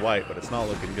here for white, but it's not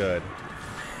looking good.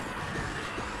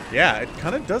 Yeah, it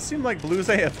kind of does seem like blue's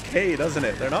AFK, doesn't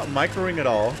it? They're not microing at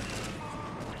all.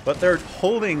 But they're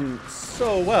holding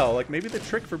so well. Like, maybe the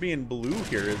trick for being blue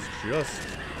here is just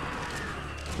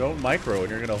don't micro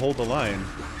and you're going to hold the line.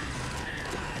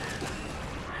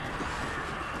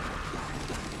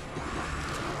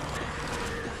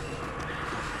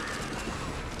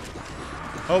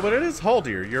 Oh, but it is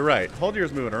Haldir. You're right.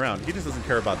 Haldir's moving around. He just doesn't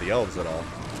care about the elves at all.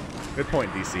 Good point,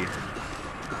 DC.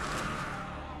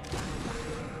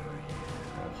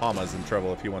 Oh, Hama's in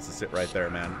trouble if he wants to sit right there,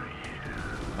 man.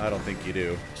 I don't think you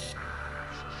do.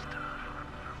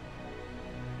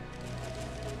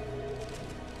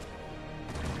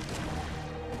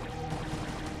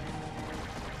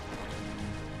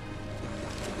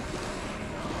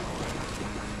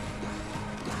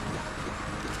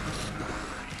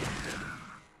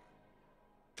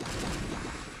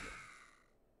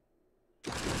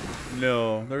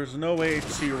 No, there's no way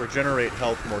to regenerate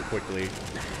health more quickly.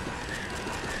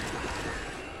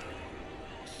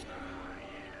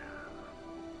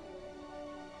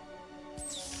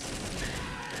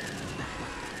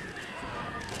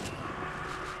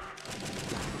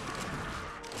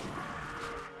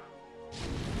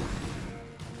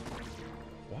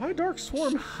 Why Dark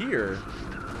Swarm here?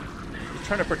 He's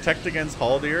trying to protect against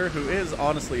Haldir, who is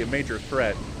honestly a major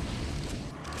threat.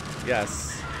 Yes.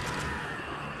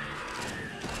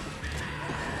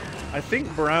 I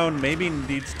think Brown maybe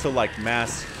needs to, like,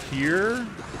 mass here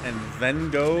and then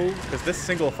go, because this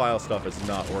single file stuff is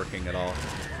not working at all.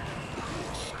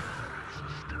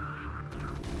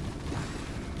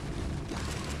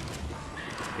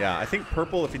 Yeah, I think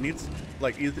purple, if he needs,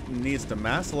 like, either needs to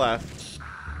mass left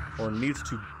or needs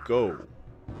to go.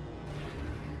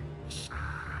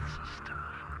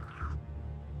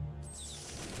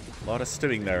 A lot of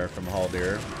stimming there from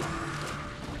Haldir.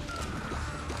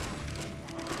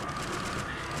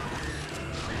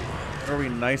 What are we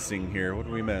nicing here? What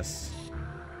did we miss?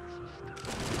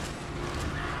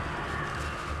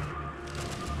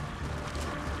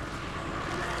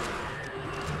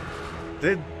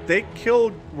 Did they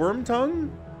kill Wormtongue?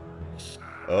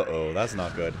 Uh-oh, that's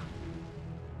not good.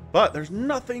 But there's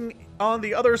nothing on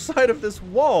the other side of this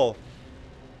wall.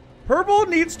 Purple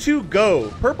needs to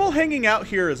go. Purple hanging out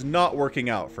here is not working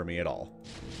out for me at all.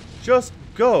 Just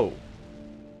go.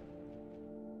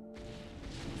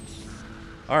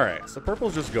 Alright, so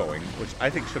purple's just going, which I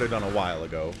think should have done a while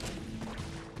ago.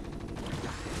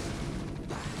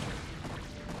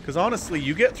 Because honestly,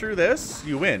 you get through this,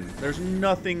 you win. There's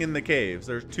nothing in the caves.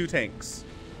 There's 2 tanks.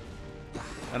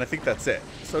 And I think that's it.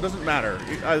 So it doesn't matter.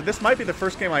 This might be the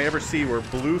first game I ever see where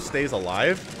blue stays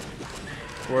alive.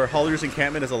 Where Haldir's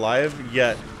encampment is alive,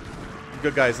 yet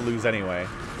good guys lose anyway.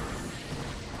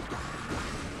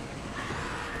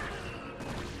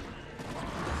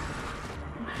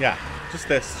 Yeah, just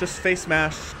this. Just face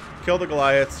smash. Kill the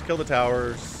Goliaths. Kill the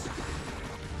towers.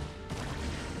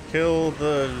 Kill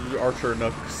the archer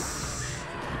nooks.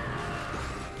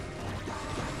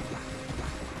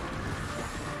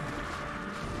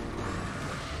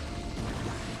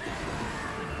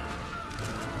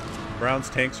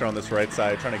 Brown's tanks are on this right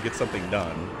side trying to get something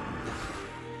done.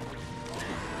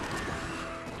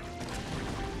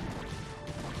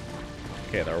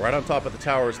 Okay, they're right on top of the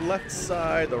tower's left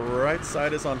side. The right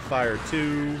side is on fire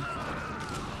too.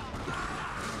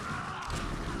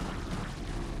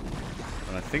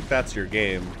 And I think that's your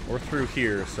game. We're through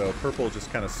here, so purple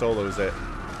just kind of solos it.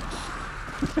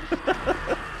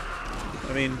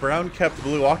 I mean, brown kept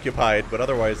blue occupied, but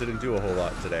otherwise it didn't do a whole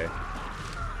lot today.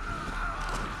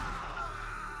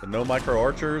 The no micro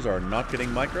archers are not getting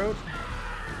microed.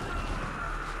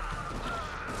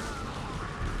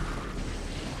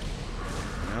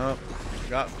 Nope.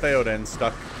 Got Theoden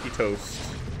stuck. He toast.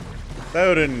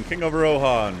 Theoden, King of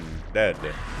Rohan, dead.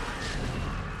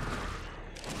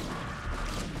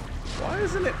 Why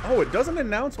isn't it? Oh, it doesn't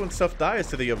announce when stuff dies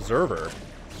to the observer.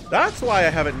 That's why I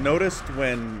haven't noticed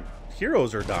when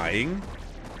heroes are dying.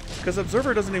 Because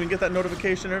observer doesn't even get that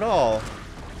notification at all.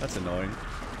 That's annoying.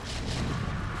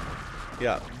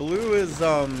 Yeah, blue is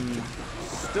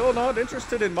still not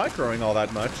interested in microing all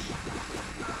that much.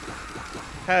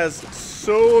 Has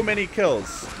so many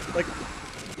kills. Like,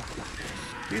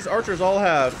 these archers all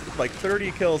have like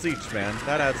 30 kills each, man.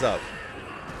 That adds up.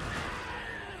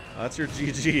 That's your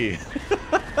GG.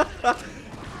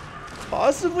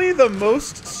 Possibly the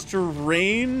most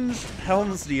strange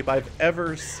Helm's Deep I've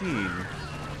ever seen.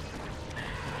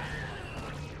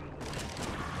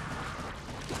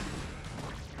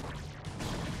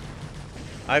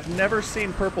 I've never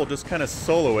seen purple just kind of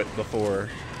solo it before.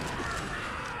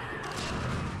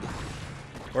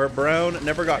 Where brown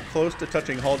never got close to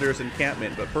touching Haldir's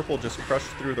encampment, but purple just crushed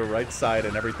through the right side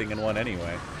and everything in one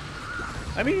anyway.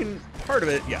 I mean, part of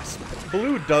it, yes.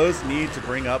 Blue does need to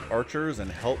bring up archers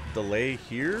and help delay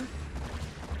here.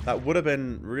 That would have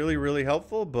been really, really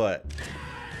helpful, but...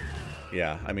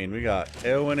 yeah, I mean, we got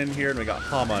Eowyn in here and we got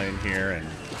Hama in here, and...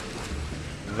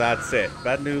 that's it.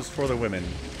 Bad news for the women.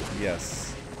 Yes.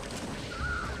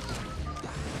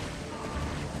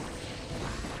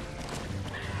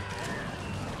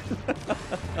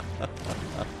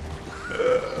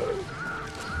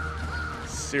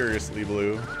 Seriously,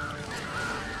 blue.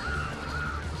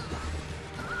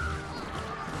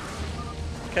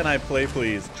 Can I play,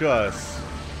 please? Just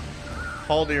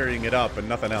Haldiring it up and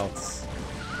nothing else.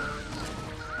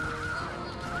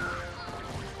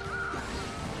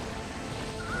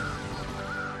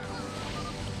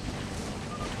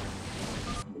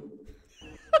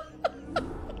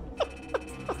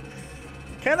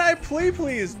 Can I play,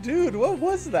 please? Dude, what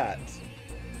was that?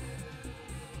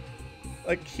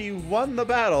 Like, he won the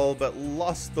battle, but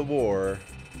lost the war.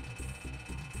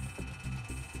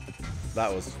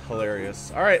 That was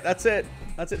hilarious. Alright, that's it.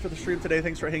 That's it for the stream today.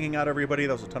 Thanks for hanging out, everybody.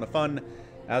 That was a ton of fun.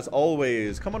 As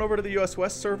always, come on over to the US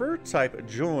West server. Type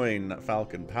join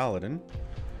Falcon Paladin.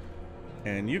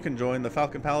 And you can join the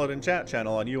Falcon Paladin chat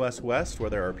channel on US West, where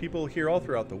there are people here all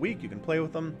throughout the week. You can play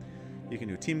with them. You can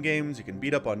do team games. You can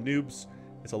beat up on noobs.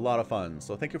 It's a lot of fun.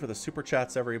 So thank you for the super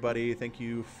chats, everybody. Thank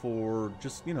you for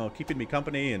just, you know, keeping me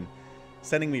company and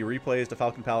sending me replays to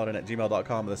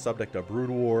falconpaladin@gmail.com with the subject of Brood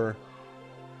War.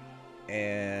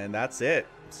 And that's it.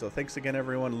 So thanks again,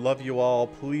 everyone. Love you all.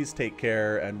 Please take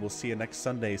care, and we'll see you next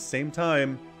Sunday, same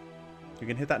time. You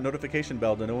can hit that notification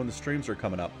bell to know when the streams are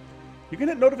coming up. You can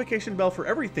hit notification bell for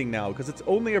everything now because it's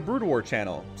only a Brood War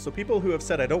channel. So people who have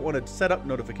said I don't want to set up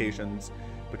notifications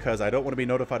because I don't want to be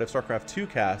notified of StarCraft 2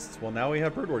 casts, well, now we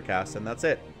have Brood War casts, and that's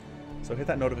it. So hit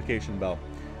that notification bell.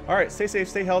 All right, stay safe,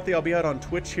 stay healthy. I'll be out on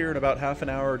Twitch here in about half an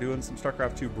hour doing some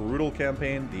StarCraft 2 Brutal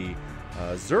campaign, the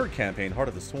Zerg campaign, Heart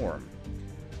of the Swarm.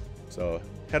 So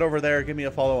head over there, give me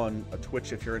a follow on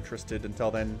Twitch if you're interested. Until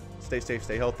then, stay safe,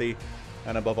 stay healthy,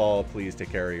 and above all, please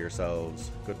take care of yourselves.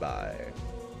 Goodbye.